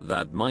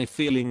that my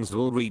feelings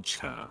will reach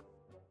her.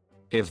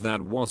 If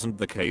that wasn't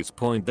the case,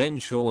 then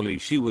surely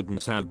she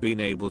wouldn't have been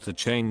able to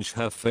change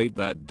her fate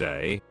that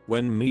day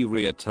when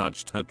Miria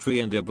touched her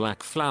tree and a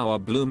black flower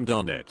bloomed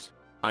on it.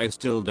 I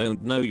still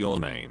don't know your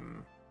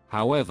name.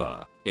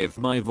 However, if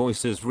my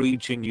voice is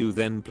reaching you,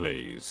 then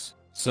please,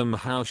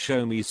 somehow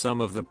show me some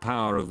of the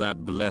power of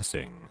that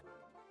blessing.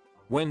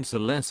 When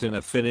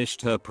Celestina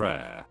finished her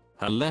prayer,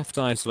 her left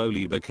eye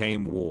slowly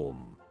became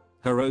warm.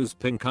 Her rose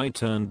pink eye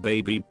turned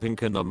baby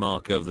pink and the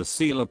mark of the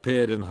seal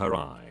appeared in her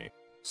eye.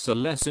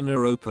 Celestina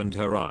opened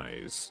her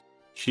eyes.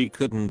 She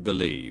couldn't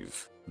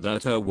believe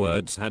that her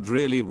words had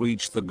really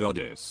reached the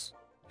goddess.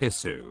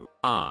 Hisu,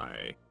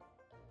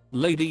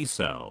 Lady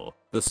Cell,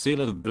 the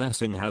seal of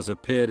blessing has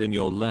appeared in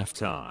your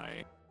left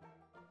eye.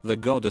 The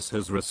goddess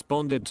has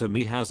responded to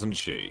me, hasn't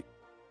she?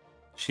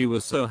 She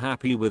was so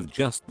happy with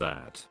just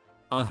that.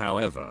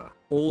 However,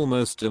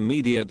 almost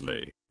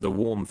immediately, the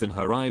warmth in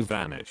her eye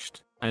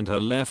vanished, and her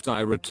left eye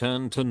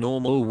returned to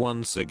normal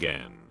once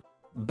again.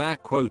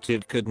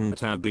 It couldn't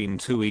have been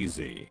too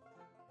easy.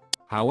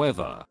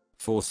 However,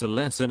 for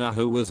Celestina,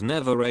 who was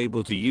never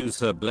able to use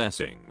her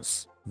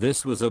blessings,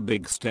 this was a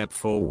big step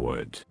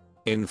forward.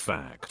 In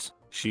fact,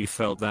 she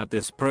felt that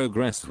this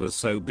progress was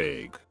so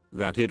big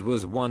that it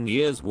was 1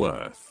 year's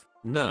worth.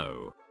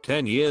 No,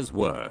 10 years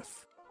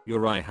worth.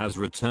 Your eye has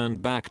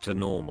returned back to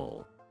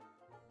normal.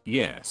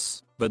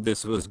 Yes, but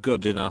this was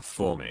good enough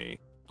for me.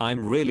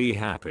 I'm really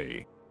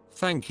happy.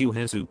 Thank you,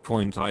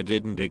 Hisu. I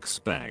didn't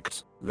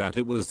expect that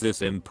it was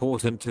this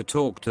important to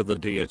talk to the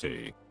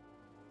deity.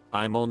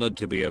 I'm honored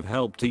to be of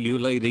help to you,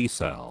 Lady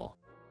Cell.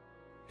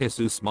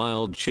 Hisu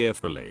smiled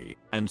cheerfully,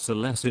 and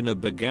Celestina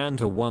began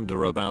to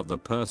wonder about the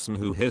person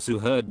who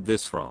Hisu heard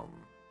this from.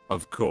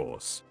 Of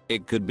course,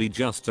 it could be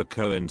just a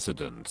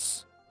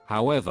coincidence.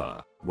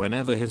 However,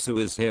 whenever Hisu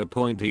is here,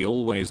 he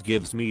always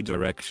gives me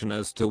direction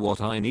as to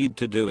what I need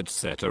to do,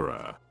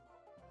 etc.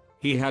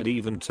 He had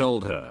even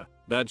told her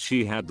that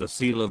she had the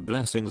seal of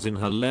blessings in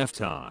her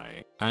left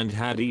eye, and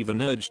had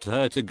even urged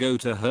her to go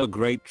to her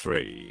great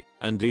tree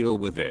and deal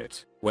with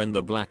it when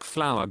the black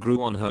flower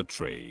grew on her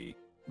tree.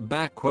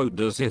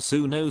 Does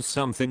Hisu know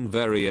something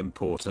very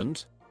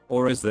important?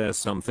 Or is there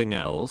something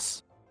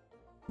else?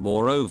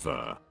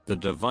 Moreover, the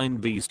divine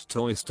beast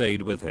toy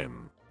stayed with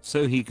him,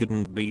 so he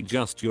couldn't be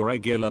just your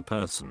regular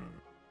person.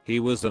 He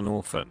was an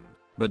orphan,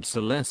 but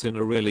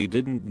Celestina really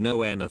didn't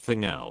know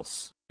anything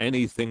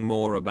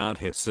more about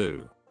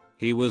Hisu.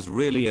 He was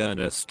really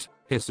earnest.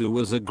 Hisu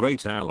was a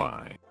great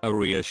ally, a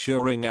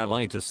reassuring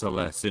ally to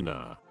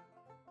Celestina.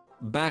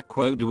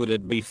 Would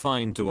it be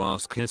fine to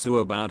ask Hisu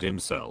about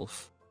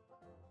himself?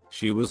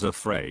 She was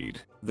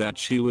afraid that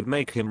she would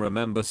make him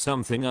remember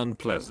something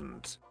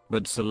unpleasant,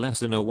 but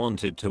Celestina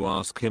wanted to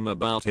ask him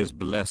about his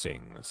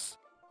blessings.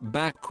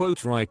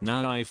 Right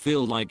now I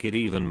feel like it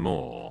even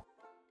more.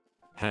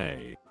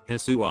 Hey,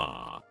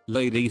 Hisu,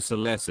 Lady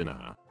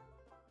Celestina.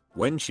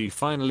 When she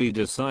finally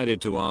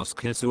decided to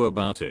ask Hisu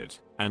about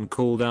it, and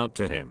called out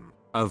to him,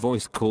 a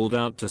voice called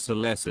out to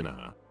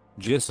Celestina.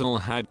 Giselle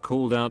had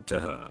called out to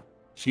her.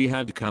 She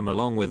had come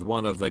along with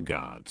one of the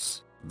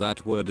guards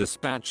that were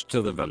dispatched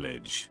to the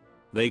village.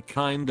 They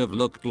kind of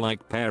looked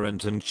like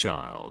parent and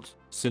child,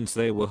 since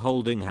they were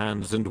holding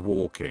hands and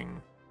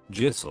walking.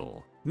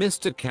 Giselle,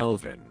 Mr.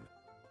 Kelvin.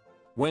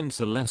 When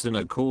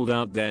Celestina called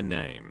out their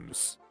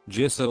names,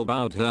 Giselle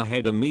bowed her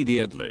head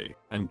immediately,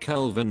 and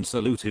Kelvin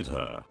saluted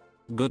her.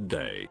 Good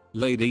day,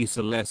 Lady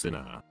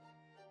Celestina.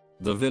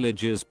 The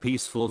village is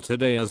peaceful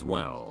today as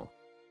well.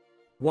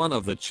 One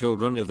of the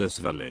children of this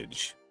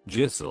village,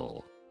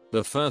 Giselle,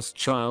 the first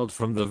child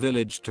from the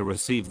village to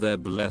receive their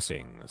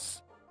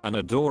blessings. An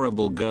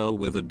adorable girl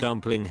with a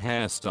dumpling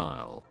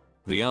hairstyle.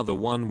 The other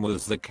one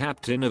was the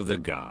captain of the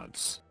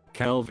guards,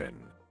 Kelvin.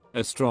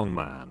 A strong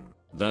man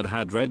that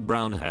had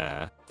red-brown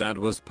hair that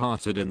was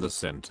parted in the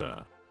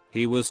center.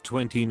 He was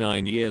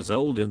 29 years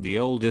old and the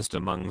oldest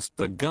amongst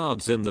the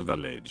guards in the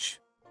village.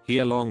 He,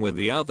 along with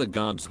the other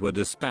guards, were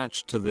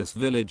dispatched to this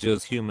village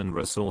as human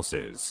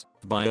resources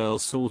by Earl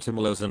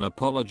Saltimore as an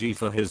apology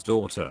for his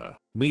daughter,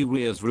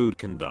 Miria's rude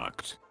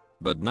conduct.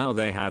 But now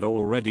they had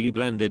already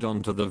blended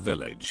onto the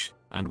village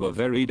and were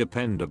very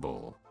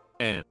dependable.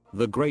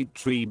 The great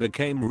tree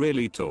became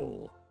really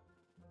tall.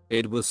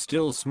 It was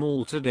still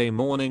small today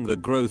morning. The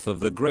growth of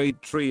the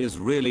great tree is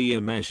really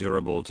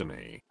immeasurable to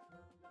me.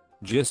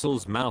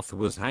 Giselle's mouth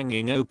was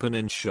hanging open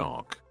in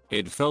shock.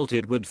 It felt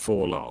it would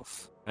fall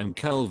off, and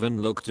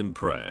Kelvin looked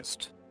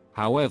impressed.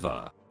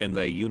 However, in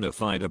their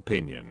unified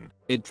opinion,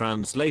 it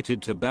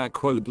translated to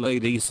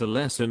Lady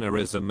Celestina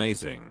is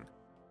amazing.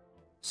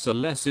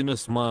 Celestina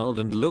smiled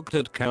and looked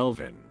at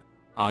Kelvin.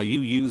 Are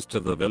you used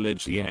to the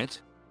village yet?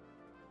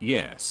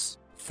 Yes,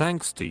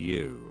 thanks to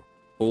you.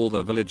 All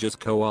the villagers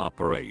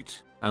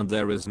cooperate, and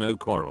there is no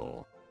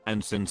quarrel.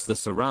 And since the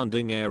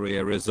surrounding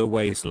area is a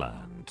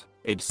wasteland,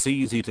 it's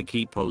easy to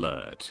keep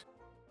alert.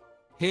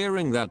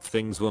 Hearing that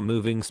things were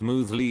moving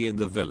smoothly in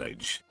the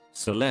village,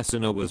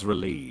 Celestina was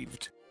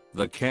relieved.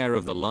 The care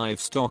of the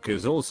livestock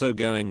is also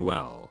going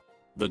well.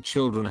 The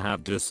children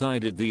have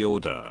decided the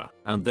order,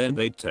 and then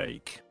they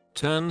take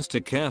turns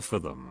to care for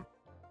them.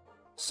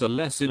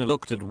 Celestina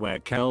looked at where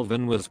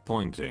Kelvin was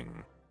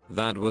pointing.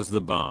 That was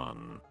the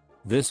barn.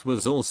 This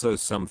was also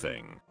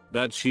something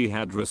that she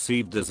had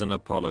received as an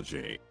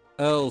apology.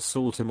 Earl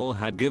Saltimore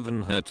had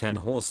given her 10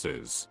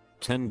 horses,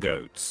 10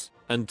 goats,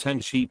 and 10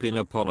 sheep in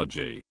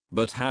apology,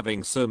 but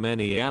having so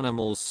many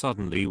animals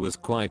suddenly was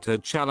quite a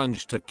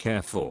challenge to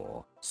care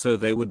for, so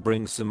they would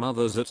bring some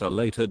others at a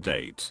later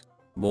date.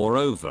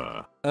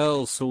 Moreover,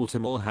 Earl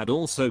Saltimore had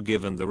also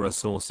given the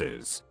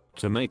resources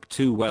to make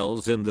 2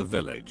 wells in the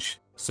village,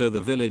 so the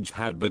village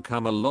had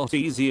become a lot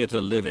easier to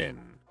live in.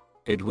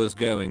 It was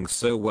going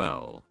so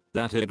well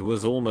that it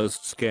was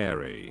almost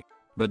scary.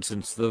 But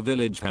since the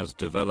village has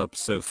developed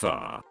so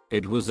far,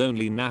 it was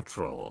only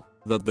natural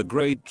that the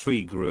great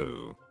tree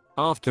grew.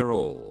 After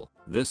all,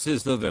 this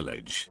is the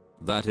village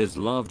that is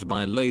loved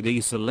by Lady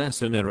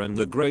Celestina and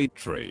the great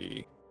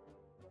tree.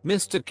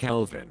 Mr.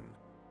 Kelvin.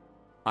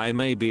 I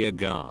may be a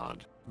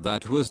guard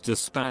that was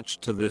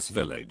dispatched to this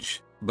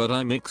village, but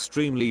I'm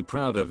extremely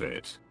proud of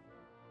it.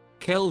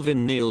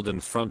 Kelvin kneeled in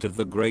front of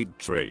the great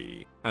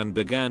tree and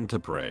began to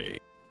pray.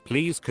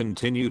 Please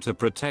continue to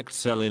protect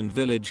Selin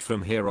village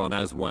from here on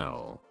as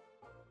well.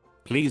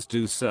 Please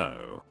do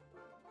so.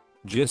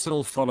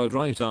 Giselle followed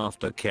right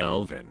after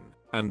Kelvin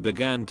and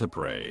began to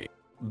pray.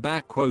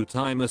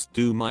 I must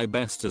do my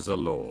best as a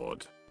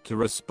lord to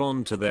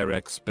respond to their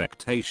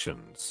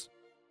expectations.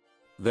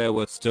 There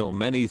were still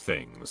many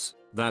things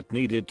that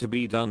needed to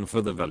be done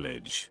for the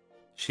village.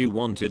 She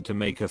wanted to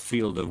make a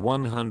field of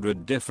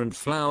 100 different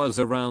flowers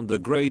around the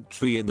great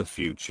tree in the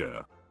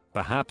future.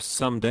 Perhaps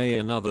someday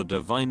another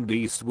divine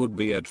beast would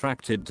be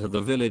attracted to the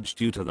village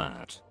due to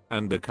that,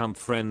 and become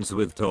friends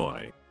with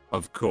Toy.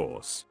 Of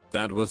course,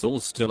 that was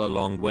all still a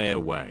long way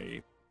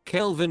away.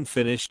 Kelvin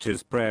finished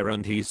his prayer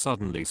and he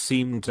suddenly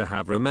seemed to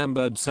have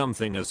remembered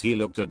something as he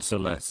looked at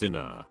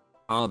Celestina.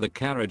 The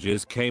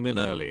carriages came in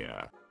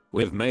earlier.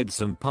 We've made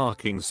some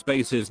parking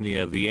spaces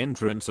near the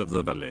entrance of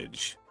the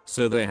village,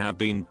 so they have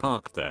been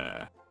parked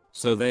there.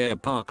 So they are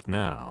parked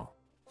now.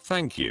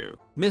 Thank you,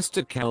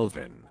 Mr.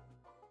 Kelvin.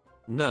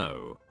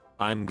 No.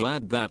 I'm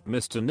glad that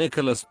Mr.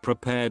 Nicholas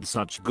prepared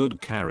such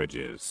good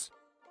carriages.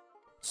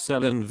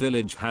 Selin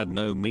village had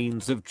no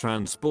means of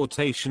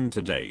transportation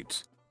to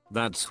date.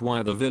 That's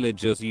why the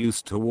villagers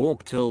used to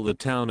walk till the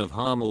town of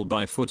Harmel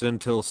by foot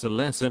until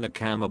Celestina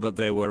came, but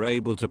they were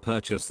able to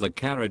purchase the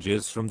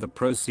carriages from the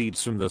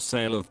proceeds from the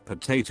sale of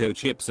potato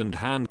chips and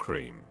hand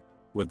cream.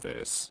 With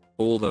this,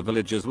 all the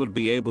villagers would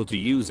be able to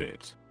use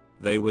it.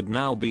 They would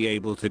now be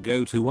able to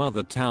go to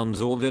other towns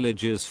or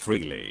villages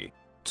freely.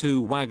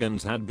 2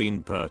 wagons had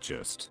been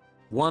purchased.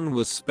 One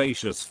was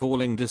spacious for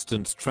long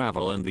distance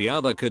travel and the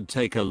other could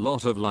take a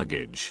lot of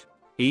luggage.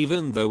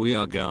 Even though we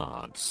are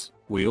guards,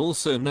 we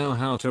also know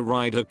how to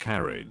ride a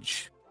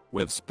carriage.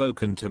 We've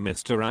spoken to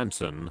Mr.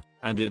 Anson,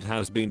 and it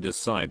has been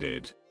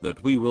decided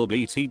that we will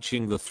be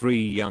teaching the 3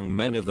 young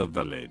men of the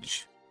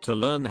village to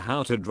learn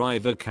how to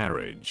drive a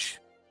carriage.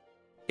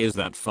 Is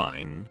that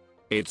fine?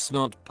 It's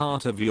not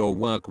part of your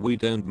work, we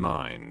don't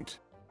mind.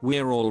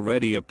 We're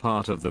already a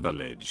part of the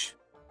village.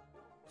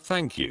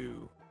 Thank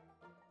you.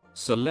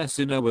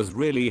 Celestina was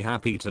really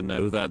happy to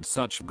know that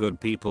such good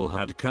people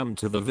had come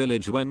to the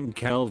village when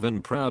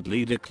Kelvin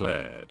proudly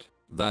declared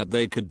that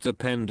they could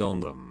depend on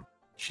them.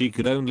 She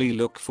could only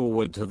look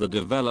forward to the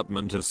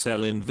development of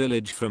Selin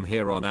village from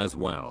here on as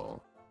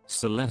well.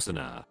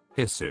 Celestina,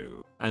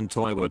 Hisu, and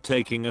Toy were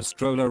taking a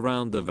stroll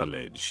around the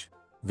village.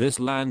 This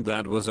land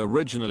that was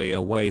originally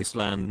a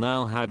wasteland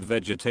now had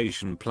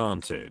vegetation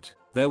planted.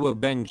 There were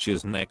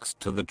benches next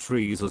to the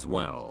trees as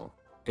well.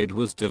 It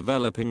was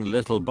developing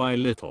little by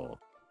little.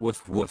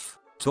 Woof woof.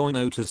 Toy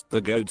noticed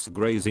the goats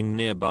grazing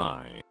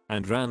nearby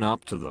and ran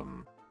up to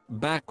them.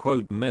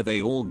 May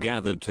they all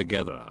gathered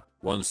together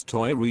once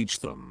Toy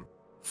reached them.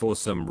 For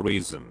some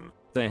reason,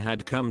 they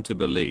had come to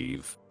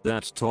believe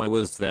that Toy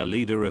was their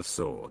leader of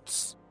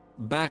sorts.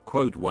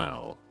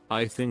 Well,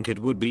 I think it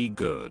would be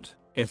good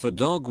if a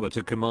dog were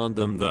to command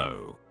them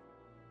though.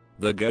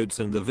 The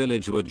goats in the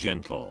village were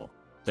gentle.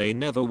 They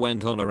never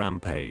went on a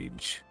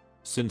rampage.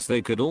 Since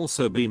they could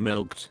also be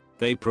milked,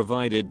 they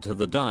provided to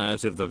the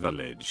diet of the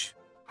village.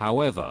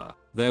 However,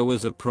 there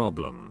was a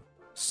problem.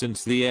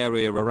 Since the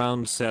area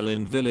around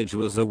Selin village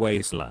was a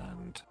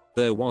wasteland,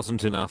 there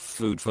wasn't enough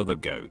food for the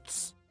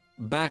goats.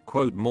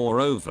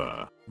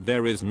 Moreover,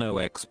 there is no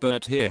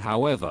expert here.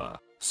 However,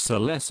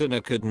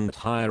 Celestina couldn't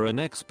hire an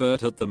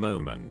expert at the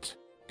moment.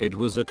 It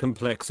was a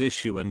complex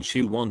issue and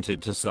she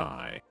wanted to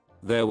sigh.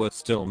 There were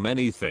still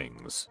many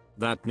things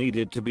that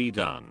needed to be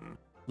done.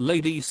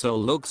 Lady Sol,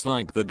 looks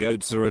like the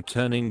goats are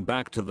returning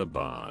back to the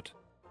barn,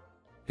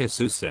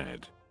 Hisu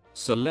said.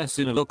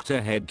 Celestina looked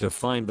ahead to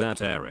find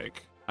that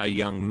Eric, a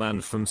young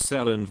man from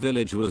Selin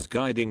village, was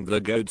guiding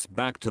the goats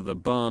back to the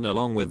barn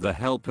along with the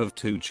help of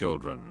 2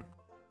 children.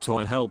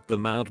 Toy helped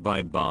them out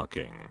by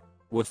barking.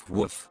 Woof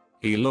woof,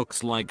 he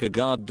looks like a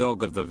guard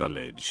dog of the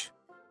village.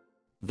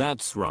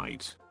 That's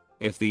right.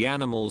 If the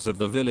animals of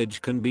the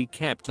village can be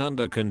kept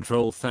under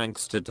control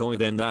thanks to Toy,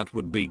 then that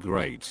would be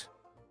great.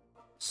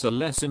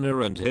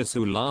 Celestina and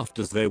Hisu laughed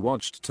as they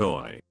watched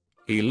Toy.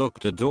 He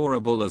looked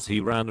adorable as he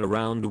ran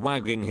around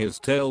wagging his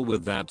tail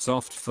with that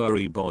soft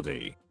furry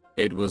body.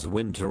 It was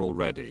winter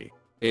already.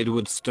 It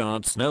would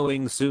start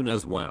snowing soon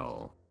as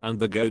well, and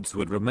the goats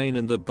would remain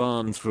in the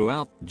barn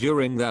throughout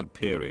during that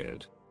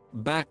period.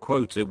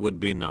 It would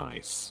be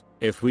nice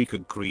if we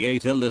could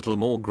create a little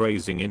more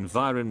grazing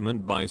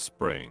environment by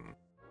spring.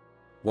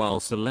 While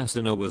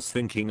Celestina was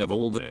thinking of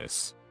all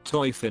this,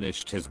 Toy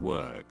finished his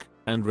work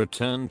and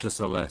returned to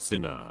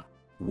Celestina.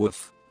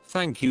 Woof,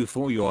 thank you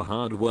for your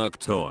hard work,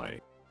 Toy.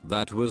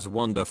 That was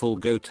wonderful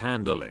goat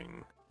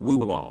handling.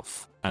 Woo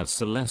off, as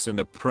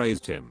Celestina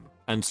praised him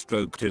and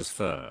stroked his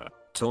fur.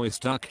 Toy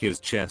stuck his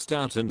chest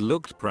out and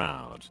looked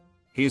proud.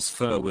 His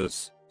fur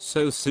was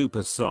so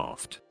super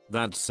soft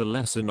that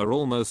Celestina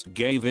almost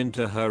gave in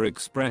to her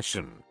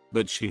expression,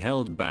 but she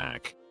held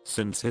back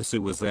since Hisu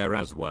was there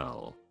as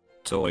well.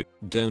 Toy,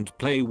 don't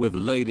play with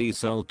Lady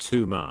Sol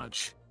too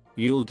much.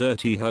 You'll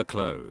dirty her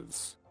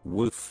clothes.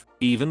 Woof.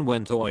 Even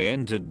when Toy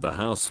entered the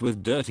house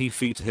with dirty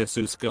feet,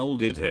 Hisu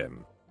scolded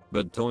him.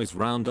 But Toy's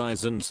round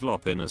eyes and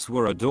sloppiness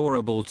were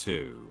adorable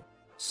too.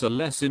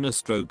 Celestina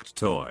stroked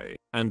Toy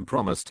and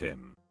promised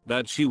him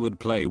that she would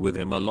play with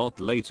him a lot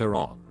later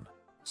on.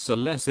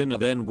 Celestina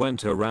then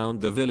went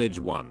around the village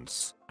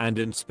once and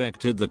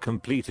inspected the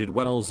completed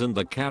wells and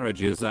the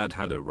carriages that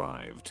had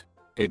arrived.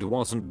 It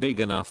wasn't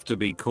big enough to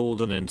be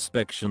called an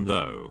inspection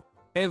though.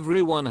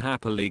 Everyone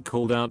happily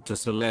called out to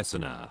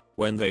Celestina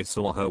when they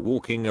saw her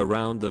walking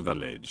around the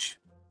village.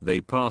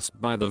 They passed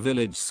by the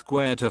village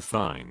square to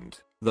find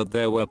that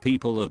there were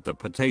people at the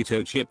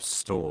potato chips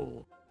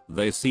stall.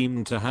 They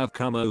seemed to have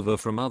come over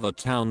from other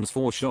towns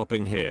for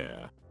shopping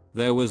here.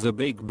 There was a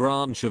big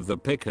branch of the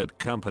Pickett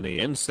Company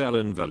in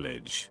Selin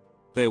village.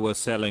 They were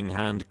selling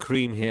hand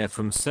cream here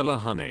from Seller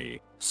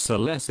Honey,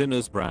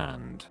 Celestina's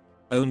brand.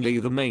 Only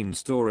the main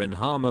store in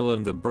Harmel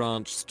and the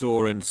branch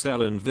store in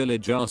Selin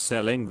village are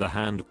selling the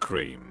hand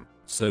cream,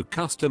 so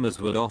customers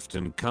would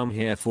often come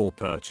here for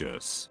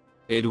purchase.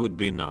 It would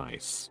be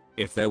nice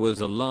if there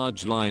was a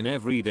large line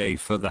every day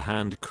for the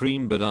hand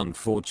cream, but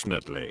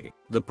unfortunately,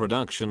 the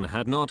production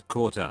had not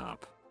caught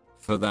up.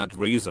 For that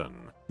reason,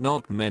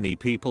 not many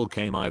people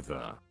came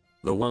either.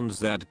 The ones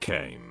that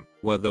came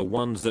were the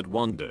ones that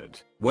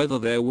wondered whether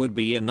there would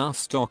be enough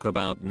stock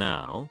about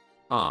now.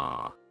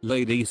 Ah,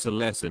 Lady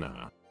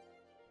Celestina.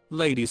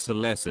 Lady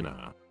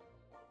Celestina.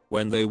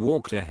 When they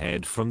walked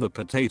ahead from the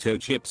potato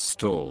chips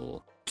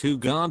stall, 2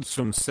 guards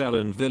from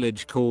Selin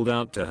village called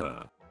out to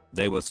her.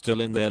 They were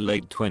still in their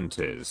late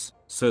 20s,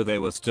 so they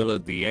were still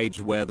at the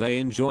age where they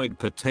enjoyed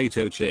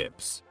potato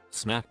chips,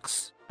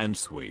 snacks, and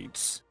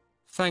sweets.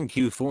 Thank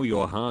you for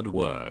your hard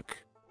work.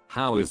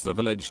 How is the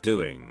village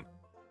doing?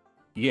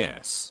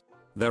 Yes.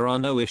 There are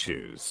no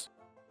issues.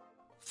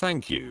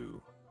 Thank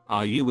you.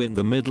 Are you in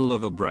the middle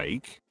of a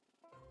break?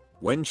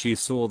 When she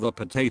saw the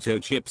potato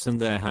chips in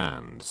their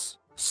hands,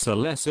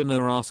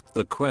 Celestina asked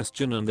the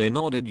question and they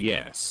nodded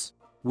yes.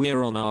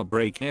 We're on our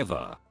break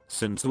ever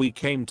since we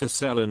came to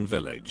Selin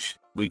village.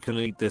 We can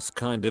eat this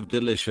kind of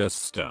delicious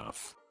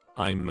stuff.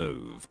 I'm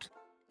moved.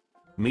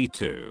 Me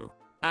too.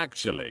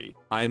 Actually,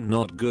 I'm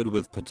not good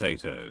with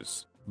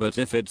potatoes, but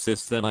if it's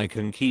this then I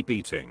can keep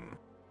eating.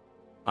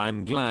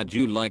 I'm glad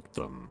you liked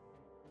them.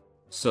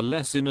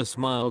 Celestina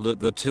smiled at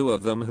the 2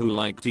 of them who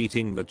liked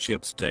eating the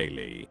chips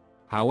daily.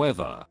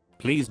 However,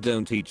 please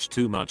don't eat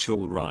too much,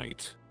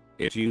 alright?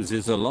 It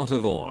uses a lot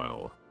of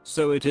oil,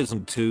 so it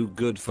isn't too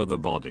good for the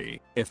body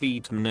if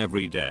eaten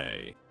every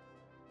day.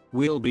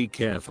 We'll be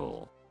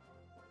careful.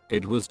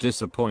 It was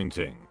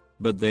disappointing,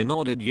 but they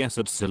nodded yes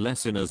at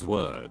Celestina's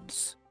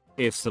words.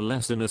 If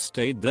Celestina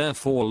stayed there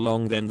for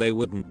long then they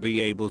wouldn't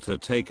be able to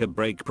take a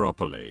break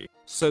properly,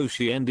 so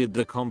she ended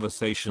the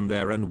conversation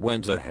there and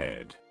went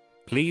ahead.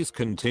 Please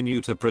continue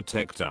to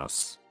protect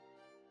us.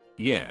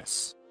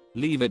 Yes.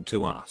 Leave it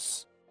to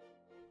us.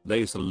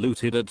 They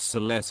saluted at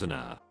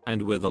Celestina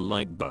and with a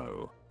light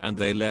bow, and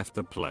they left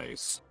the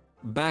place.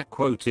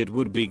 It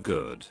would be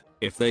good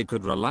if they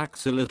could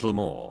relax a little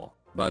more,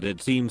 but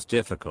it seems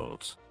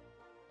difficult.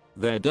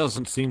 There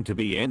doesn't seem to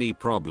be any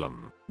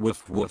problem.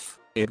 Woof woof.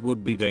 It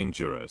would be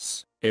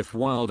dangerous if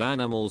wild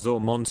animals or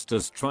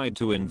monsters tried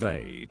to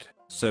invade,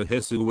 So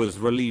Hisu was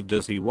relieved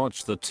as he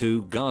watched the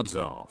two guards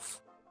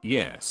off.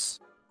 Yes.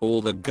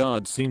 All the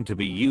guards seemed to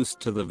be used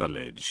to the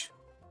village.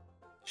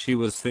 She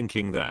was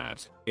thinking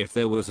that, if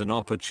there was an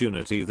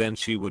opportunity then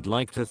she would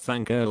like to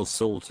thank Earl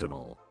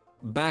Saltimal.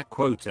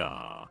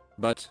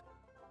 But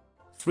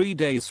 3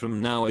 days from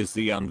now is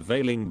the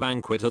unveiling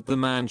banquet at the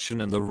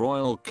mansion in the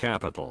royal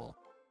capital.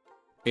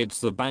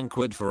 It's the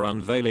banquet for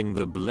unveiling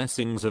the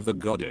blessings of the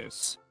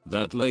goddess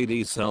that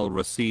Lady Sel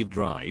received,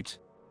 right?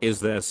 Is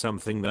there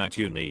something that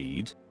you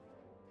need?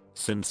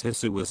 Since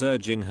Hisu was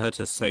urging her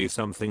to say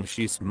something,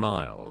 she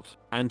smiled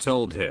and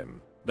told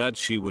him that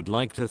she would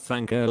like to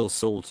thank Earl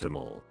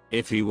Saltimal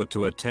if he were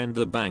to attend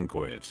the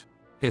banquet.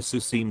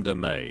 Hisu seemed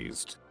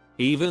amazed.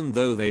 Even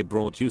though they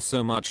brought you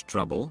so much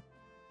trouble?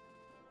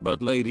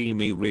 But Lady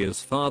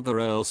Miria's father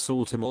Earl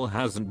Saltimal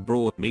hasn't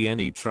brought me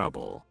any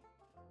trouble.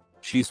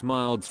 She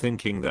smiled,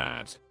 thinking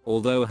that,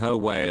 although her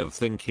way of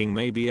thinking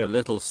may be a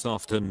little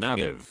soft and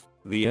naive,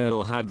 the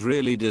Earl had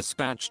really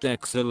dispatched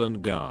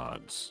excellent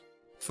guards.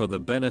 For the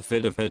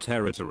benefit of her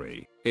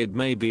territory, it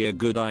may be a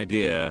good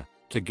idea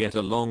to get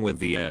along with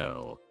the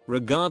Earl,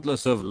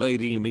 regardless of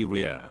Lady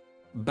Miria.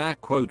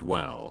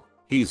 Well,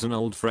 he's an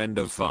old friend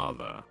of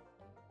father.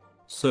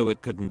 So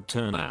it couldn't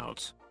turn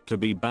out to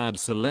be bad,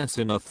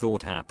 Celestina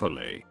thought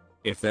happily.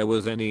 If there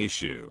was any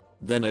issue,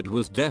 then it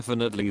was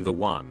definitely the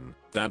one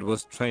that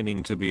was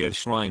training to be a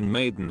shrine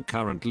maiden,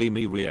 currently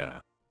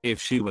Miria.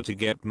 If she were to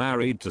get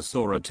married to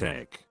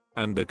Soratek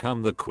and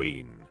become the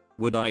queen,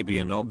 would I be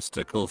an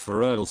obstacle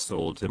for Earl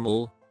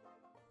Saltimal?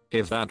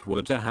 If that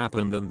were to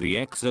happen, then the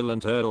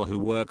excellent Earl who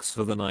works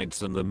for the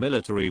knights and the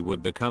military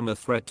would become a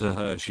threat to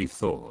her, she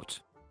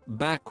thought.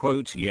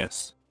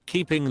 Yes,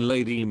 keeping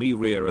Lady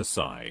Miria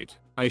aside,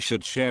 I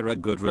should share a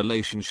good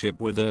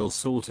relationship with Earl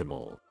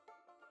Saltimal.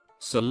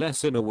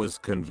 Celestina was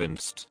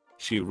convinced.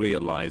 She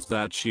realized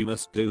that she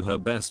must do her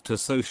best to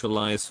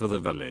socialize for the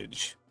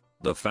village.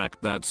 The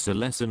fact that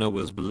Celestina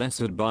was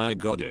blessed by a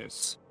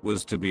goddess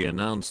was to be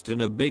announced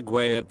in a big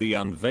way at the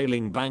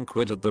unveiling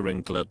banquet at the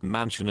Wrinklet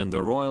Mansion in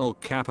the royal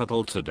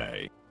capital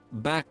today.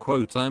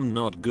 I'm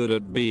not good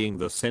at being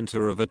the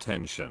center of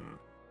attention.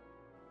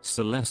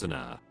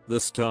 Celestina, the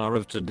star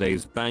of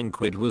today's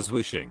banquet, was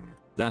wishing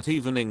that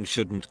evening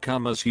shouldn't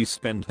come as she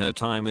spent her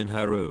time in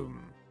her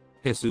room.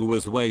 Hisu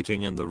was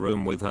waiting in the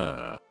room with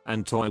her,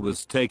 and Toy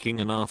was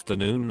taking an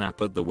afternoon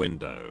nap at the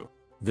window.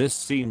 This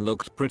scene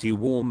looked pretty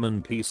warm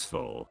and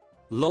peaceful.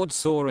 Lord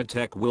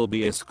Soratek will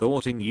be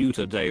escorting you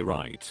today,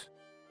 right?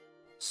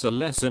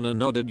 Celestina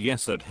nodded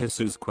yes at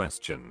Hisu's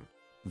question.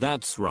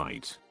 That's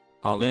right.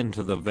 I'll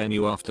enter the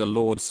venue after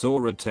Lord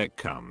Soratek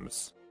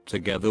comes,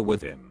 together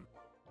with him.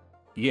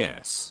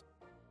 Yes.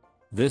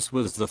 This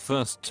was the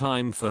first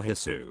time for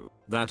Hisu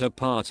that a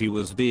party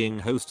was being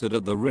hosted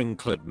at the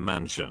Wrinklet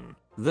Mansion.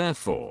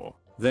 Therefore,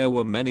 there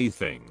were many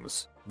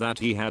things that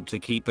he had to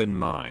keep in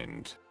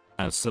mind.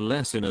 As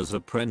Celestina's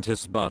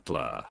apprentice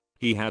butler,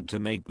 he had to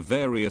make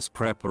various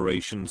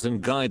preparations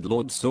and guide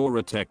Lord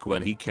Soratek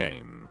when he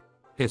came.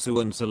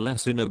 Hisu and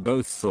Celestina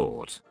both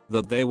thought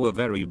that they were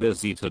very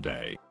busy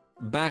today.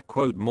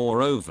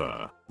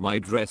 Moreover, my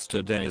dress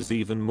today is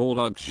even more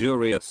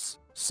luxurious.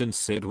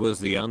 Since it was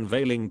the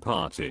unveiling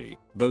party,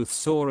 both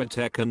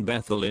Soratek and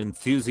Bethel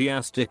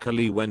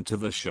enthusiastically went to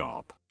the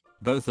shop.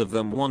 Both of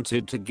them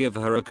wanted to give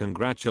her a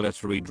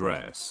congratulatory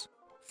dress.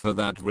 For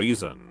that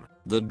reason,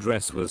 the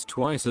dress was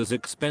twice as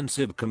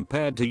expensive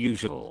compared to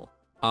usual.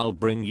 I'll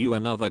bring you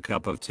another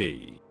cup of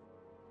tea.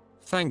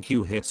 Thank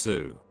you,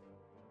 Hisu.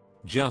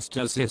 Just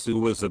as Hisu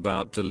was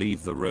about to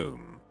leave the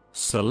room,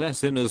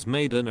 Celestina's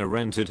maiden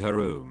entered her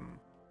room.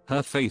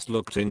 Her face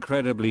looked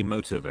incredibly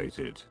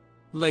motivated.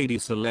 Lady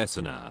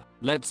Celestina,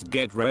 let's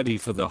get ready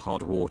for the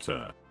hot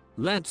water.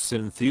 Let's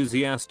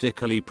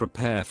enthusiastically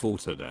prepare for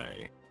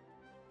today.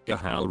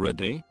 You're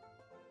ready?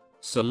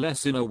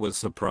 Celestina was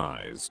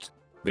surprised.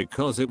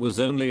 Because it was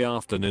only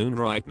afternoon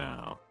right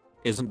now.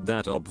 Isn't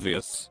that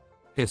obvious?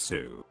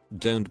 Hisu,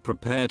 don't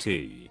prepare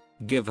tea.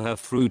 Give her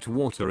fruit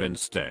water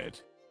instead.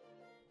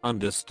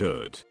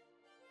 Understood.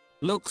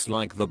 Looks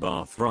like the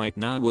bath right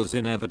now was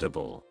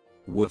inevitable.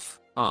 Woof.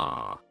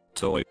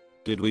 Toy,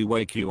 did we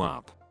wake you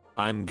up?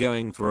 I'm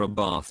going for a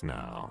bath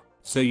now,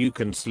 so you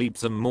can sleep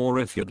some more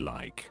if you'd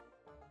like.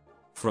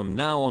 From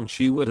now on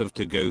she would have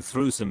to go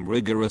through some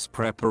rigorous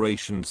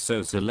preparations,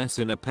 so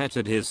Celestina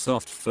petted his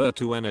soft fur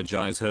to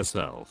energize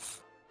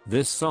herself.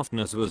 This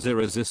softness was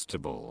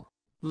irresistible.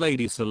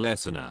 Lady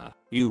Celestina,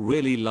 you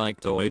really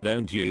like Toy,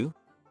 don't you?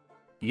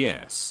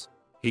 Yes.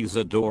 He's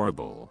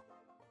adorable.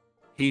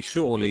 He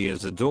surely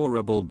is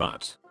adorable,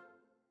 but...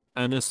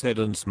 Anna said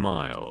and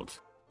smiled.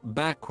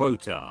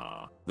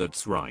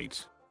 That's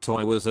right.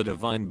 Toy was a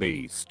divine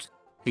beast.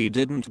 He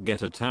didn't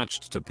get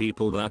attached to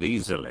people that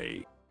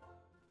easily.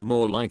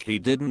 More like he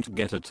didn't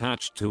get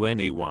attached to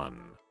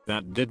anyone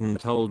that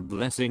didn't hold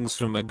blessings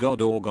from a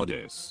god or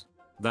goddess.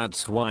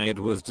 That's why it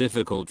was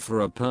difficult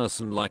for a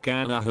person like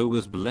Anna, who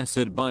was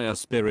blessed by a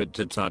spirit,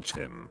 to touch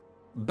him.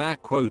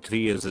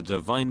 He is a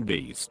divine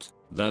beast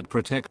that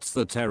protects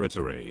the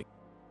territory.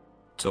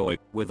 toy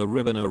with a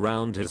ribbon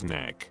around his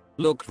neck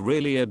looked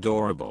really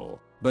adorable,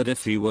 but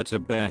if he were to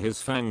bare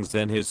his fangs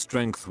then his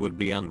strength would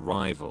be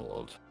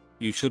unrivaled.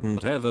 You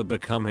shouldn't ever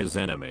become his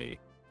enemy.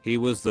 He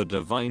was the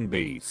divine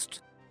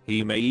beast.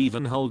 He may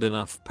even hold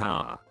enough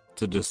power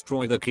to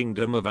destroy the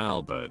kingdom of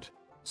Albert.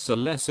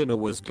 Celestina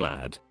was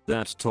glad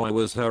that toy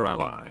was her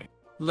ally.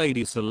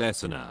 Lady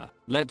Celestina,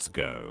 let's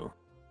go.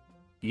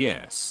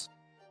 Yes.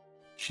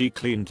 She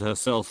cleaned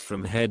herself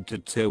from head to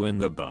toe in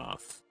the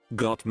bath,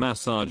 got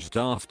massaged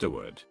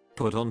afterward,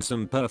 put on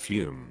some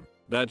perfume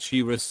that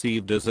she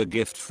received as a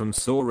gift from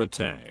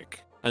Soratek,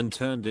 and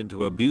turned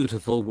into a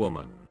beautiful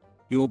woman.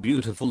 You're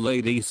beautiful,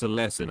 Lady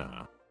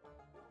Celestina.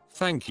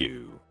 Thank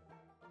you.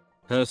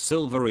 Her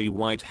silvery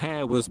white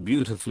hair was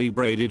beautifully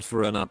braided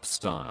for an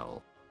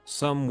upstyle.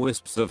 Some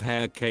wisps of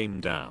hair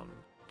came down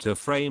to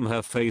frame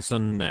her face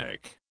and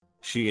neck.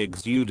 She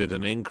exuded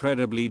an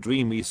incredibly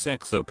dreamy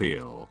sex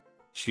appeal.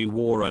 She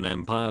wore an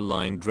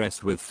empire-lined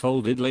dress with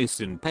folded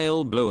lace in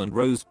pale blue and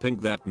rose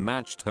pink that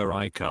matched her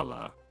eye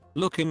color.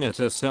 Looking at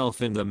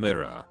herself in the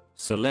mirror,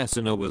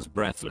 Celestina was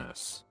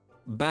breathless.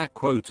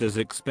 As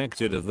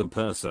expected of the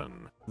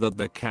person that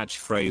the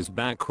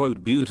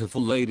catchphrase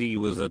beautiful lady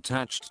was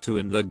attached to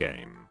in the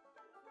game.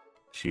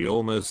 She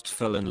almost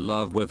fell in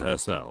love with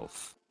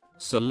herself.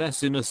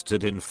 Celestina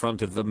stood in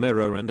front of the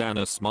mirror and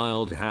Anna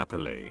smiled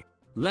happily.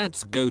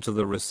 Let's go to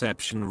the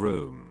reception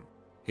room.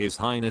 His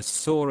Highness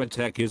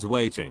Soratek is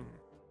waiting.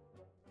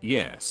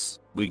 Yes,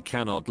 we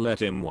cannot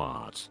let him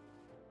wait.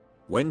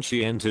 When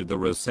she entered the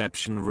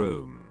reception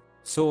room,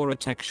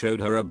 Soratek showed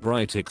her a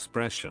bright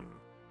expression.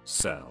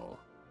 Cel,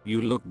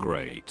 you look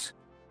great.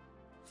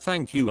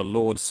 Thank you,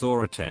 Lord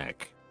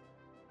Soratek.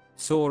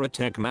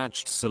 Soratek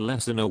matched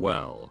Celestina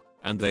well,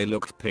 and they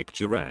looked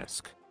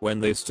picturesque when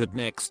they stood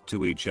next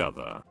to each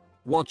other.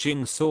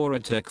 Watching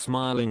Soratek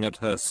smiling at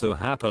her so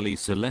happily,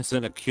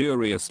 Celestina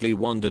curiously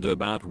wondered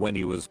about when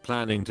he was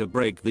planning to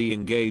break the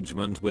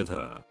engagement with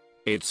her.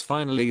 It's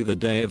finally the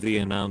day of the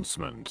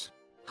announcement.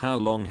 How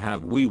long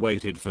have we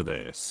waited for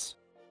this?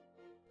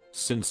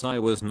 Since I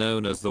was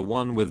known as the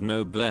one with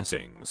no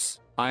blessings,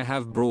 I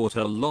have brought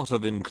a lot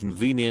of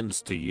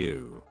inconvenience to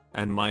you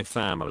and my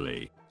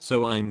family,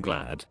 so I'm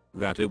glad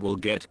that it will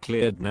get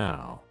cleared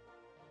now.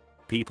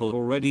 People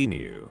already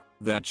knew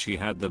that she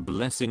had the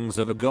blessings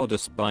of a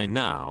goddess by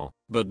now,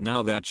 but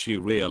now that she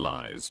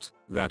realized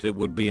that it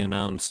would be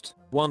announced,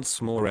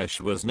 once more Esh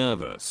was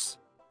nervous.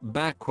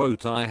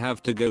 I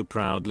have to go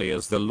proudly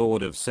as the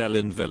Lord of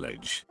Selin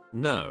Village.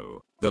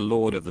 No, the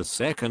Lord of the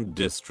 2nd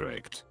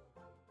District.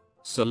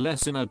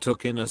 Celestina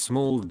took in a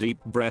small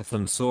deep breath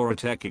and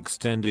Soratek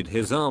extended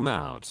his arm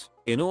out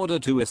in order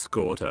to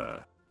escort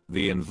her.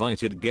 The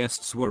invited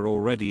guests were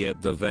already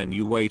at the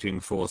venue waiting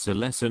for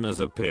Celestina's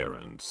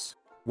appearance.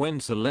 When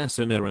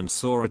Celestina and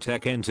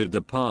Soratek entered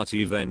the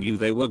party venue,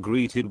 they were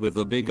greeted with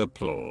a big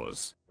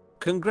applause.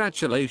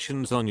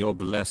 Congratulations on your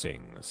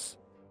blessings.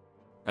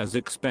 As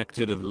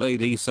expected of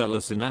Lady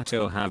Celestina,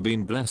 to have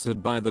been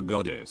blessed by the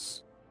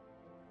goddess.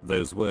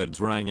 Those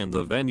words rang in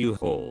the venue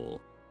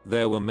hall.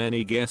 There were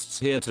many guests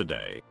here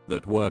today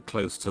that were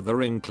close to the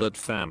Ringlet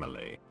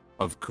family.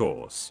 Of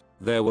course,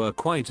 there were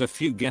quite a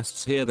few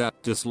guests here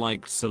that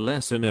disliked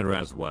Celestina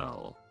as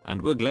well,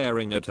 and were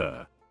glaring at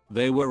her.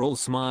 They were all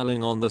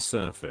smiling on the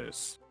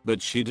surface,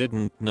 but she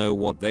didn't know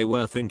what they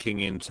were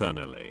thinking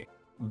internally.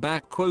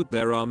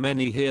 There are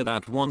many here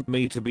that want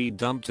me to be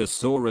dumped to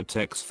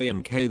Soratek's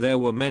fiancé. There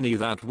were many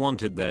that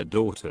wanted their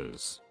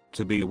daughters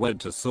to be wed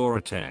to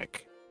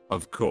Soratek.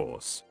 Of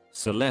course,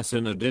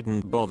 Celestina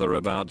didn't bother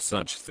about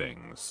such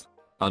things.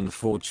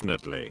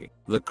 Unfortunately,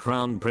 the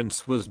crown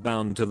prince was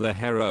bound to the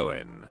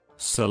heroine,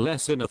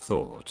 Celestina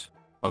thought.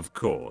 Of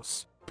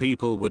course,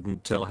 people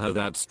wouldn't tell her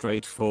that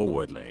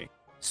straightforwardly.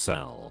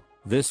 Cel,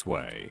 this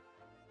way.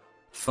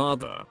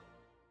 Father.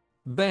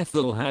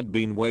 Bethel had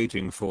been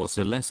waiting for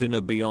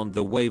Celestina beyond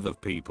the wave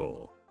of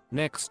people.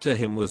 Next to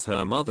him was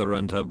her mother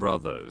and her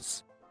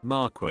brothers.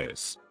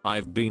 Marquis,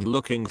 I've been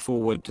looking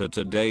forward to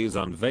today's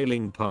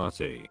unveiling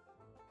party.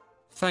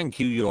 Thank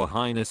you, Your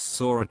Highness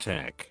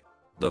Soratek.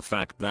 The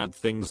fact that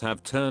things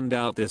have turned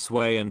out this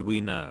way and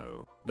we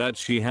know that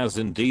she has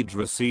indeed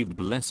received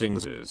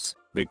blessings is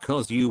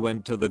because you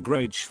went to the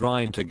Great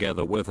Shrine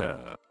together with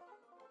her.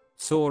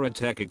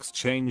 Soratek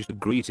exchanged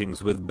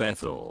greetings with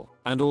Bethel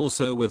and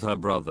also with her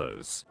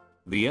brothers.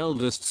 The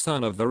eldest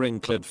son of the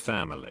Ringlet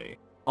family,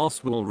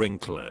 Oswald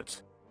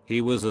Ringlet.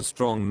 He was a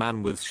strong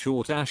man with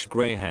short ash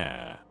grey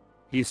hair.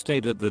 He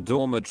stayed at the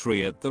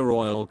dormitory at the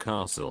royal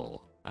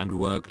castle and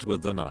worked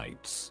with the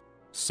knights.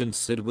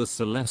 Since it was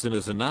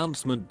Celestina's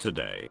announcement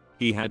today,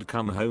 he had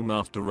come home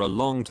after a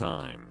long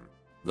time.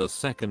 The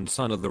second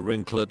son of the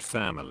Ringlet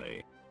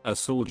family,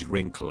 Assange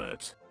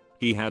Ringlet.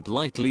 He had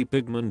lightly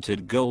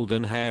pigmented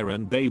golden hair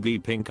and baby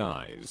pink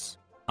eyes.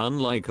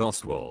 Unlike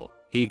Oswald,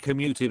 he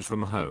commuted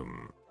from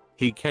home.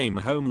 He came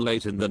home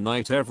late in the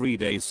night every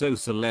day, so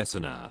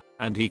Celestina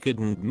and he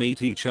couldn't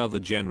meet each other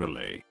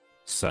generally.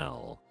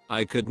 Cel,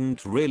 I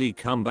couldn't really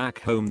come back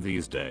home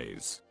these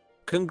days.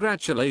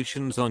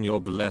 Congratulations on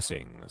your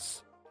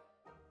blessings.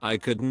 I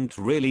couldn't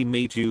really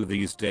meet you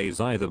these days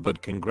either,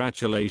 but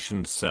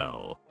congratulations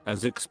Cell,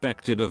 as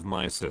expected of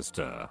my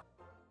sister.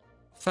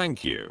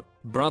 Thank you,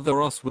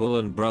 brother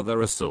Oswald and brother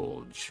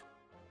Asulj.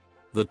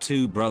 The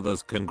two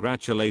brothers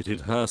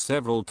congratulated her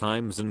several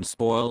times and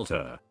spoiled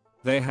her.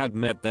 They had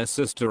met their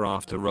sister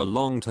after a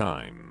long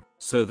time,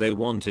 so they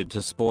wanted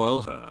to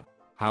spoil her.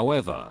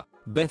 However,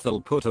 Bethel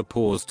put a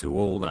pause to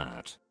all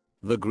that.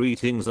 The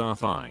greetings are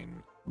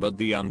fine, but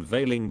the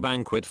unveiling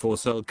banquet for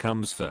Cell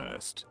comes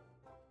first.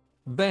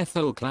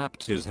 Bethel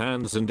clapped his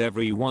hands and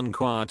everyone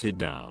quieted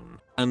down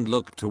and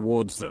looked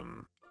towards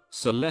them.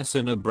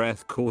 Celestina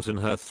breath caught in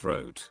her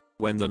throat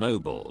when the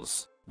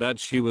nobles that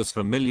she was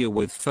familiar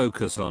with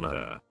focus on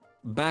her.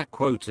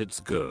 It's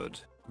good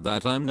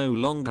that I'm no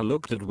longer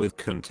looked at with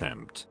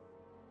contempt.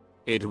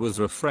 It was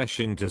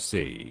refreshing to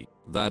see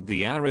that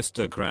the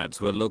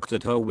aristocrats were looked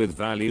at her with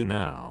value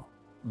now.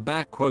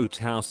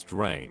 How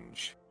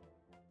strange.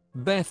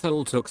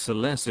 Bethel took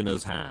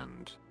Celestina's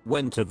hand,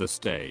 went to the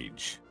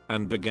stage,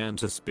 and began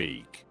to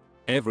speak.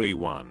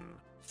 Everyone,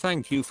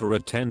 thank you for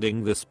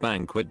attending this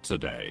banquet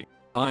today.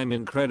 I'm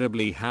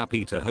incredibly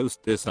happy to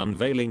host this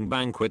unveiling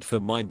banquet for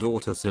my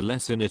daughter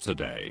Celestina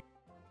today.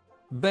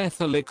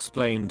 Bethel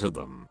explained to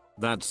them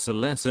that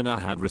Celestina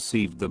had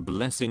received the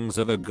blessings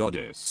of a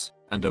goddess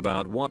and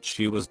about what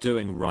she was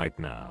doing right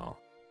now.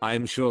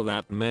 I'm sure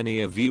that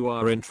many of you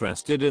are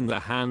interested in the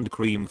hand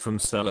cream from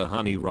Cellar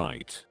Honey,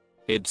 right?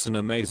 It's an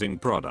amazing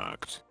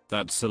product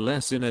that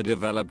Celestina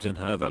developed in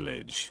her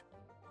village.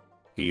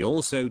 He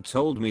also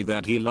told me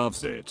that he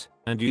loves it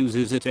and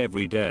uses it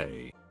every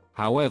day.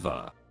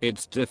 However,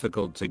 it's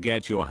difficult to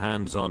get your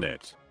hands on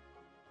it.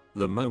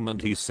 The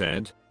moment he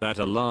said that,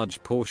 a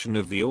large portion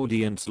of the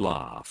audience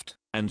laughed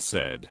and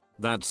said,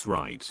 "That's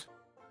right."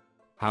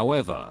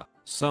 However,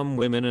 some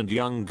women and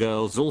young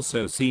girls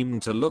also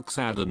seemed to look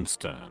sad and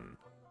stern.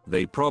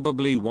 They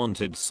probably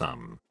wanted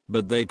some,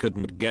 but they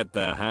couldn't get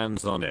their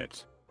hands on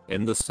it.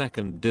 In the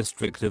 2nd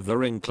district of the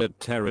Ringlet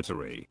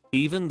territory,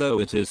 even though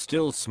it is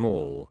still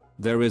small,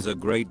 there is a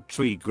great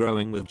tree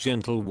growing with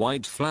gentle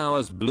white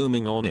flowers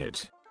blooming on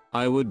it.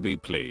 I would be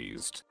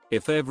pleased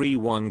if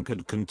everyone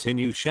could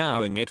continue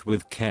showering it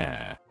with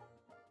care.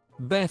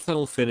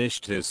 Bethel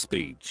finished his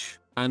speech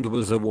and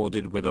was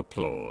awarded with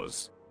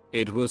applause.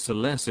 It was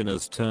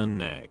Celestina's turn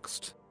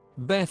next.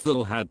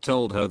 Bethel had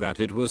told her that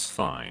it was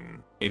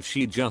fine if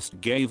she just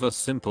gave a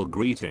simple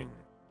greeting.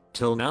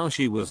 Till now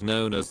she was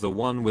known as the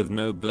one with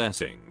no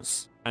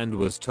blessings and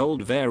was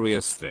told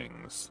various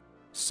things.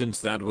 Since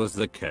that was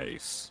the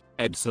case,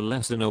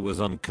 Celestina was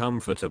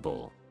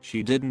uncomfortable.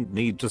 She didn't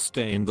need to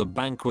stay in the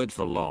banquet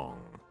for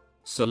long.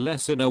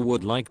 Celestina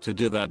would like to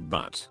do that,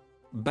 but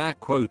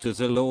as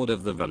a lord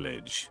of the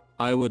village,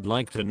 I would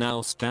like to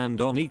now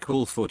stand on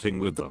equal footing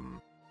with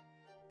them.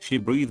 She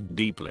breathed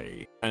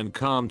deeply and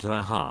calmed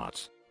her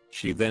heart.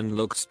 She then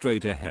looked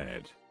straight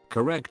ahead,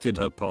 corrected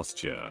her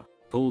posture,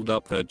 pulled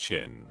up her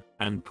chin,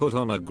 and put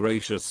on a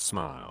gracious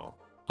smile.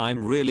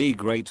 I'm really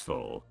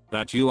grateful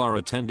that you are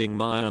attending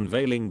my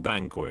unveiling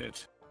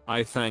banquet.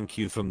 I thank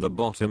you from the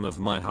bottom of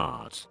my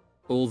heart.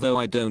 Although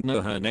I don't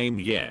know her name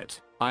yet,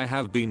 I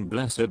have been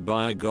blessed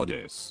by a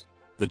goddess.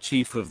 The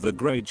chief of the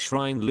great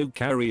shrine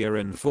Lucaria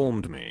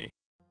informed me.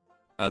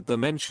 At the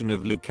mention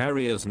of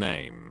Lucaria's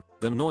name,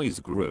 the noise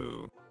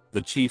grew.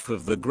 The chief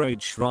of the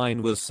great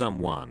shrine was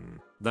someone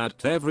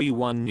that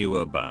everyone knew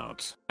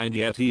about, and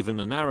yet even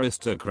an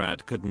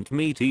aristocrat couldn't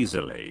meet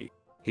easily.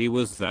 He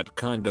was that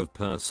kind of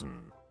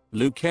person.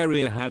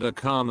 Lucaria had a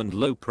calm and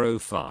low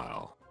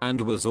profile,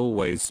 and was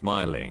always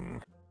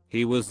smiling.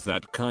 He was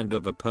that kind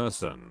of a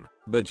person,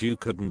 but you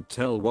couldn't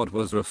tell what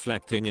was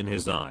reflecting in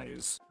his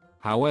eyes.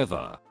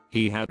 However,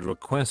 he had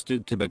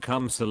requested to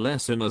become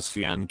Celestina's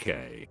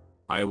fiancé.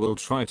 I will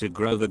try to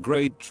grow the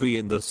great tree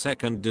in the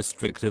 2nd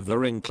district of the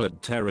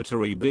Ringlet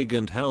territory big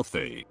and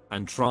healthy,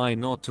 and try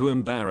not to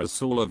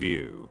embarrass all of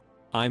you.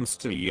 I'm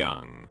still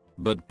young,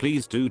 but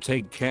please do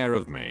take care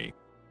of me.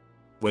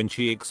 When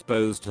she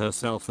exposed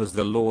herself as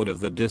the lord of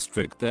the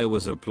district, there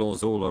was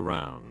applause all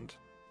around.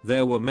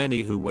 There were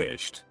many who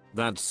wished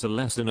that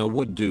Celestina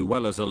would do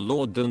well as a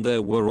lord, and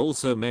there were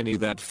also many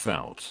that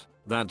felt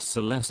that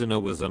Celestina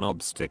was an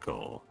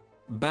obstacle.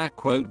 But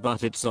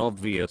it's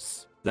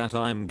obvious that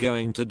I'm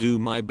going to do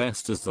my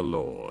best as the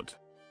lord.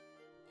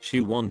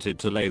 She wanted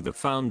to lay the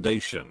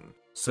foundation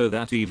so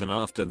that even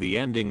after the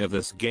ending of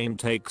this game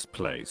takes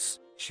place,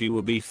 she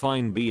will be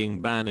fine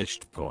being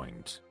banished.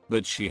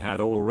 But she had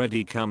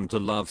already come to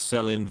love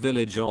Selin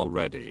village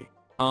already.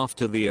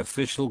 After the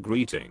official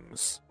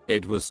greetings,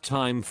 it was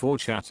time for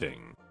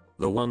chatting.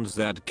 The ones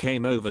that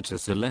came over to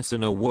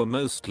Celestina were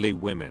mostly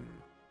women.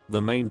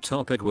 The main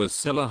topic was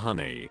Cellar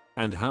Honey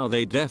and how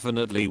they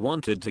definitely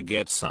wanted to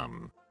get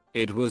some.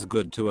 It was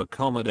good to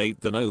accommodate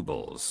the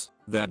nobles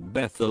that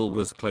Bethel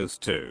was close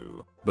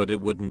to, but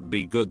it wouldn't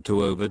be good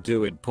to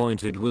overdo it.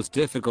 It was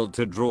difficult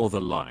to draw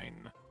the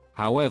line.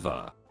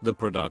 However, the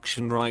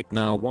production right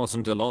now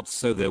wasn't a lot,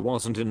 so there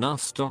wasn't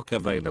enough stock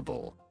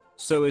available.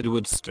 So it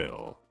would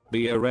still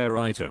be a rare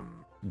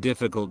item,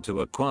 difficult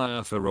to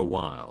acquire for a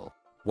while.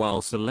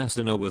 While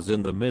Celestina was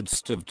in the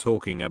midst of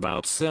talking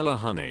about Cellar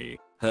Honey,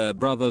 her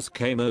brothers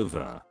came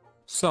over.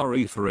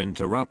 Sorry for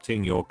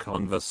interrupting your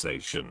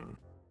conversation.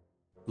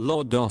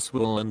 Lord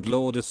Oswald and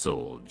Lord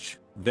Isolde,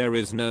 there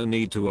is no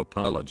need to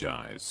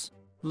apologize.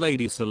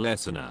 Lady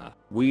Celestina,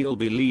 we'll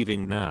be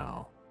leaving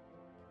now.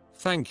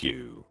 Thank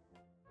you.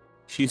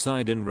 She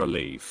sighed in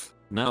relief,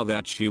 now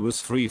that she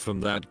was free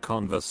from that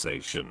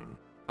conversation.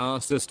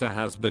 Our sister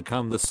has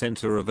become the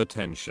center of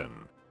attention.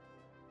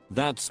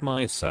 That's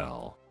my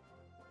cell.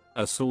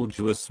 Isolde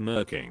was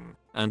smirking,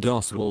 and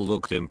Oswald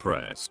looked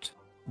impressed.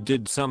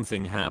 Did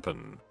something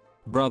happen?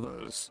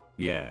 Brothers,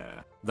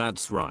 yeah,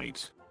 that's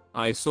right.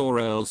 I saw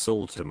Earl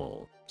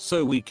Saltimal,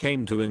 so we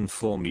came to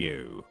inform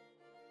you.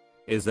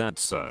 Is that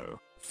so?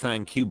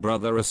 Thank you,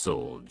 Brother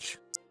Isolde.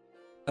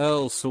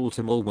 Earl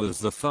Saltimal was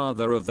the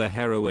father of the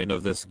heroine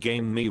of this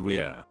game,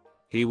 Miria.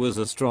 He was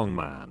a strong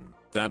man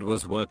that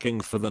was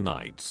working for the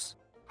knights.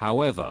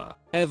 However,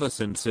 ever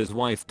since his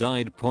wife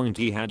died,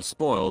 he had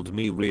spoiled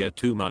Miria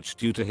too much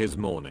due to his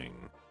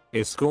mourning.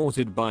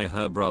 Escorted by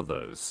her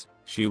brothers,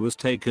 she was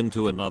taken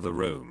to another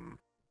room.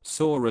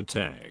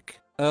 Soratek,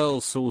 Earl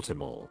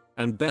Saltimal,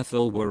 and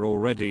Bethel were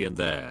already in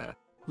there.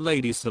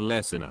 Lady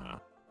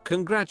Celestina,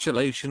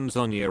 congratulations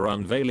on your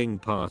unveiling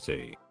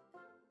party.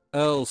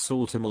 Earl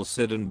Saltimal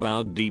said and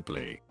bowed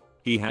deeply.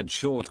 He had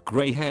short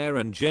grey hair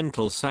and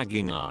gentle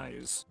sagging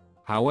eyes.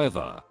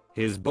 However,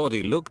 his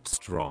body looked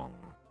strong.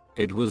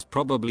 It was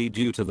probably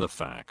due to the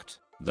fact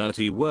that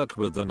he worked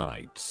with the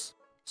knights.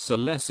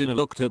 Celestina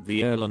looked at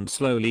the Earl and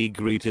slowly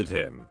greeted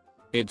him.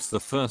 It's the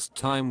first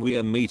time we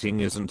are meeting,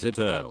 isn't it,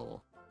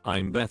 Earl?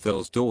 I'm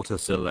Bethel's daughter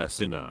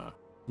Celestina.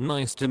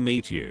 Nice to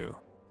meet you.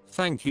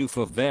 Thank you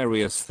for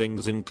various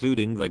things,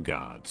 including the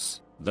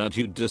guards that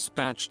you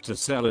dispatched to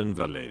Selin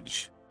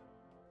Village.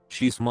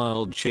 She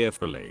smiled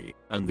cheerfully,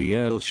 and the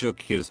Earl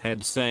shook his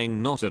head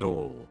saying not at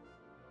all.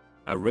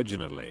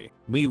 Originally,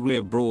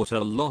 Miria brought a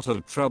lot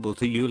of trouble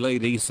to you,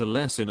 Lady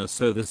Celestina,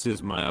 so this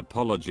is my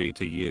apology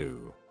to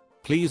you.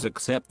 Please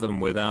accept them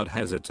without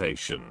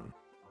hesitation.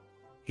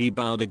 He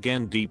bowed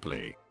again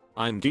deeply.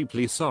 I'm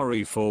deeply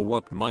sorry for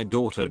what my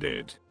daughter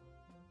did.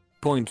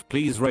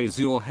 Please raise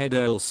your head,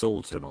 Earl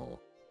Saltimal.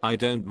 I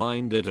don't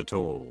mind it at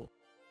all.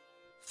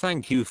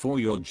 Thank you for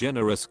your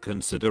generous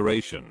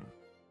consideration.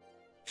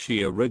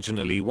 She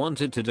originally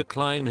wanted to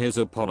decline his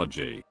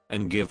apology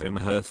and give him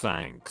her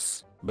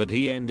thanks, but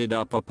he ended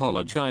up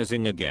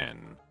apologizing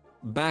again.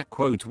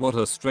 What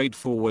a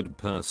straightforward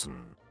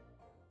person.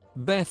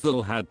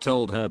 Bethel had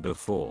told her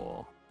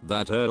before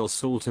that Earl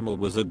Saltimal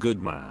was a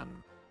good man.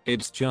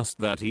 It's just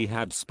that he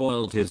had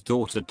spoiled his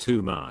daughter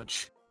too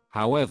much.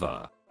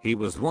 However, he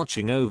was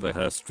watching over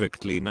her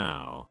strictly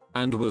now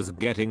and was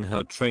getting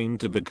her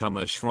trained to become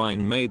a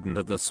shrine maiden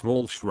at the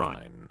small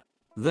shrine.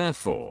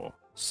 Therefore,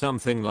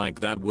 something like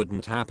that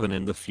wouldn't happen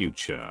in the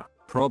future,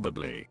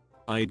 probably.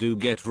 I do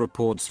get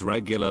reports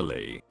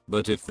regularly,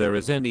 but if there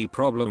is any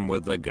problem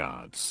with the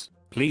guards,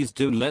 please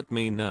do let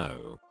me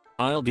know.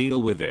 I'll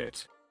deal with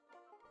it.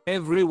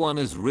 Everyone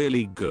is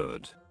really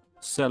good.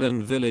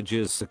 Selin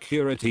Village's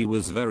security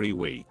was very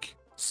weak,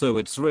 so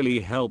it's really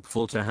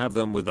helpful to have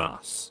them with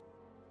us.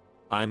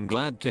 I'm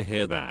glad to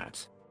hear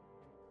that.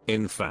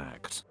 In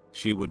fact,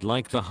 she would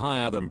like to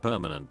hire them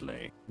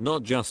permanently,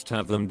 not just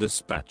have them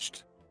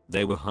dispatched.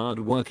 They were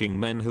hard-working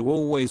men who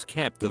always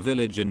kept the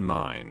village in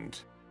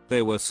mind.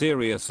 They were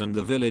serious and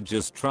the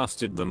villagers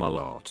trusted them a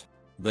lot.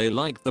 They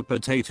liked the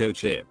potato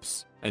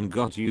chips and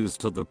got used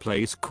to the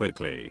place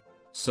quickly.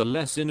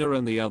 Celestina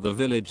and the other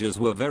villagers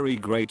were very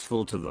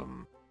grateful to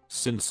them.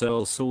 Since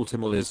Earl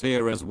Saltimal is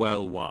here as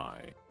well,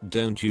 why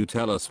don't you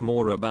tell us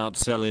more about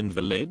Selin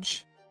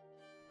Village?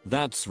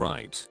 That's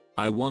right,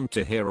 I want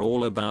to hear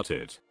all about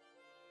it.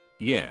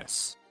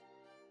 Yes.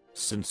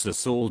 Since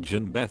Isolde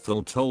and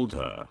Bethel told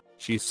her,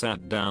 she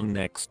sat down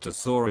next to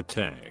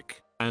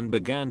Soratek and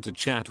began to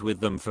chat with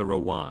them for a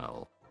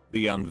while.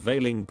 The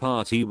unveiling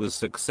party was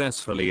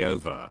successfully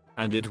over,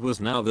 and it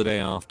was now the day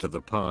after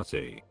the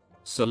party.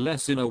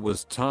 Celestina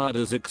was tired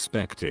as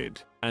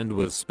expected, and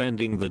was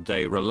spending the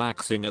day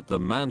relaxing at the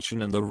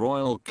mansion in the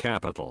royal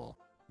capital.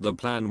 The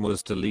plan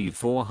was to leave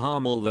for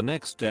Harmel the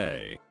next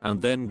day,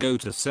 and then go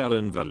to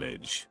Selin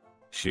Village.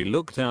 She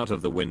looked out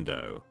of the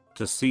window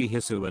to see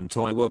Hisu and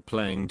Toy were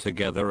playing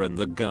together in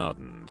the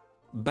garden.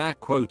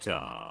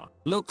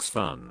 Looks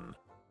fun.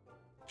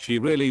 She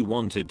really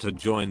wanted to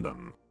join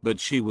them, but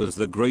she was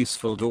the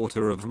graceful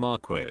daughter of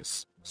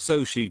Marquis,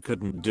 so she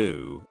couldn't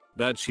do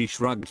that. She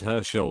shrugged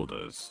her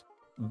shoulders.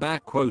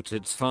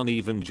 It's fun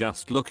even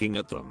just looking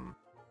at them.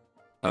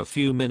 A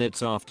few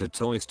minutes after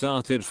Toy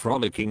started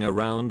frolicking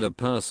around, a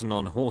person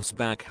on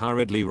horseback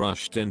hurriedly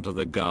rushed into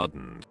the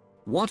garden.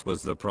 What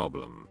was the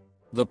problem?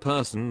 The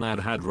person that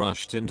had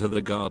rushed into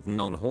the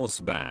garden on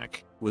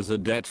horseback was a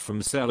det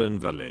from Selin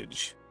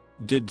Village.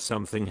 Did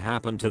something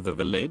happen to the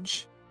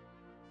village?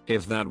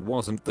 If that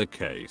wasn't the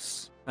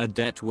case, a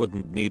det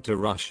wouldn't need to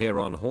rush here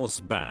on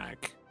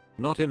horseback.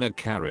 Not in a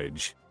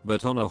carriage,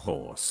 but on a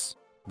horse.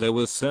 There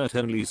was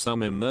certainly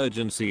some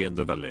emergency in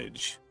the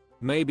village.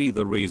 Maybe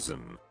the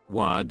reason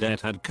why a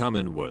det had come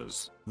in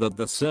was that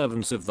the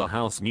servants of the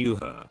house knew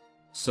her.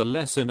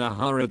 Selesina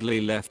hurriedly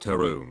left her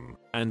room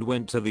and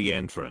went to the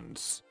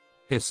entrance.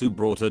 Hisu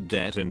brought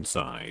Adet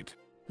inside.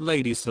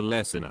 Lady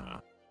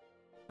Selesina.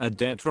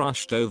 Adet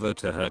rushed over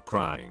to her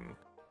crying.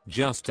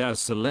 Just as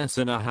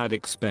Selesina had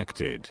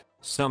expected,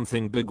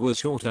 something big was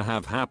sure to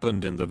have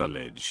happened in the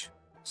village.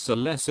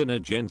 Selesina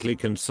gently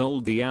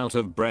consoled the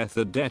out-of-breath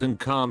Adet and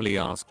calmly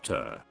asked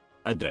her,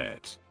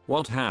 "Adet,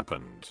 what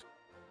happened?"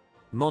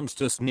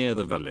 "Monsters near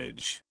the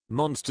village.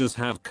 Monsters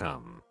have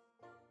come."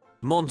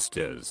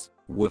 "Monsters?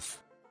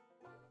 Woof."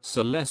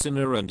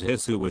 Selesina and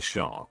Hisu were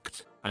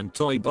shocked, and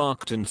Toy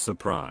barked in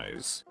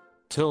surprise.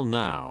 Till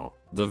now,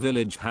 the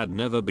village had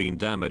never been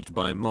damaged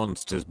by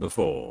monsters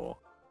before.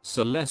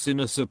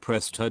 Selesina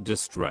suppressed her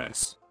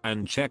distress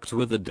and checked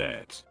with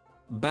Adet.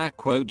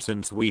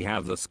 "Since we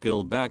have the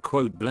skill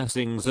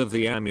blessings of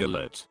the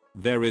amulet,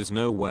 there is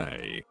no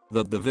way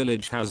that the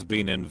village has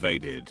been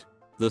invaded.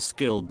 The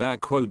skill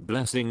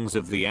blessings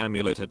of the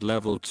amulet at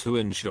level 2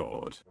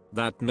 ensured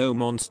that no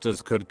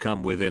monsters could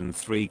come within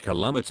 3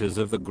 kilometers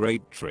of the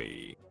great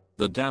tree.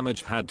 The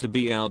damage had to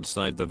be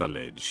outside the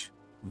village.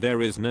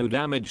 There is no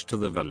damage to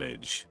the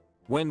village.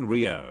 When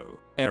Rio,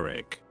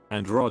 Eric,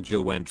 and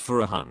Roger went for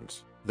a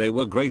hunt, they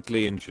were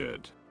greatly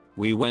injured.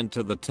 We went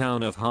to the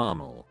town of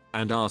Harmel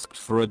and asked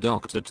for a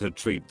doctor to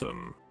treat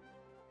them."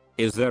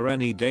 "Is there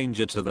any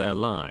danger to their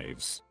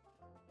lives?"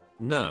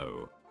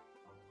 "No.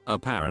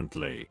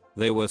 Apparently,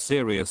 they were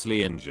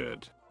seriously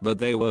injured, but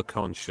they were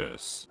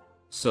conscious."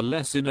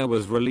 Selesina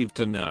was relieved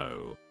to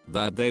know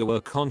that they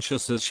were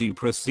conscious as she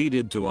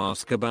proceeded to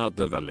ask about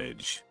the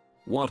village.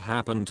 "What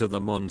happened to the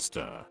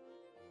monster?"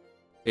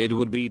 "It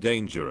would be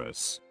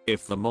dangerous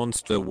if the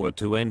monster were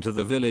to enter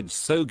the village,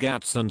 so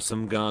Gats and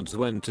some guards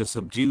went to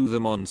subdue the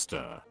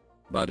monster.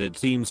 But it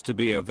seems to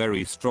be a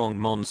very strong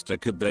monster.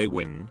 Could they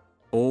win?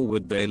 Or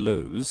would they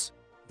lose?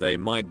 They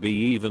might be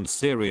even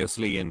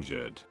seriously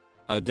injured."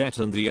 Adet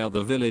and the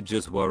other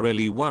villagers were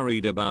really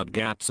worried about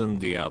Gats and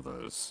the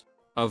others.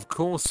 Of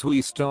course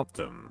we stopped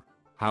them.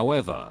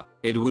 However,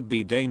 it would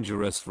be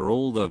dangerous for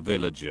all the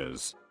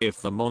villagers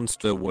if the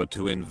monster were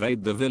to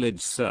invade the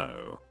village.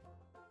 So.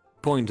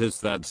 Is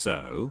that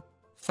so?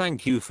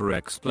 Thank you for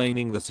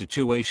explaining the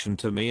situation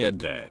to me,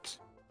 Adet.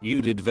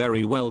 You did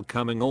very well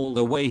coming all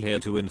the way here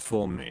to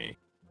inform me.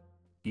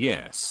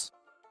 Yes.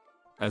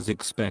 As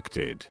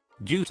expected,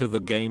 due to the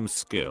game's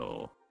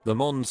skill, the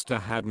monster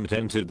hadn't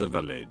entered the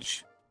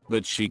village.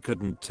 But she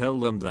couldn't tell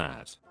them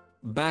that.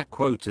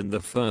 In the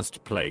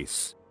first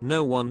place,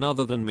 no one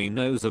other than me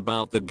knows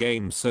about the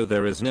game, so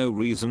there is no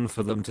reason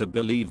for them to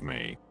believe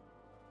me.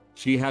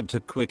 She had to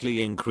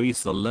quickly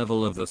increase the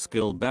level of the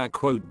skill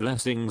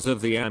blessings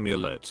of the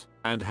amulet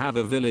and have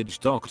a village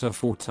doctor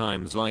for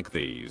times like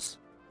these.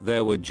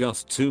 There were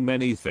just too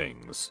many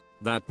things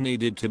that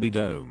needed to be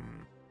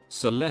done.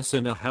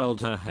 Selesina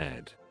held her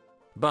head.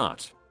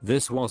 But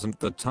this wasn't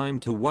the time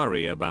to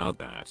worry about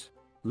that.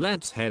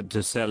 Let's head to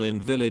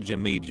Selin village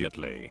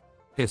immediately.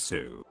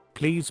 Hisu,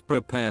 please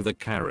prepare the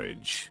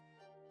carriage.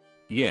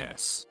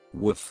 Yes,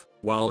 woof.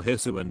 While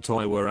Hisu and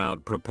Toy were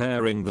out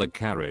preparing the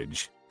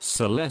carriage,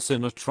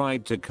 Selesina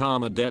tried to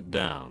calm Adet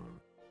down.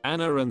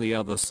 Anna and the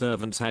other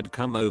servants had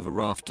come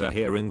over after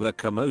hearing the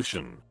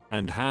commotion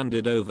and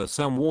handed over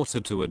some water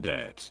to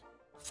Adet.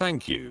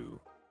 Thank you.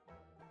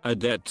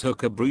 Adet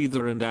took a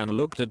breather and Anna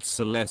looked at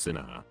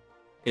Selesina.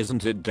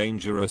 Isn't it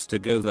dangerous to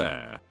go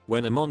there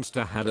when a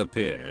monster had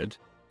appeared?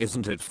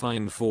 Isn't it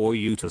fine for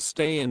you to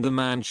stay in the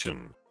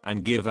mansion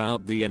and give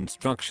out the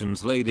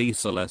instructions, Lady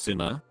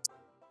Selesina?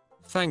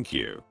 Thank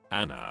you,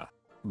 Anna.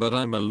 But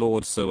I'm a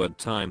lord, so at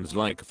times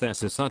like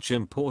this are such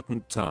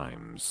important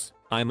times,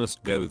 I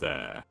must go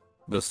there.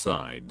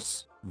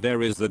 Besides,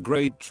 there is the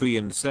great tree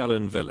in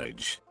Selin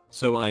village,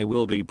 so I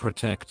will be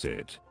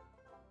protected.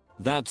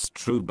 That's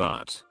true,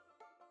 but...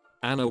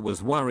 Anna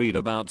was worried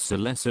about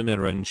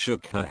Selesina and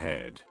shook her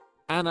head.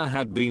 Anna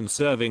had been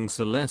serving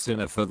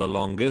Selesina for the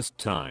longest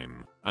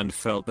time and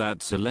felt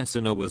that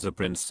Selesina was a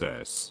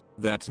princess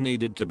that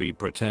needed to be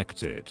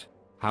protected.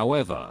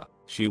 However,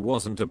 she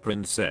wasn't a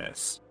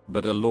princess,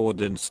 but a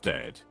lord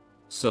instead.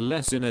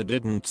 Selesina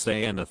didn't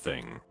say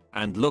anything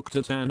and looked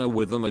at Anna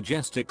with a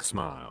majestic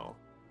smile.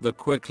 They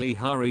quickly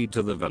hurried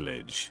to the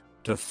village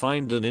to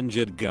find an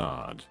injured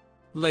guard.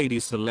 Lady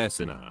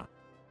Selesina,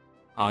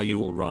 are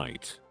you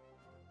alright?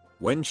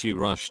 When she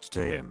rushed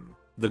to him,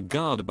 the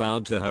guard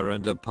bowed to her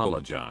and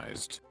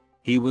apologized.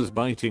 He was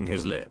biting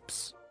his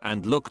lips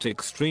and looked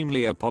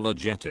extremely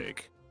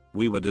apologetic.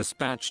 We were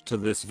dispatched to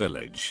this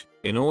village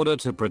in order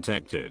to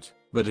protect it,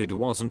 but it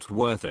wasn't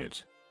worth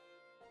it.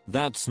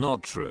 That's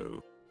not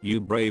true. You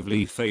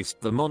bravely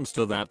faced the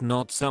monster. That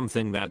not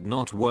something that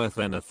not worth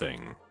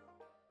anything.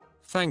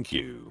 Thank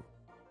you.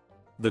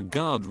 The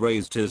guard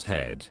raised his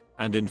head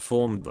and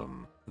informed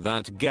them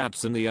that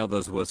Gats and the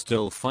others were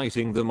still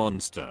fighting the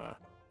monster.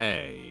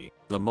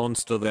 The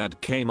monster that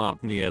came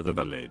up near the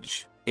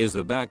village is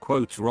a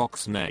rock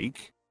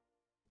snake.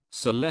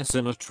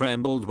 Selesina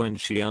trembled when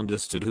she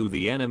understood who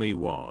the enemy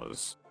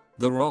was.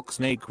 The rock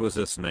snake was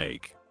a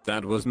snake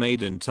that was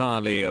made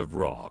entirely of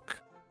rock.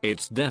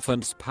 Its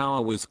defense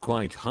power was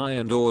quite high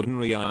and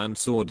ordinary iron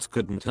swords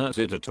couldn't hurt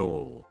it at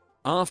all.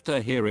 After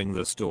hearing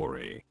the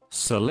story,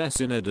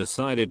 Celestina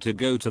decided to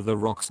go to the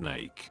rock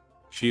snake.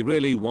 She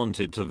really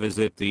wanted to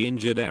visit the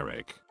injured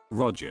Eric,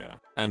 Roger,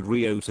 and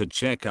Rio to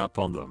check up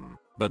on them,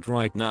 but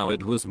right now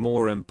it was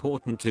more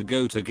important to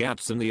go to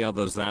Gats and the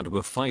others that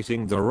were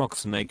fighting the rock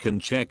snake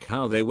and check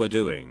how they were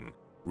doing.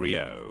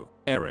 Rio,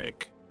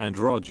 Eric, and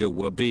Roger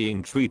were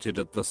being treated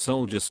at the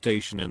soldier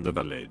station in the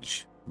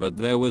village, but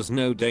there was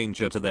no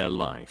danger to their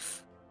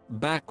life.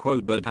 But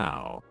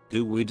how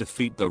do we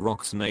defeat the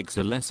rock snake?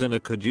 Celestina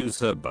could use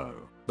her bow,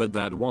 but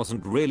that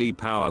wasn't really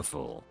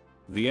powerful.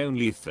 The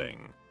only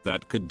thing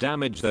that could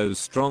damage those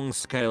strong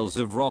scales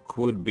of rock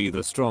would be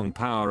the strong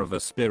power of a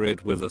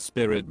spirit with a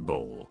spirit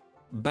ball.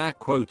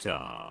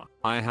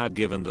 I had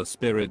given the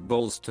spirit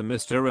balls to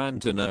Mr.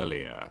 Anton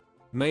earlier.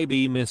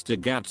 Maybe Mr.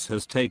 Gats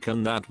has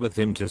taken that with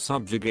him to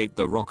subjugate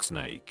the rock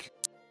snake.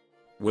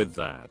 With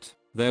that,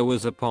 there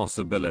was a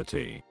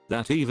possibility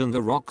that even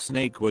the rock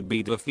snake would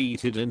be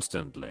defeated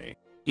instantly.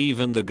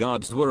 Even the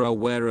guards were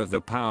aware of the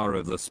power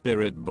of the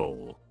spirit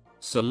ball.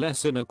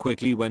 Celestina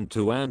quickly went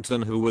to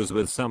Anton, who was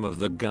with some of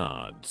the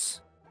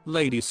guards.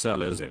 Lady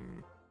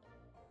Celestin.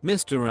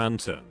 Mr.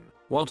 Anton,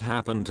 what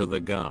happened to the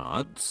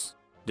guards?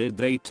 Did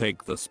they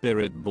take the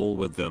spirit ball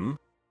with them?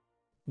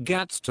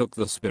 Gats took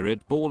the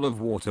spirit ball of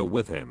water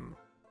with him.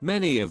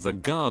 Many of the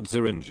guards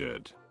are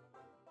injured.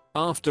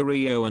 After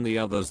Rio and the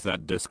others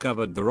that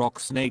discovered the rock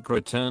snake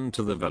returned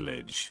to the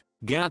village,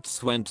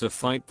 Gats went to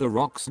fight the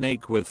rock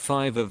snake with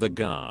 5 of the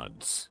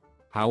guards.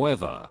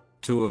 However,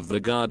 2 of the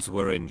guards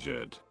were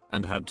injured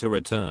and had to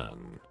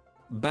return.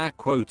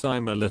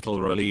 I'm a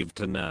little relieved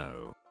to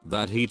know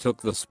that he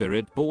took the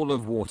spirit ball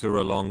of water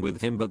along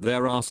with him, but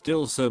there are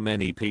still so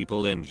many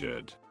people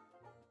injured.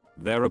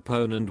 Their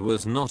opponent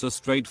was not a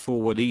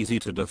straightforward, easy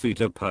to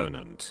defeat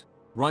opponent.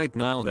 Right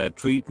now their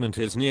treatment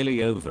is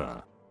nearly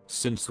over.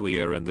 Since we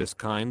are in this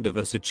kind of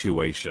a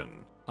situation,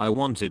 I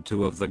wanted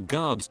 2 of the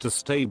guards to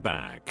stay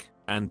back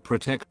and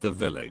protect the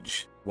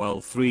village,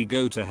 while 3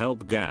 go to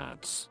help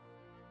Gats.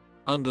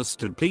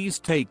 Understood. Please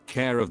take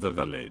care of the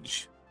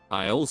village.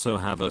 I also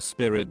have a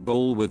spirit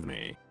ball with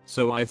me,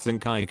 so I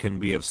think I can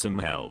be of some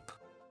help.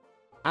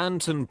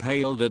 Anton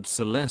paled at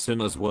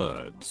Celestina's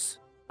words.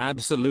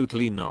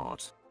 Absolutely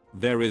not.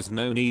 There is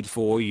no need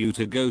for you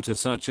to go to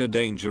such a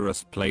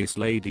dangerous place,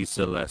 Lady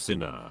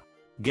Celestina.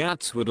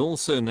 Gats would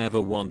also never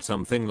want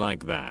something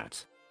like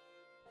that.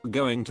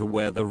 Going to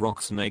where the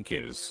rock snake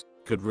is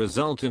could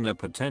result in a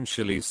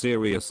potentially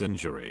serious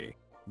injury.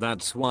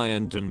 That's why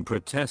Anton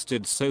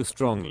protested so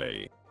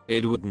strongly.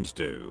 It wouldn't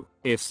do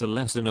if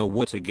Celestina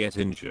were to get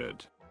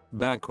injured.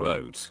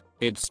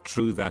 It's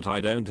true that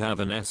I don't have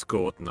an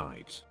escort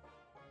knight.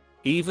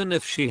 Even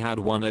if she had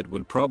one, it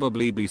would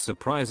probably be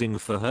surprising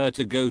for her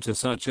to go to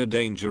such a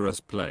dangerous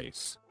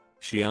place.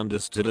 She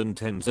understood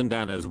Anton's and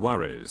Anna's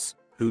worries,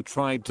 who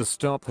tried to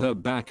stop her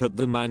back at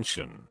the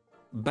mansion.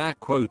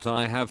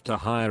 I have to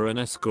hire an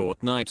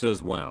escort knight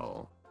as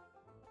well.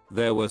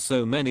 There were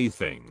so many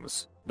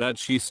things that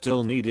she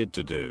still needed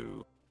to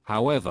do.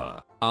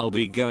 However, I'll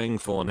be going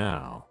for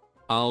now.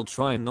 I'll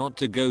try not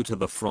to go to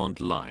the front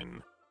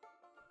line.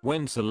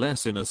 When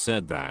Celestina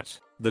said that,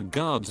 the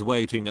guards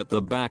waiting at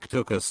the back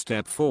took a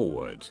step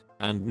forward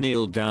and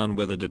kneeled down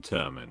with a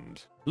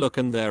determined look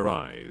in their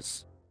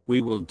eyes.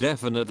 We will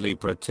definitely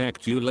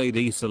protect you,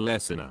 Lady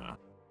Celestina.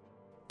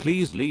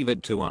 Please leave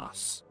it to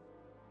us.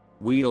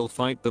 We'll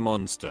fight the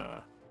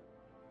monster.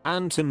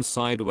 Anton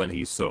sighed when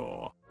he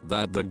saw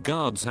that the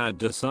guards had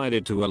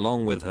decided to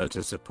along with her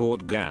to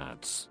support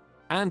Gats.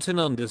 Anton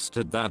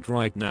understood that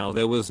right now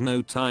there was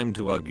no time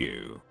to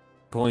argue.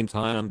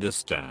 I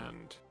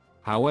understand.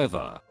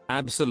 However,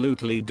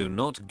 absolutely do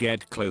not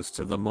get close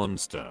to the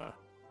monster.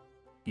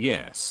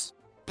 Yes.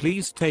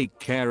 Please take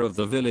care of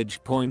the village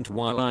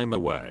while I'm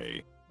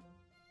away.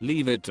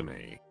 Leave it to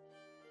me.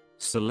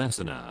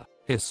 Celestina,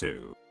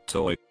 Hisu,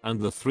 Toy, and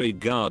the 3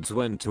 guards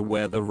went to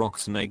where the rock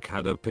snake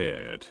had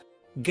appeared.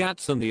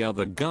 Gats and the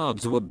other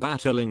guards were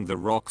battling the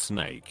rock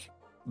snake.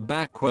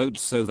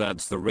 So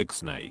that's the rick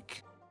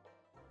snake.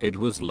 It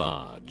was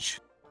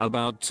large,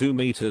 about 2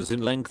 meters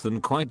in length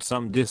and quite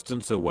some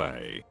distance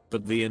away,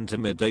 but the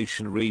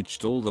intimidation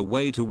reached all the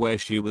way to where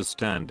she was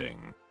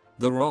standing.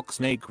 The rock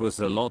snake was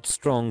a lot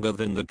stronger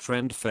than the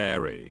Trent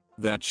fairy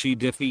that she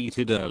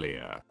defeated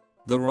earlier.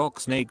 The rock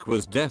snake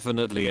was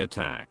definitely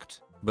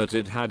attacked, but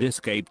it had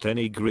escaped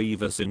any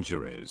grievous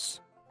injuries.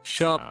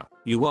 Sure,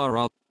 you are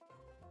up.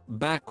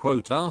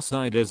 Our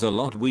side is a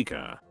lot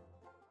weaker.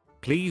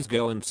 Please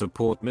go and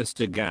support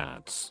Mr.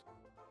 Gats.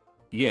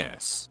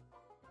 Yes.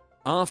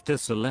 After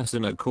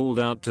Celestina called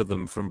out to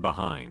them from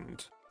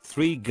behind,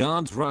 3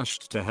 guards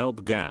rushed to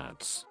help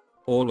Gats.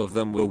 All of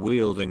them were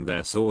wielding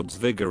their swords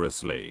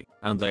vigorously,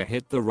 and they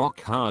hit the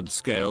rock-hard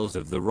scales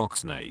of the rock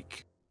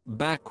snake.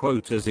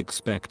 As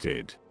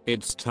expected,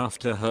 it's tough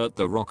to hurt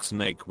the rock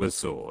snake with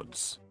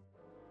swords.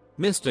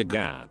 Mr.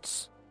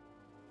 Gats.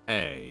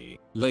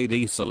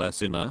 Lady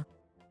Celestina?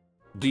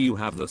 Do you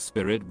have the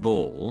spirit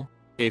ball?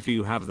 If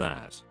you have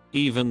that,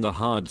 Even the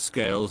hard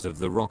scales of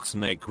the rock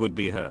snake would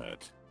be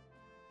hurt.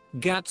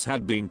 Gats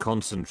had been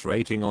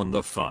concentrating on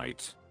the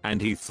fight,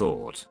 and he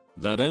thought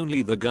that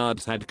only the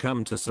guards had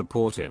come to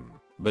support him,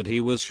 but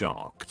he was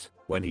shocked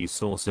when he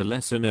saw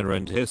Celestina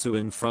and Hisu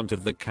in front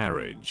of the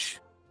carriage.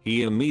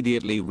 He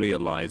immediately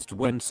realized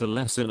when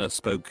Celestina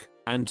spoke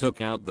and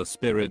took out the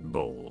spirit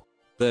ball.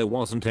 There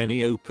wasn't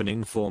any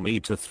opening for me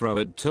to throw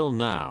it till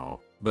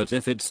now, but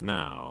if it's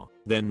now,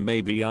 then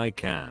maybe I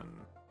can.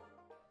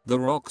 The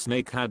rock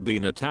snake had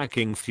been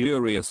attacking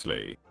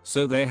furiously,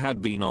 so they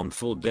had been on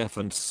full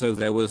defense, so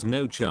there was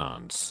no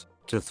chance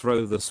to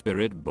throw the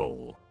spirit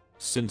ball.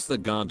 Since the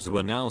guards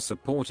were now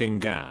supporting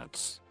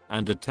Gats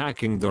and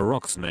attacking the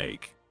rock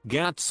snake,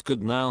 Gats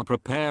could now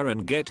prepare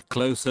and get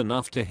close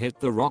enough to hit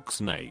the rock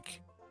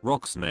snake.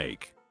 "Rock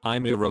snake,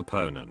 I'm your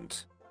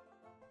opponent,"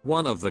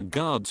 one of the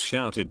guards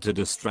shouted to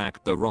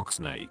distract the rock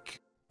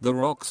snake. The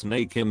rock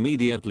snake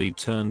immediately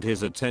turned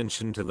his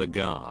attention to the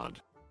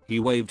guard. He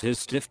waved his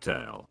stiff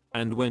tail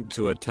and went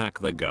to attack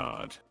the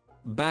guard.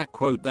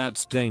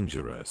 "That's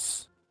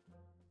dangerous."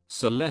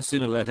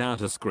 Celestina let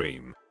out a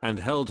scream and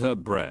held her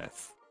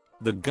breath.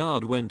 The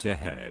guard went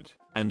ahead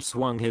and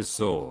swung his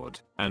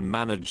sword and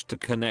managed to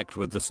connect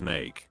with the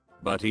snake,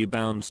 but he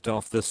bounced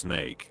off the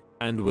snake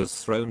and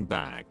was thrown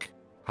back.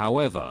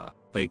 However,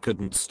 they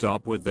couldn't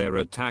stop with their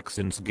attack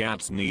since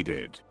Gats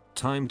needed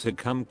time to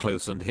come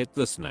close and hit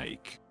the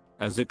snake.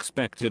 As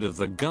expected of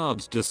the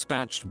guards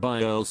dispatched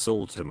by Earl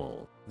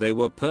Saltimal, they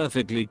were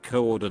perfectly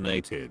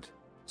coordinated.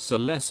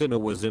 Celestina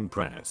was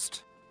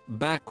impressed.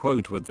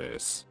 With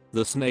this,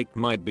 the snake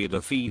might be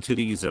defeated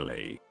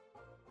easily.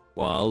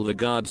 While the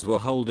guards were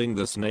holding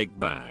the snake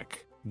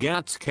back,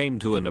 Gats came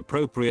to an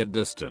appropriate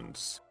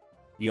distance.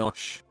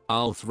 "Yosh,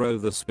 I'll throw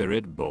the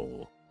spirit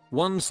ball.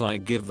 Once I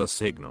give the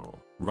signal,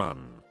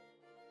 run."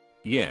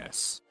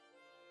 "Yes."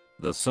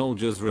 The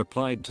soldiers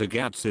replied to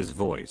Gats's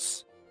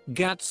voice.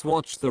 Gats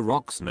watched the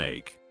rock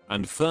snake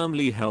and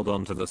firmly held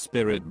onto the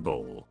spirit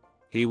ball.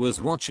 He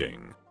was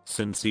watching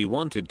since he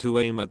wanted to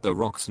aim at the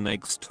rock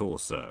snake's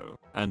torso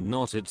and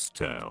not its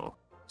tail.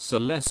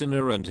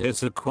 Celestina and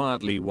Hisu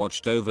quietly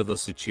watched over the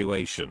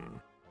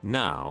situation.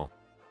 "Now!"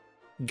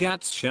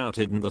 Gats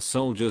shouted and the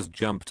soldiers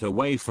jumped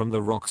away from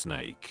the rock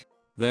snake.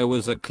 There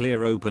was a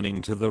clear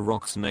opening to the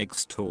rock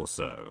snake's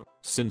torso,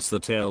 since the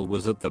tail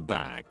was at the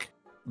back.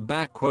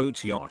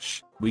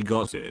 "Yosh, we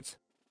got it."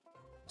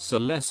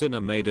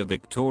 Celestina made a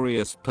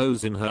victorious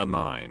pose in her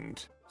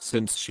mind,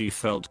 since she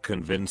felt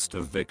convinced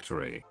of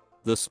victory.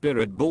 The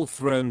spirit ball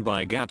thrown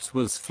by Gats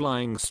was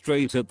flying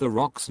straight at the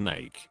rock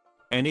snake.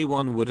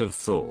 Anyone would have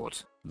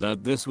thought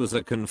that this was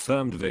a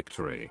confirmed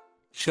victory.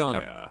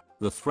 Shire,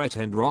 the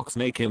threatened rock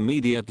snake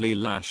immediately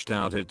lashed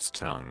out its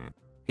tongue.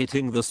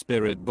 Hitting the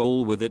spirit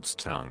ball with its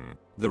tongue,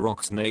 the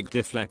rock snake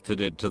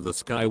deflected it to the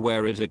sky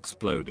where it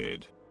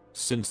exploded.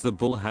 Since the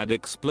ball had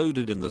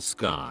exploded in the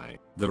sky,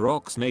 the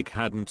rock snake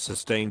hadn't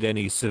sustained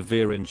any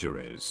severe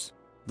injuries.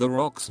 The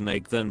rock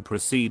snake then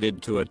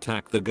proceeded to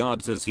attack the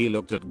guards as he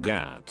looked at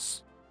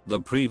Gats.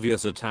 The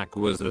previous attack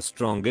was the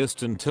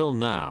strongest until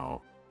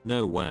now.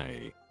 No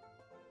way.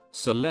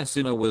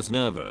 Celestina was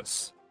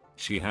nervous.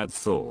 She had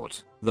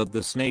thought that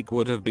the snake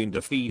would have been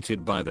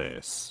defeated by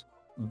this.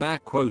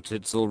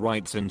 "It's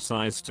alright since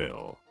I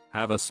still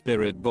have a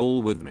spirit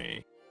ball with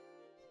me."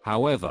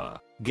 However,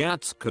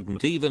 Gats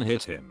couldn't even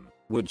hit him.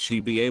 Would she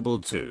be able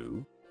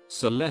to?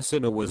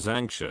 Celestina was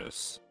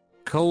anxious.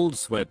 Cold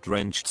sweat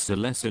drenched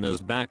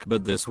Celestina's back,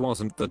 but this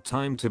wasn't the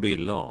time to be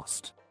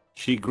lost.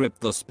 She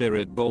gripped the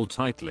spirit ball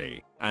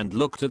tightly and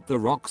looked at the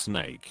rock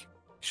snake.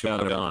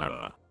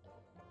 Shara.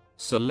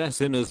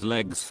 Celestina's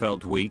legs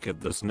felt weak at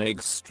the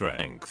snake's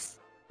strength.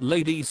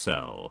 "Lady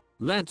Cell,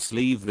 let's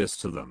leave this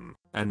to them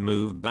and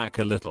move back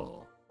a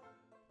little."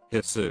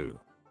 "Hisu."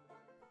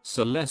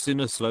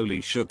 Celestina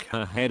slowly shook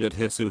her head at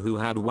Hisu, who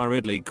had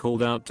worriedly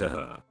called out to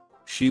her.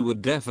 She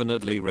would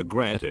definitely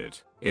regret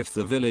it if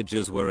the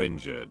villagers were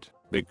injured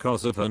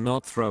because of her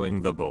not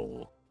throwing the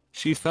ball.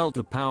 She felt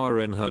the power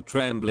in her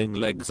trembling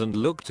legs and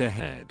looked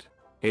ahead.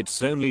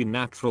 "It's only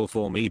natural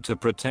for me to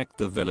protect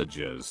the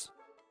villagers."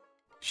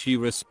 She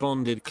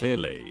responded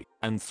clearly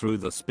and threw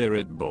the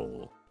spirit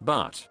ball,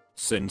 but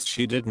since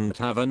she didn't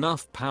have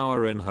enough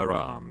power in her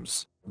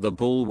arms, the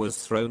ball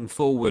was thrown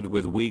forward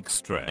with weak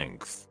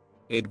strength.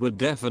 It would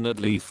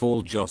definitely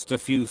fall just a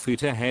few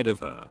feet ahead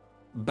of her.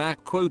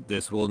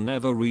 "This will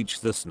never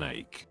reach the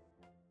snake."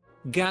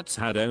 Gats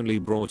had only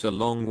brought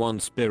along one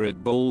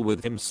spirit ball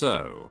with him,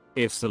 so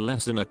if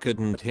Celestina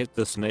couldn't hit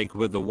the snake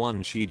with the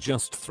one she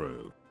just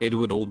threw, it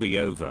would all be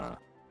over.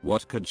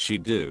 What could she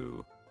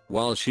do?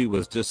 While she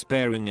was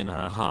despairing in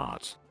her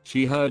heart,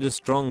 she heard a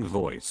strong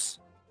voice.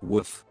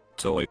 "Woof,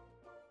 Toy."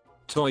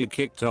 Toy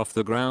kicked off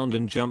the ground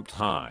and jumped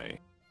high.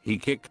 He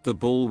kicked the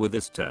ball with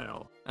his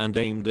tail and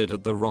aimed it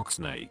at the rock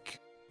snake.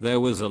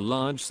 There was a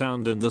large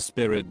sound and the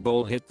spirit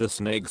ball hit the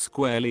snake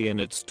squarely in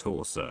its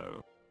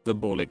torso. The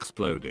ball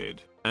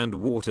exploded and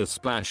water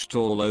splashed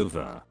all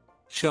over.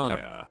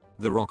 Shire,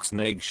 the rock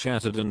snake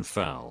shattered and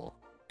fell.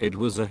 It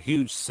was a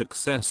huge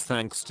success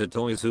thanks to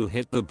Toys, who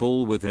hit the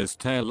ball with his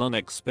tail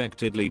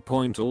unexpectedly.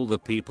 All the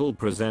people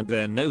present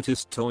there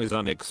noticed Toy's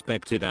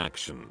unexpected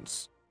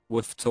actions.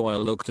 With Toy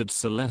looked at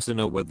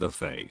Celestina with the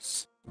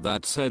face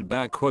that said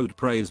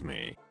praise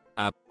me.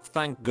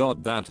 Thank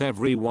God that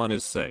everyone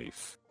is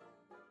safe.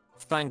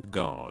 Thank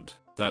God,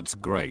 that's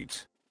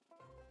great.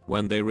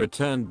 When they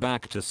returned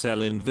back to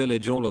Selin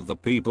village, all of the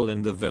people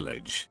in the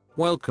village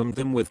welcomed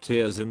them with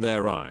tears in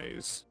their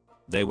eyes.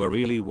 They were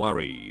really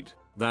worried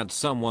that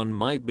someone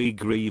might be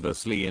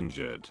grievously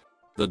injured.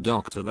 The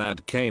doctor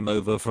that came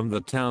over from the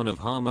town of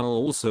Harmel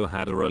also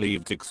had a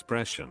relieved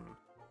expression.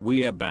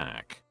 We are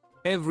back.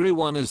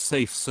 Everyone is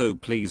safe, so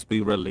please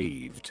be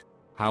relieved.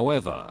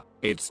 However,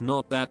 it's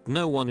not that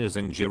no one is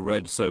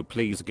injured, so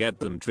please get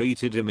them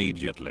treated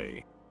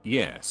immediately.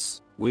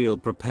 Yes, we'll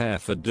prepare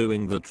for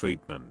doing the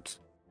treatment,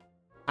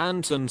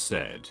 Anton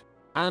said.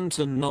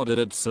 Anton nodded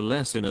at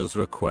Celestina's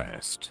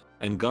request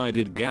and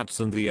guided Gats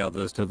and the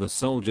others to the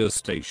soldier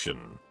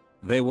station.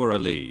 They were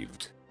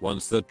relieved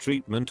once the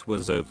treatment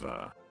was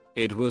over.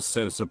 It was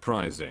so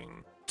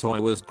surprising.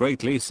 Toy was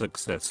greatly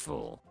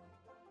successful.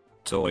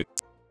 Toy,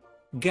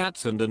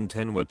 Gats and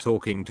Anten were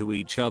talking to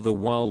each other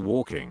while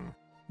walking.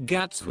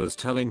 Gats was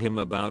telling him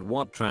about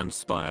what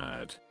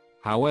transpired.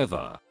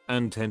 However,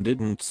 Anten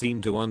didn't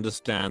seem to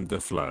understand the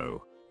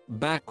flow.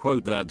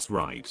 That's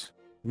right.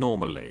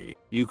 Normally,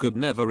 you could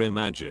never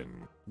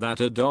imagine that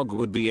a dog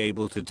would be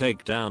able to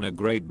take down a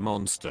great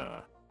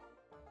monster.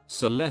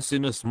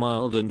 Celestina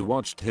smiled and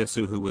watched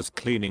Hisu, who was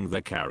cleaning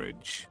the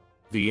carriage.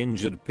 The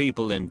injured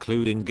people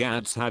including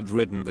Gats had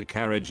ridden the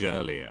carriage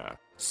earlier,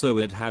 so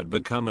it had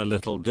become a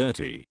little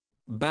dirty.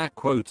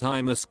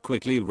 I must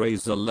quickly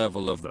raise the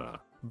level of the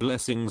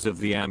blessings of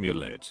the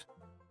amulet.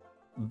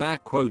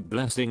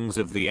 Blessings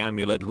of the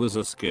amulet was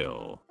a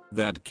skill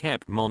that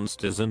kept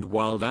monsters and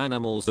wild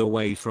animals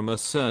away from a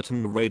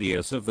certain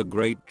radius of the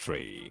great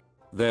tree.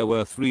 There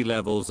were 3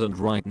 levels and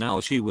right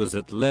now she was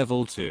at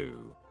level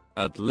 2.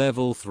 At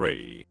level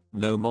 3,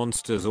 no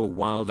monsters or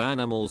wild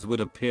animals would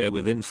appear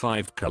within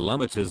 5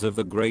 kilometers of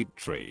the great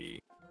tree.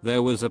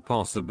 There was a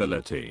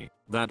possibility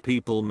that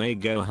people may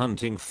go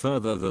hunting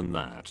further than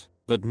that,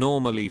 but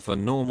normally for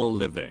normal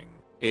living,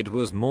 it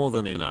was more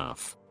than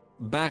enough.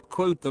 The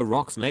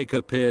rock snake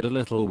appeared a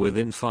little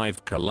within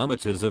 5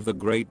 kilometers of the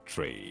great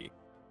tree.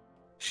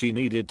 She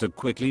needed to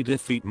quickly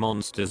defeat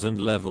monsters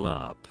and level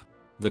up.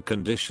 The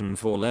condition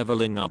for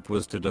leveling up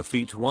was to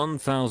defeat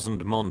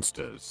 1000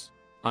 monsters.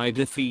 I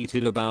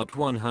defeated about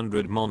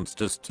 100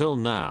 monsters till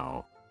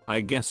now.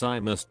 I guess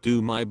I must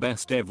do my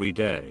best every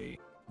day.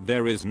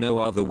 There is no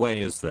other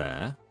way, is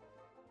there?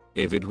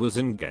 If it was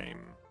in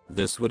game,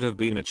 this would have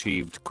been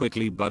achieved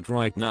quickly, but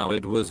right now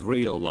it was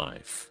real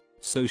life.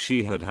 So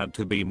she had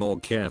to be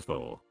more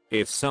careful.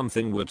 If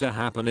something were to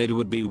happen, it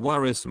would be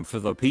worrisome for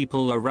the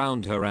people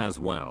around her as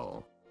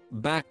well.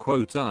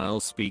 I'll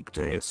speak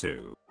to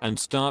Hisu and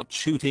start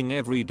shooting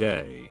every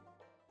day.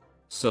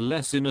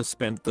 Celestina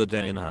spent the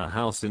day in her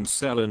house in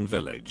Selin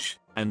village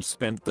and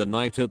spent the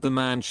night at the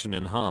mansion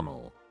in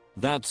Harmel.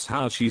 That's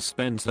how she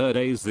spent her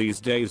days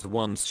these days.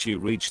 Once she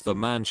reached the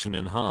mansion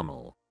in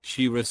Harmel,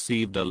 she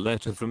received a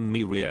letter from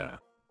Miria.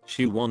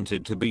 She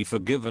wanted to be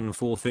forgiven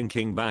for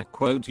thinking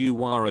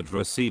you are at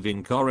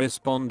receiving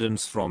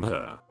correspondence from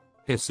her.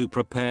 Hisu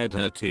prepared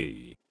her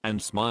tea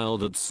and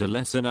smiled at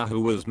Celestina,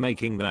 who was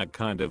making that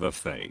kind of a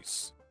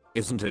face.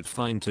 Isn't it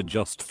fine to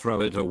just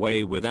throw it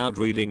away without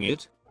reading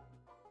it?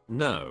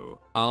 No,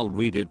 I'll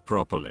read it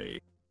properly.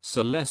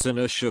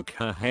 Celestina shook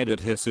her head at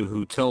Hisu,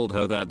 who told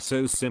her that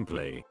so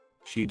simply.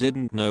 She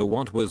didn't know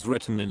what was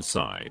written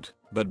inside,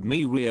 but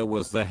Miria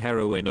was the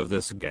heroine of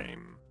this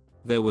game.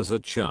 There was a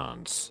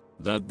chance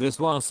that this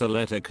was a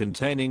letter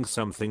containing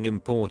something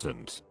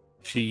important.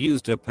 She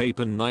used a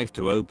paper knife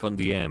to open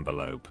the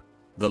envelope.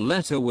 The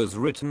letter was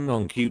written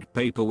on cute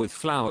paper with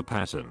flower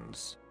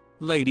patterns.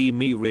 Lady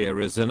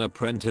Miria is an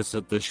apprentice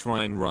at the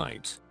shrine,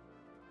 right?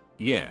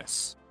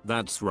 Yes,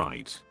 that's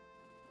right.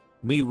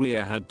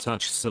 Miria had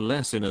touched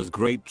Celestina's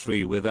great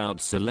tree without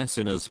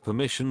Celestina's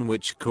permission,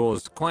 which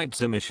caused quite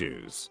some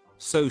issues,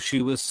 so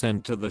she was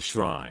sent to the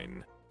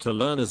shrine to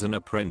learn as an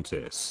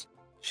apprentice.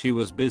 She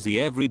was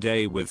busy every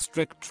day with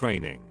strict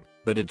training,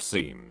 but it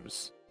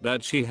seems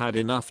that she had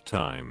enough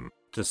time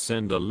to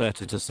send a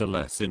letter to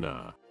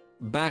Celestina.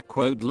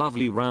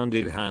 Lovely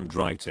rounded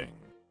handwriting.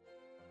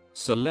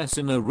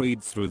 Celestina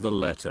read through the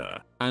letter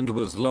and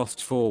was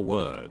lost for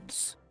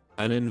words.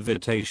 An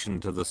invitation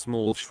to the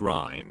small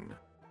shrine.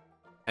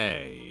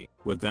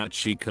 With that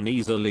she can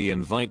easily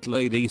invite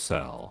Lady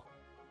Cell.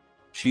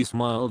 She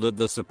smiled at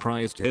the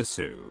surprised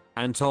Hisu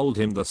and told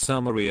him the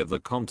summary of the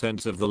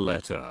contents of the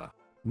letter.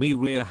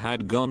 Miria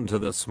had gone to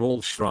the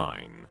small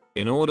shrine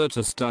in order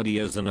to study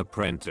as an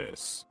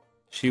apprentice.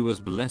 She was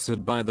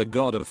blessed by the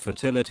god of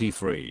fertility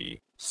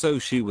free, so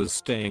she was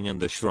staying in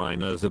the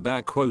shrine as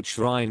a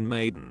shrine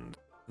maiden.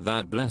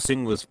 That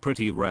blessing was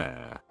pretty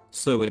rare,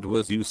 so it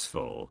was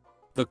useful.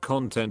 The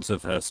contents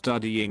of her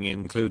studying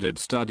included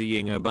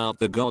studying about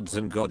the gods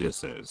and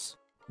goddesses.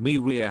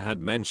 Miria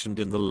had mentioned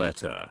in the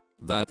letter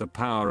that the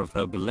power of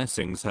her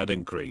blessings had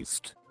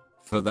increased.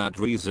 For that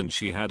reason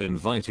she had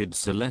invited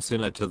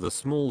Celestina to the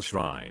small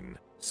shrine,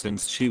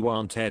 since she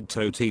wanted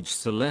to teach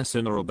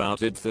Celestina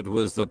about it. That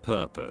was the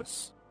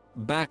purpose.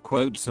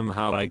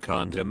 Somehow I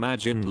can't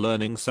imagine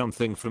learning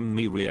something from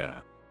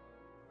Miria.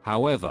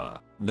 However,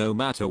 no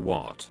matter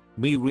what,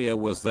 Miria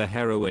was the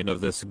heroine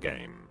of this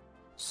game.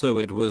 So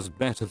it was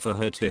better for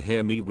her to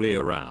hear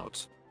Miria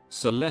out.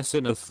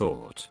 Celestina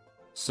thought.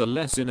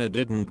 Celestina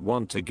didn't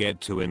want to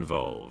get too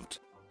involved.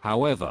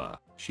 However,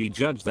 she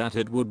judged that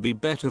it would be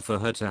better for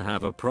her to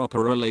have a proper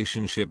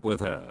relationship with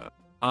her.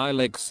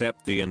 I'll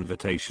accept the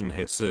invitation,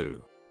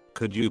 Hisu.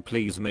 Could you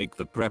please make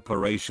the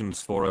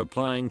preparations for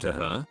applying to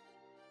her?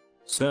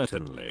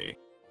 Certainly.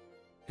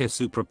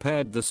 Hisu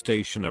prepared the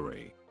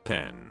stationery,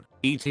 pen,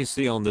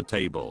 etc. on the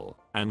table,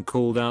 and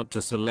called out to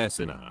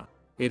Celestina.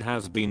 It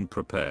has been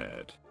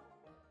prepared.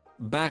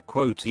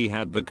 He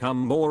had become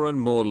more and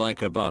more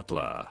like a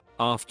butler,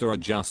 after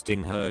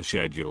adjusting her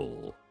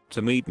schedule.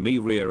 To meet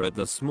Miria at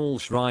the small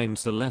shrine,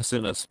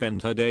 Celestina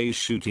spent her days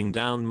shooting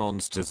down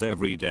monsters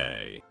every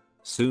day.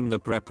 Soon the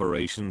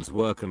preparations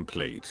were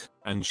complete,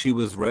 and she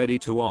was ready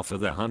to offer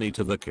the honey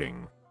to the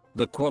king.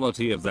 The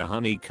quality of the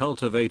honey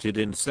cultivated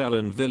in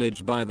Selen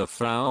village by the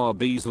flower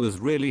bees was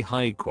really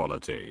high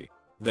quality.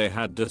 They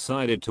had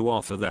decided to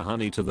offer the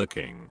honey to the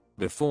king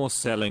before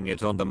selling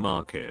it on the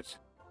market.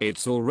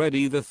 It's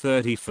already the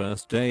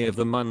 31st day of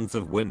the month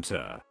of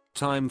winter.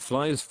 Time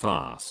flies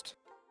fast.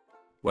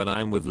 When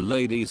I'm with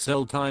Lady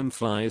Cell, time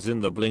flies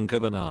in the blink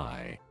of an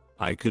eye.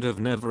 I could have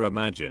never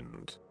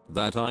imagined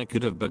that I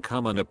could have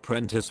become an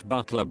apprentice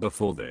butler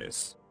before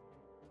this.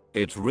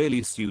 It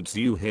really suits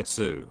you,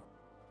 Hisu.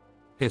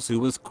 Hisu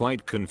was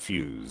quite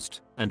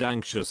confused and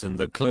anxious in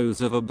the clothes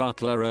of a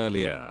butler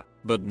earlier,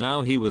 but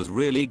now he was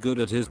really good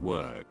at his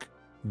work.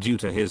 Due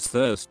to his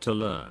thirst to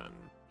learn,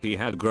 he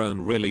had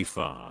grown really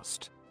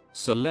fast.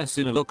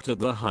 Celestina looked at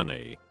the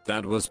honey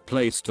that was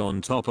placed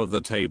on top of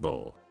the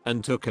table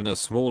and took in a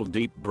small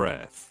deep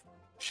breath.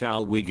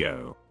 Shall we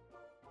go?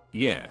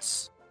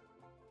 Yes.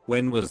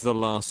 When was the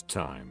last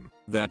time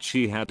that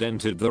she had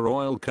entered the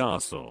royal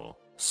castle?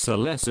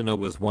 Celestina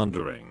was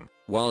wondering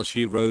while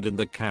she rode in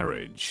the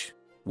carriage.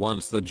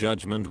 Once the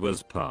judgment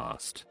was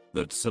passed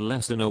that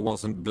Celestina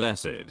wasn't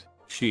blessed,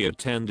 she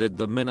attended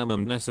the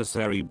minimum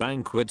necessary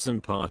banquets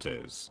and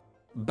parties.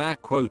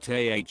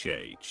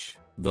 AHH.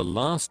 The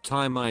last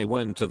time I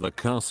went to the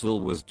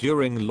castle was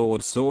during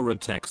Lord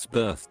Soratek's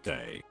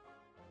birthday.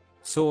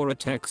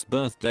 Soratek's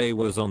birthday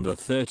was on the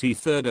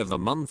 33rd of the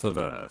month of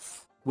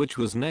Earth, which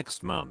was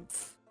next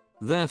month.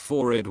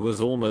 Therefore it was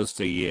almost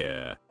a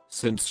year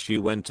since she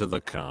went to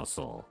the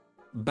castle.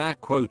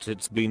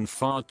 It's been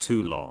far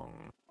too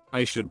long.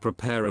 I should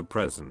prepare a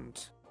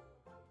present.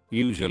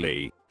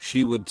 Usually,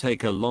 she would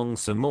take along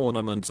some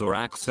ornaments or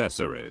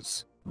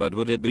accessories, but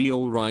would it be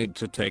alright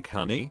to take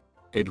honey?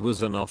 It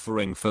was an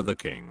offering for the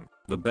king,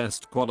 the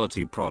best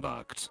quality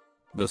product.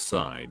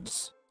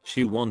 Besides,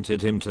 she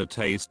wanted him to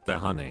taste the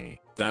honey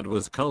that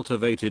was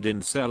cultivated in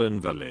Selen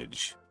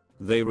village.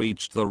 They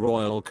reached the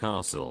royal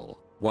castle,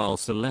 while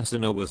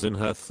Celestina was in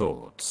her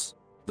thoughts.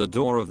 The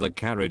door of the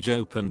carriage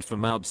opened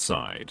from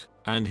outside,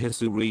 and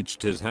Hisu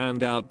reached his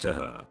hand out to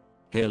her.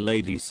 Here,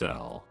 Lady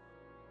Cell.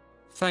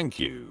 Thank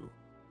you.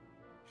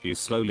 She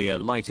slowly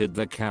alighted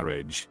the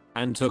carriage,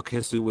 and took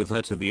Hisu with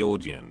her to the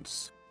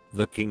audience.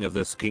 The king of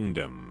this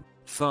kingdom,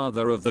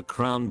 father of the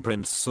crown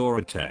prince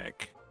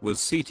Soratek, was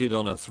seated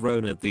on a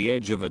throne at the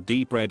edge of a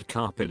deep red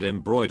carpet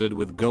embroidered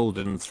with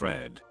golden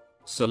thread.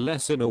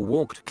 Celestina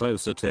walked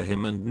closer to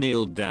him and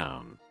kneeled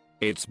down.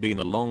 It's been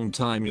a long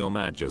time, Your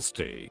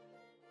Majesty.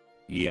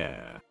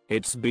 Yeah,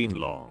 it's been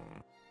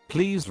long.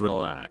 Please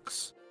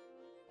relax.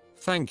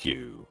 Thank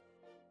you.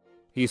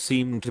 He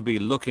seemed to be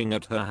looking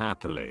at her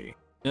happily.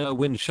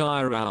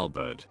 Shire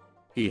Albert.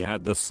 He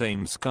had the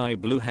same sky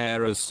blue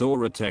hair as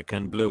Soratek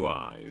and blue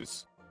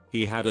eyes.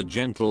 He had a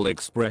gentle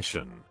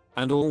expression,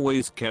 and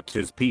always kept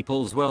his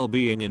people's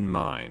well-being in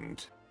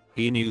mind.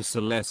 He knew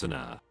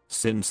Celestina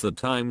since the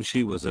time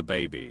she was a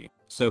baby,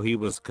 so he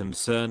was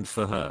concerned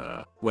for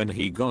her when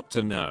he got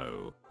to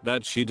know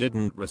that she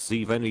didn't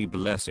receive any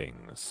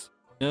blessings.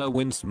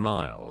 Erwin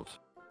smiled.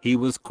 He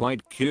was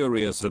quite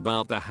curious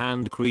about the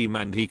hand cream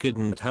and he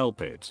couldn't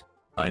help it.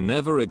 I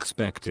never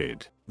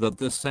expected that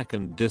the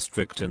second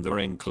district in the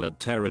Inklet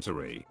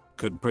territory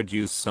could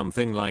produce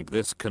something like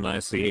this. Can I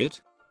see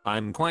it?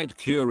 I'm quite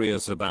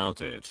curious about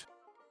it.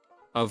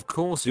 Of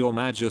course, Your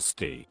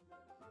Majesty.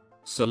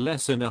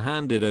 Celestina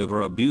handed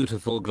over a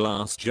beautiful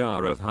glass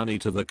jar of honey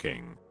to the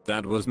king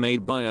that was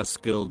made by a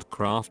skilled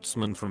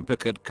craftsman from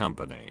Picket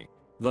Company.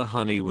 The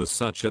honey was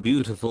such a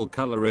beautiful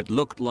color it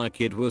looked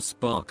like it was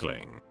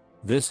sparkling.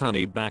 This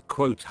honey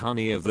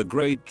honey of the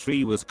great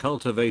tree was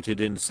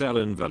cultivated in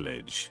Selen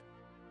village.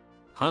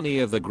 Honey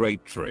of the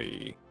great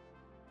tree.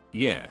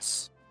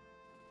 Yes.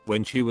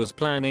 When she was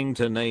planning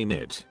to name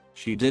it,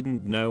 she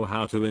didn't know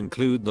how to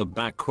include the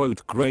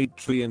great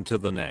tree into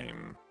the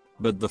name.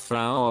 But the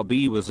flower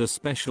bee was a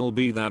special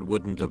bee that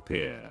wouldn't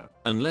appear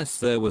unless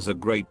there was a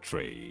great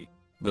tree.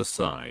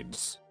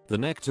 Besides, The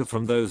nectar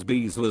from those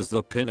bees was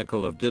the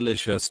pinnacle of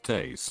delicious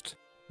taste.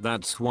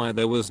 That's why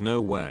there was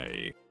no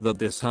way that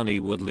this honey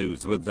would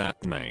lose with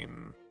that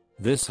name.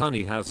 This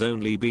honey has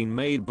only been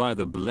made by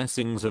the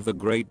blessings of the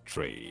great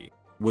tree.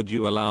 Would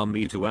you allow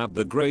me to add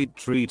the great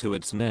tree to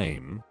its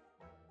name?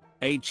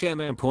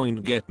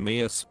 Get me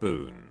a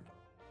spoon.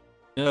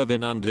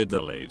 Irvin undid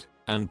the lid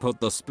and put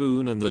the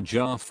spoon in the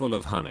jar full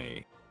of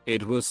honey.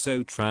 It was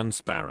so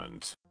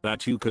transparent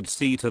that you could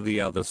see to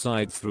the other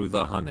side through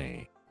the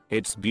honey.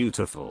 It's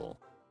beautiful.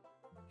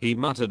 He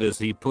muttered as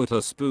he put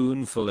a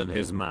spoonful in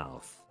his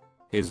mouth.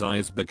 His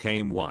eyes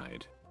became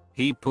wide.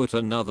 He put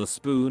another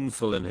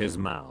spoonful in his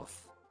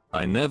mouth.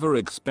 I never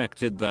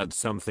expected that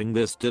something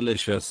this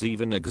delicious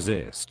even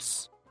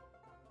exists.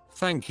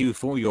 Thank you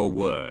for your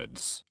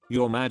words,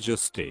 Your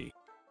Majesty.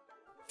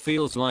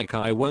 Feels like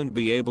I won't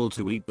be able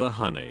to eat the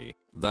honey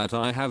that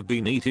I have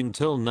been eating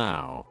till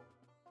now.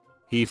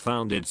 He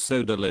found it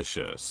so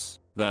delicious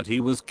that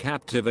he was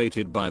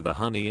captivated by the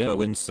honey.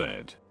 Owen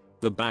said,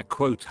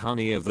 the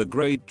honey of the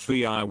great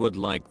tree. I would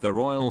like the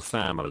royal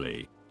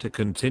family to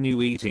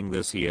continue eating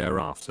this year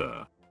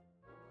after.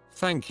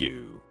 Thank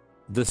you.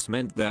 This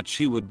meant that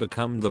she would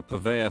become the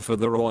purveyor for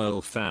the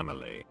royal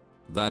family.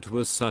 That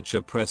was such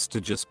a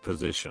prestigious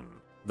position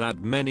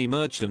that many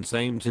merchants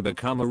aim to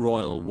become a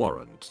royal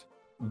warrant.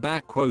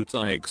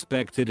 I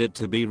expected it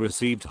to be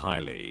received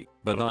highly,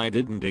 but I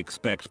didn't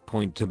expect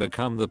to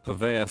become the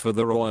purveyor for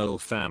the royal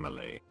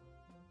family.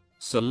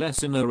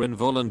 Celestina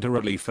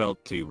involuntarily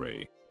felt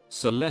teary.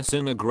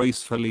 Celestina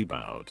gracefully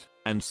bowed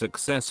and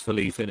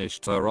successfully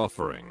finished her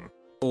offering.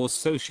 Or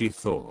so she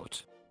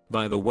thought.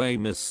 By the way,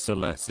 Miss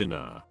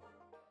Celestina.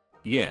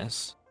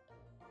 Yes?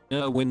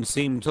 Erwin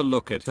seemed to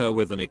look at her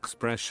with an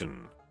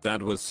expression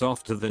that was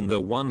softer than the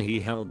one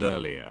he held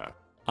earlier.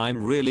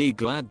 I'm really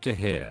glad to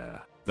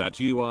hear that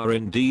you are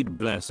indeed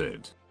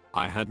blessed.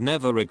 I had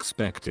never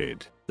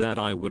expected that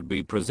I would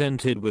be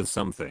presented with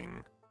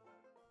something.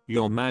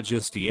 Your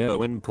Majesty.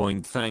 Erwin.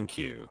 Thank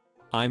you.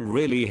 I'm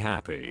really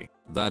happy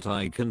that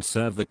I can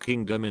serve the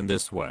kingdom in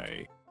this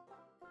way.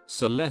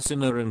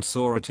 Celestina and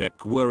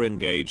Soratek were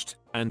engaged,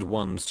 and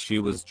once she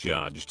was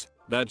judged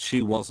that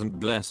she wasn't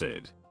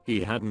blessed,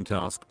 he hadn't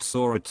asked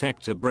Soratek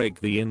to break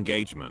the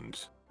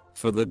engagement.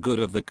 For the good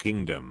of the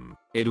kingdom,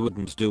 it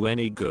wouldn't do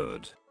any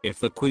good if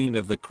the queen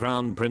of the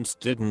crown prince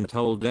didn't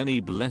hold any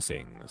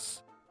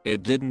blessings.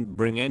 It didn't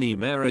bring any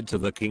merit to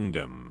the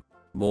kingdom.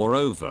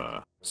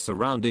 Moreover,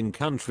 surrounding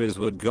countries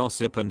would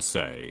gossip and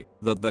say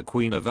that the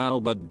Queen of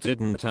Albert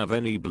didn't have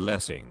any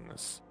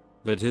blessings.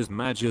 But His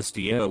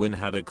Majesty Erwin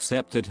had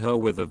accepted her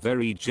with a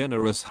very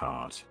generous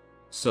heart.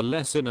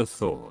 Celestina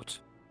thought.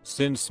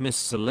 Since Miss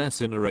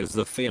Celestina is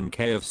the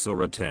fiancée of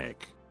Soratek,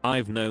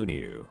 I've known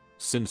you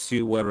since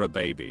you were a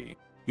baby.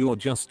 You're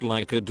just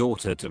like a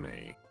daughter to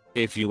me.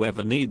 If you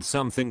ever need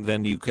something,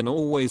 then you can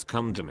always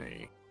come to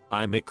me.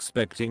 I'm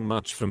expecting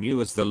much from you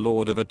as the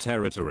lord of a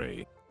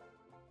territory.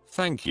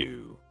 Thank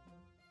you.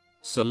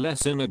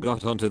 Celestina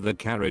got onto the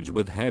carriage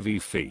with heavy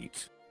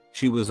feet.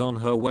 She was on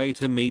her way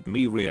to meet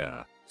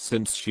Miria,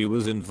 since she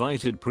was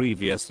invited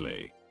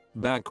previously.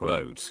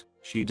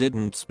 She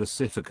didn't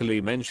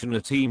specifically mention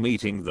a tea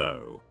meeting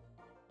though.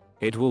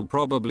 It will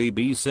probably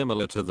be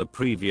similar to the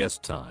previous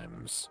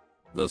times.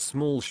 The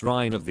small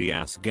shrine of the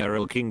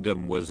Asgarel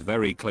kingdom was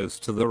very close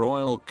to the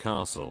royal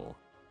castle.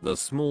 The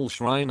small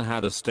shrine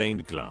had a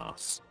stained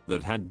glass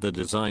that had the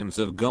designs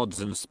of gods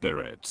and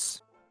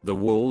spirits. The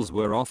walls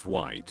were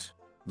off-white.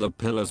 The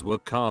pillars were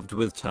carved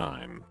with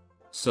time.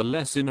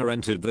 Celestina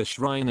entered the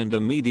shrine and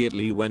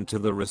immediately went to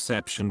the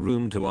reception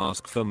room to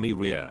ask for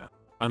Miria.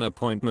 An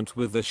appointment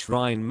with the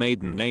shrine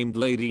maiden named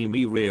Lady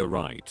Miria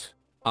Wright.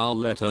 I'll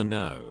let her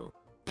know.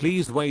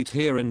 Please wait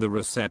here in the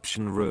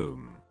reception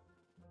room.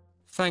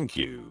 Thank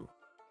you.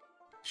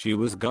 She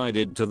was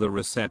guided to the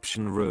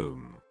reception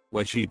room,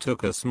 where she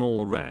took a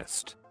small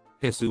rest.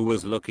 Hisu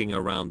was looking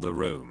around the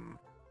room.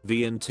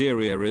 The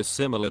interior is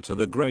similar to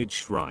the Great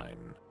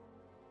Shrine.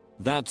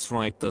 That's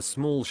right, the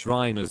small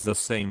shrine is the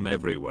same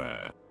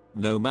everywhere,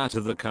 no matter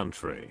the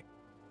country.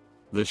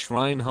 The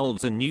shrine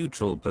holds a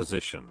neutral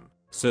position,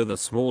 so the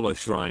smaller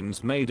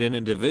shrines made in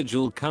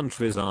individual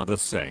countries are the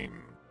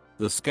same.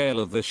 The scale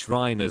of the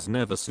shrine is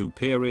never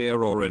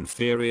superior or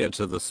inferior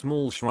to the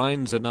small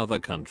shrines in other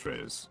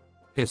countries.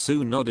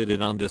 Hisu nodded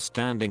in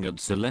understanding at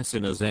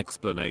Celestina's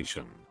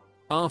explanation.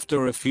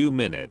 After a few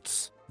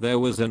minutes, there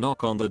was a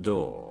knock on the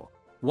door.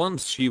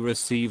 Once she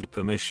received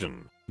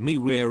permission,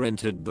 Miria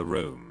entered the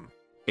room.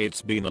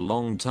 It's been a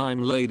long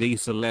time, Lady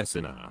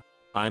Celestina.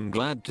 I'm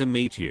glad to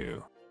meet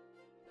you.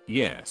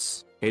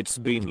 Yes, it's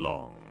been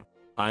long.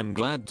 I'm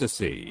glad to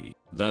see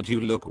that you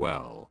look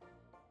well.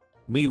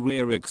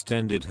 Miria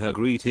extended her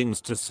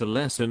greetings to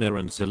Celestina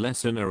and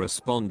Celestina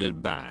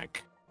responded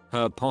back.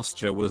 Her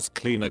posture was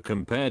cleaner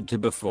compared to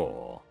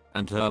before,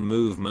 and her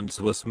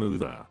movements were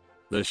smoother.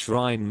 The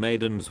shrine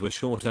maidens were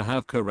sure to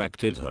have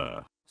corrected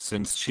her,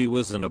 since she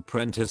was an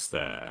apprentice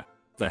there.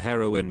 The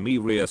heroine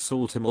Miria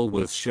Saltimal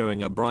was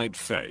showing a bright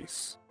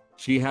face.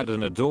 She had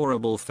an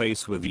adorable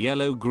face with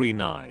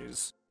yellow-green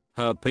eyes.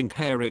 Her pink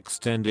hair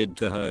extended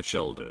to her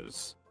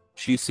shoulders.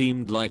 She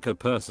seemed like a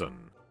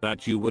person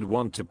that you would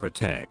want to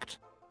protect.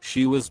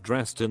 She was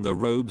dressed in the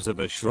robes of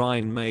a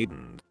shrine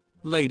maiden.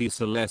 Lady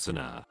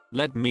Celestina,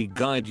 let me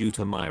guide you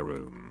to my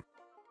room.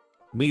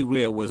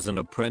 Miria was an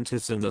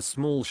apprentice in the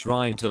small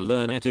shrine to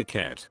learn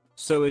etiquette,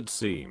 so it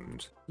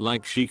seemed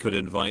like she could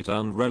invite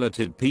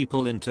unrelated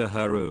people into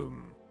her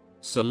room.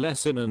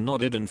 Celestina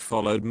nodded and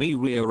followed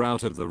Miria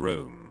out of the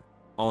room.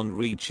 On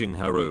reaching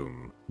her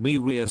room,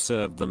 Miria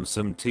served them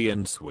some tea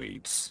and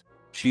sweets.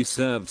 She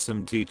served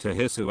some tea to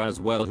Hisu as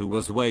well, who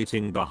was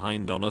waiting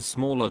behind on a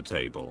smaller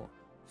table.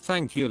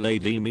 Thank you,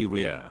 Lady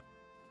Miria.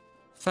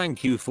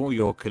 Thank you for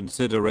your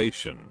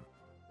consideration.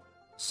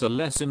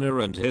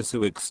 Celestina and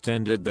Hisu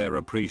extended their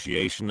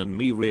appreciation and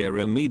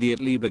Miria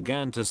immediately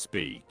began to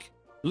speak.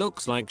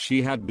 Looks like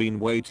she had been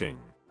waiting.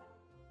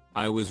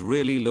 I was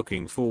really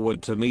looking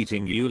forward to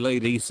meeting you,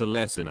 Lady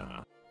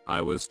Celestina.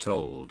 I was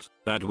told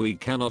that we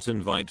cannot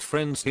invite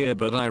friends here,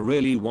 but I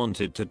really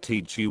wanted to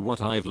teach you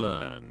what I've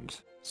learned,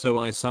 so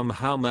I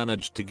somehow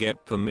managed to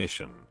get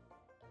permission.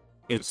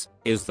 Is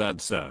that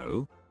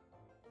so?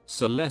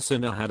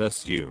 Celestina had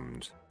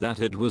assumed that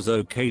it was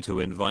okay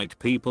to invite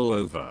people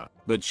over,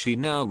 but she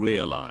now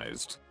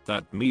realized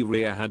that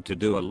Miria had to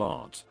do a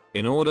lot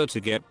in order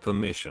to get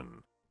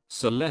permission.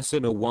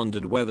 Celestina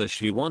wondered whether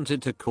she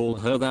wanted to call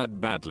her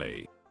that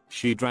badly.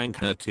 She drank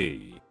her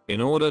tea in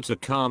order to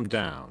calm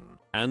down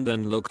and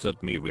then looked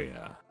at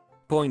Miria.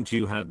 Point,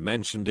 you had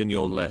mentioned in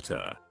your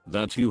letter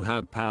that you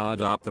had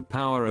powered up the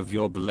power of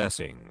your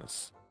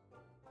blessings.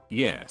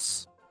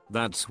 Yes.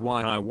 That's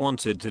why I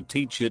wanted to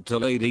teach it to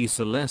Lady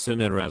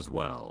Celestina as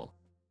well.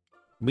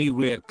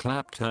 Miria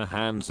clapped her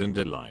hands in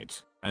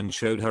delight and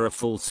showed her a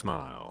full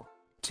smile.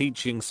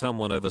 Teaching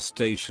someone of a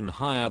station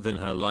higher than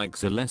her like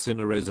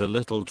Celestina is a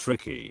little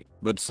tricky,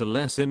 but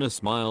Celestina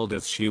smiled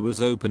as she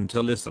was open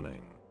to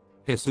listening.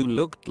 Hisu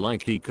looked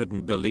like he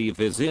couldn't believe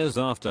his ears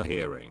after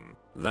hearing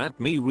that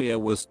Miria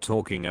was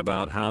talking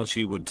about how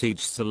she would teach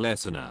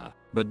Celestina,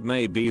 but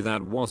maybe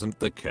that wasn't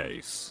the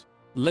case.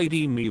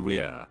 Lady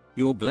Miria,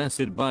 you're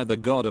blessed by the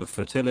god of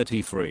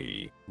fertility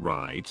free,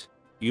 right?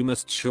 You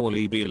must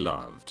surely be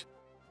loved.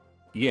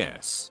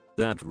 Yes,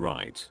 that's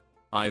right.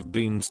 I've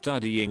been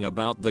studying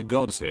about the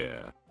gods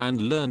here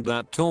and learned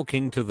that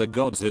talking to the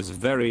gods is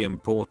very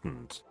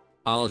important.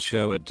 I'll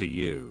show it to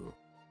you.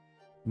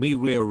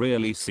 Miria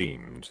really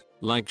seemed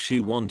like she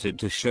wanted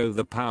to show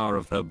the power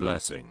of her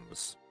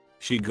blessings.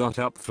 She got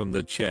up from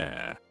the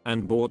chair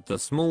and brought the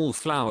small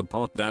flower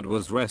pot that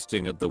was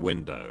resting at the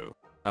window.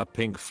 A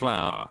pink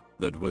flower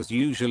that was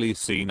usually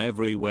seen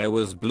everywhere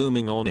was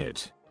blooming on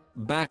it.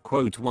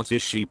 What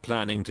is she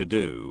planning to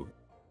do?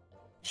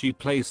 She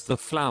placed the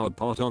flower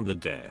pot on the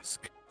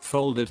desk,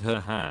 folded her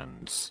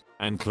hands,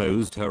 and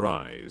closed her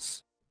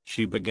eyes.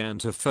 She began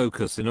to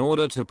focus in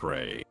order to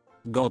pray.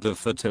 God of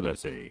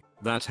fertility,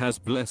 that has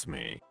blessed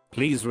me,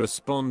 please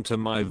respond to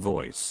my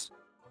voice.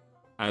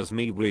 As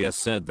Miria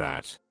said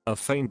that, a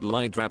faint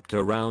light wrapped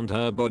around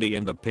her body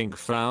and the pink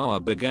flower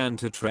began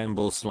to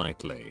tremble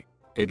slightly.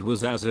 It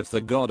was as if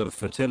the god of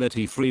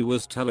fertility free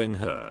was telling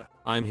her,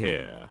 I'm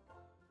here.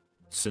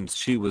 Since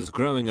she was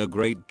growing a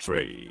great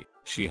tree,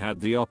 she had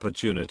the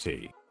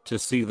opportunity to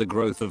see the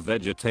growth of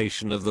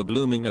vegetation of the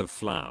blooming of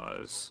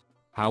flowers.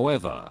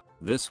 However,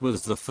 this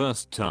was the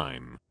first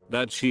time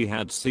that she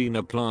had seen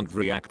a plant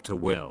react to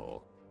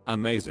will.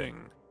 Amazing.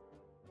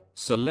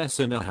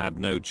 Celestina had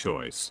no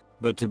choice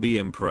but to be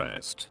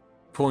impressed.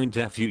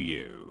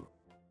 FUU.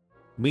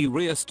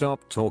 Miria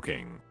stopped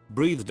talking,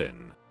 breathed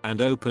in,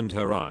 and opened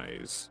her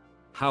eyes.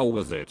 How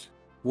was it?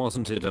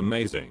 Wasn't it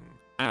amazing?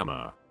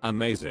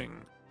 Amazing.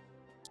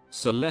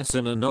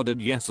 Celestina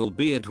nodded yes,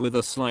 albeit with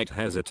a slight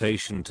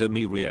hesitation to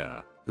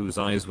Miria, whose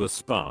eyes were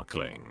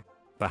sparkling.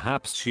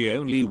 Perhaps she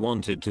only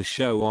wanted to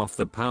show off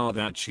the power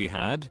that she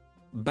had?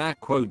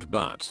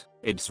 But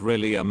it's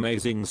really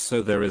amazing,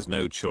 so there is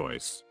no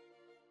choice.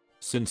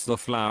 Since the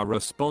flower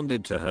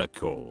responded to her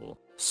call,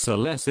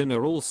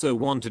 Celestina also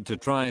wanted to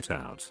try it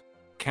out.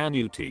 Can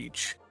you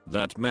teach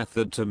that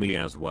method to me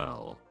as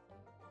well?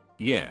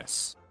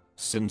 Yes.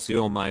 Since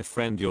you're my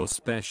friend, you're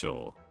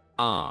special.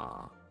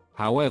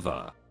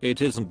 However,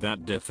 it isn't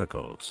that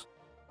difficult.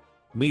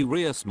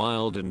 Miria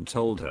smiled and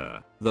told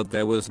her that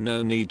there was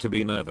no need to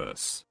be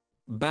nervous.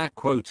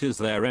 Is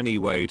there any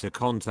way to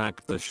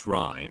contact the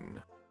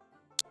shrine?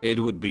 It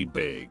would be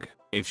big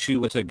if she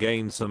were to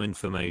gain some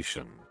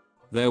information.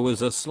 There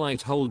was a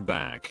slight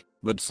holdback,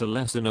 but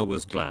Celestina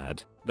was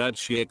glad that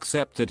she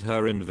accepted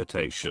her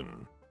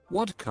invitation.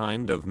 What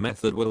kind of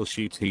method will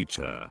she teach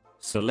her?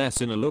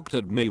 Celestina looked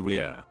at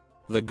Miria.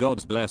 The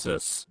gods bless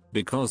us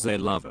because they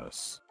love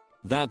us.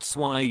 That's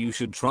why you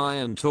should try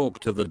and talk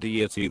to the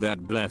deity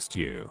that blessed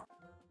you.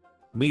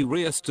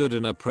 Miria stood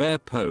in a prayer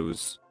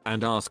pose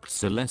and asked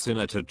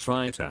Celestina to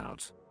try it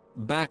out.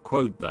 That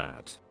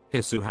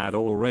Hisu had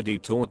already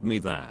taught me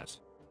that.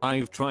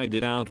 I've tried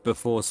it out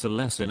before.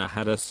 Celestina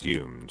had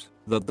assumed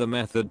that the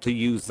method to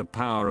use the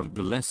power of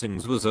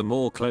blessings was a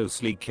more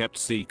closely kept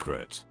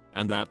secret,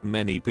 and that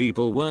many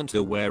people weren't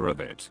aware of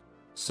it.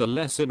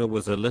 Celestina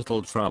was a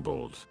little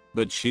troubled,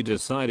 but she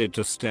decided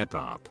to step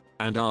up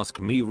and ask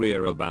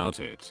Miria about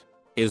it.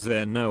 Is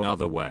there no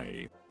other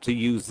way to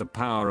use the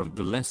power of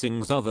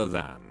blessings other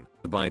than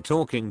by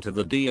talking to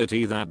the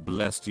deity that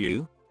blessed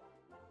you?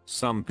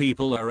 Some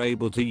people are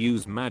able to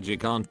use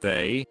magic, aren't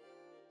they?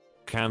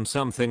 Can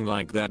something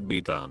like that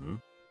be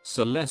done?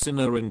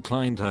 Celestina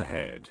inclined her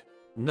head.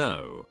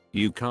 No,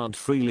 you can't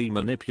freely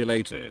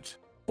manipulate it.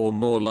 Or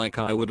more like,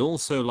 I would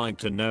also like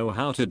to know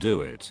how to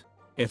do it.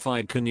 If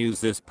I can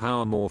use this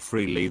power more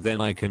freely, then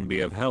I can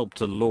be of help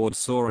to Lord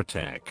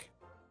Soratek.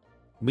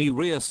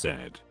 Miria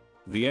said.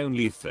 The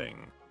only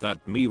thing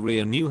that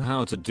Miria knew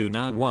how to do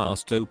now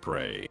was to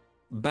pray.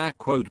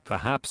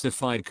 Perhaps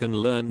if I can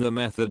learn the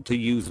method to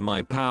use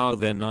my power,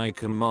 then I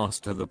can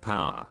master the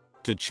power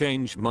to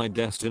change my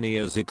destiny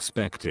as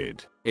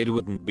expected. It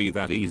wouldn't be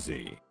that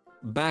easy.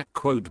 But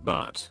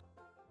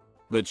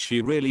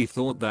she really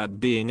thought that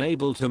being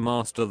able to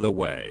master the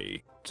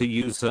way to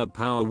use her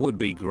power would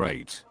be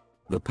great.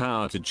 The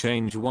power to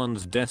change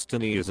one's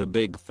destiny is a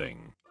big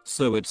thing,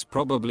 so it's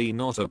probably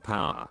not a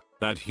power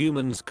that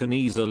humans can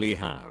easily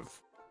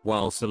have.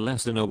 While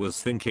Celestina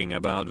was thinking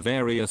about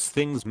various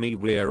things,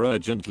 Miria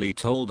urgently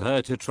told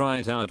her to try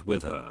it out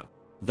with her.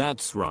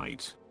 That's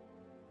right.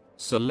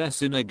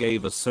 Celestina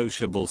gave a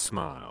sociable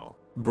smile,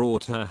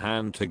 brought her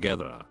hand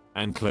together,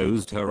 and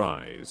closed her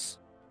eyes,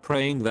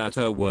 praying that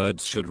her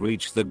words should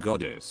reach the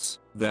goddess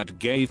that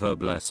gave her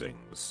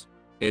blessings.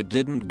 It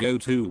didn't go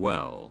too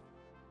well.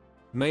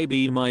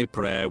 Maybe my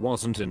prayer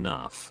wasn't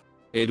enough.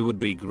 It would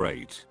be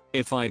great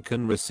if I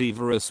can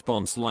receive a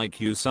response like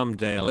you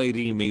someday,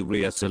 Lady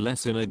Miria.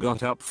 Celestina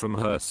got up from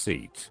her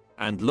seat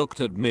and looked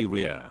at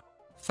Miria.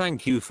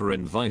 Thank you for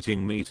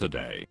inviting me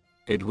today.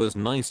 It was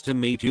nice to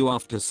meet you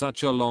after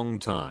such a long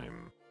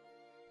time.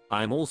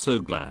 I'm also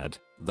glad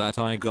that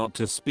I got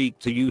to speak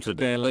to you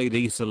today,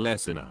 Lady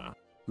Celestina.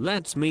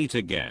 Let's meet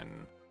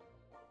again.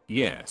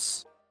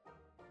 Yes.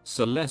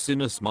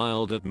 Celestina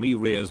smiled at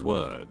Miria's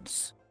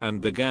words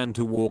and began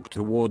to walk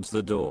towards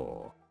the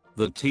door.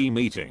 The tea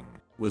meeting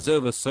was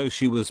over, so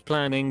she was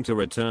planning to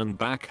return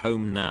back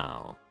home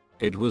now.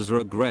 It was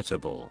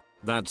regrettable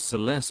that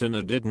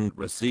Celestina didn't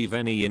receive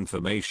any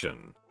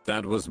information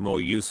that was more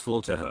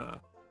useful to her.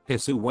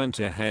 Hisu went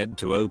ahead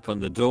to open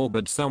the door,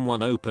 but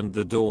someone opened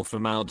the door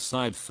from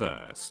outside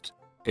first.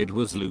 It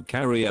was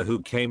Lucaria who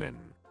came in.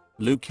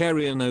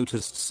 Lucaria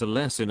noticed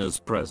Celestina's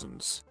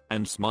presence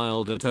and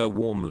smiled at her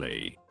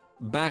warmly.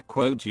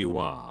 You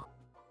are.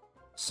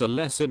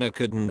 Celestina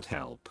couldn't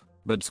help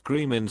but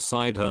scream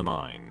inside her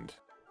mind.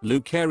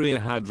 Lucaria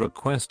had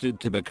requested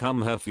to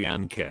become her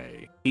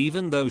fiancé,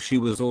 even though she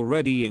was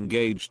already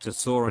engaged to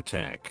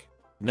Soratek.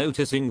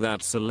 Noticing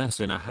that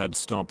Celestina had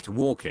stopped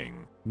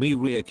walking,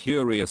 Miria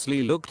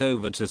curiously looked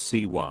over to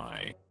see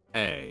why.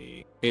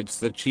 It's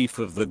the chief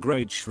of the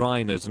Great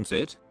Shrine, isn't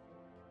it?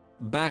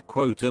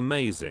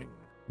 Amazing.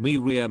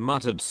 Miria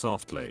muttered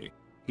softly.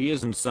 He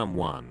isn't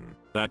someone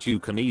that you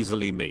can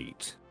easily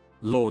meet.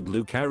 Lord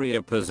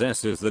Lucaria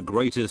possesses the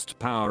greatest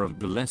power of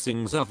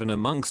blessings of and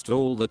amongst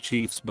all the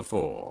chiefs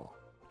before.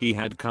 He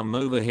had come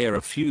over here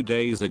a few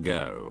days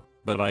ago,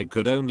 but I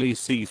could only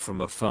see from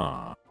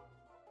afar.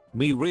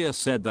 Miria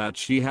said that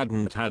she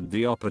hadn't had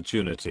the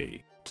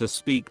opportunity to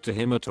speak to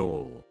him at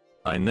all.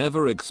 I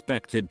never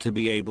expected to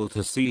be able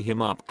to see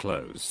him up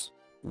close.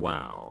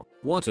 Wow,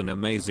 what an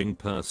amazing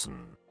person.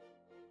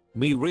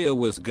 Miria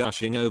was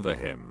gushing over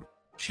him.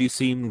 She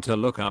seemed to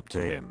look up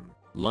to him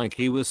like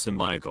he was some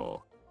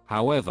idol.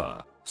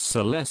 However,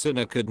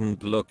 Celestina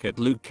couldn't look at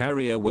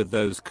Lucaria with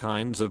those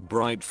kinds of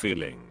bright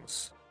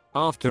feelings.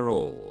 After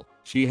all,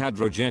 she had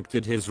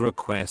rejected his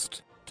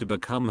request to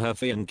become her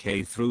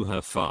fiancé through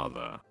her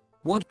father.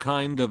 What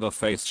kind of a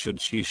face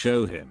should she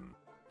show him?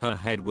 Her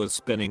head was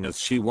spinning as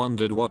she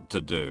wondered what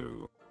to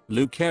do.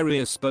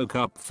 Lucaria spoke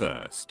up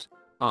first.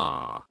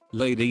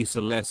 Lady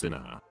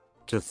Celestina.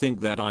 To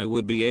think that I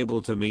would be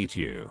able to meet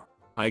you.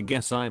 I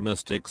guess I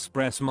must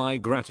express my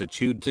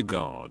gratitude to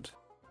God.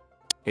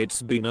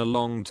 It's been a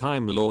long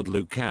time, Lord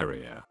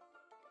Lucaria.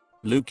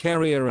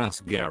 Lucaria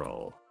asked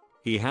Geralt.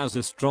 He has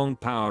a strong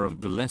power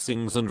of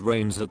blessings and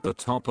reigns at the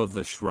top of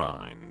the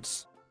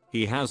shrines.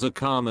 He has a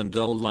calm and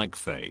doll-like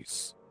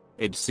face.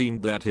 It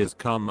seemed that his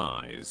calm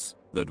eyes,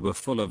 that were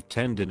full of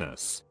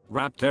tenderness,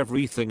 wrapped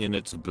everything in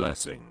its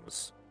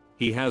blessings.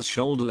 He has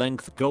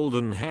shoulder-length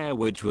golden hair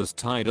which was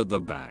tied at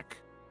the back.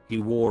 He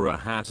wore a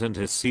hat and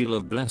his seal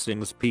of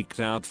blessings peeked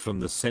out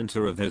from the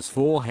center of his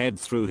forehead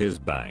through his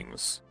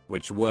bangs,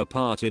 which were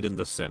parted in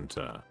the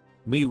center.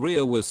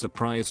 Miria was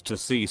surprised to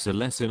see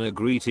Celestina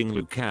greeting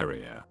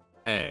Lucaria.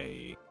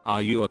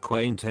 Are you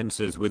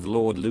acquaintances with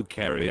Lord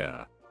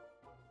Lucaria?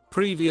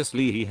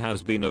 Previously he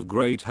has been of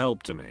great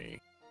help to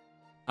me.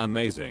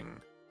 Amazing.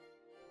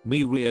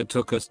 Miria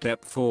took a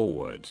step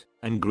forward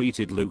and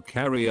greeted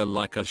Lucaria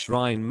like a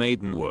shrine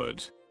maiden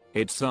would.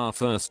 It's our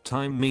first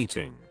time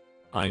meeting.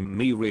 I'm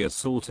Miria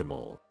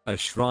Saltimal, a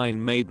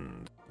shrine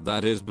maiden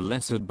that is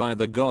blessed by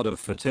the god of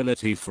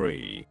fertility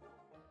free.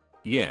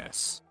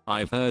 Yes,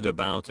 I've heard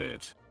about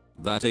it.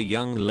 That a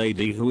young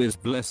lady who is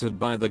blessed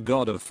by the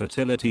god of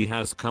fertility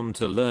has come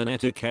to learn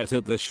etiquette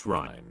at the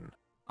shrine.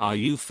 Are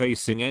you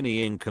facing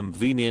any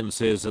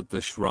inconveniences at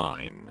the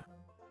shrine?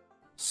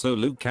 So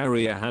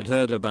Lucaria had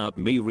heard about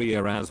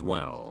Miria as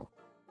well.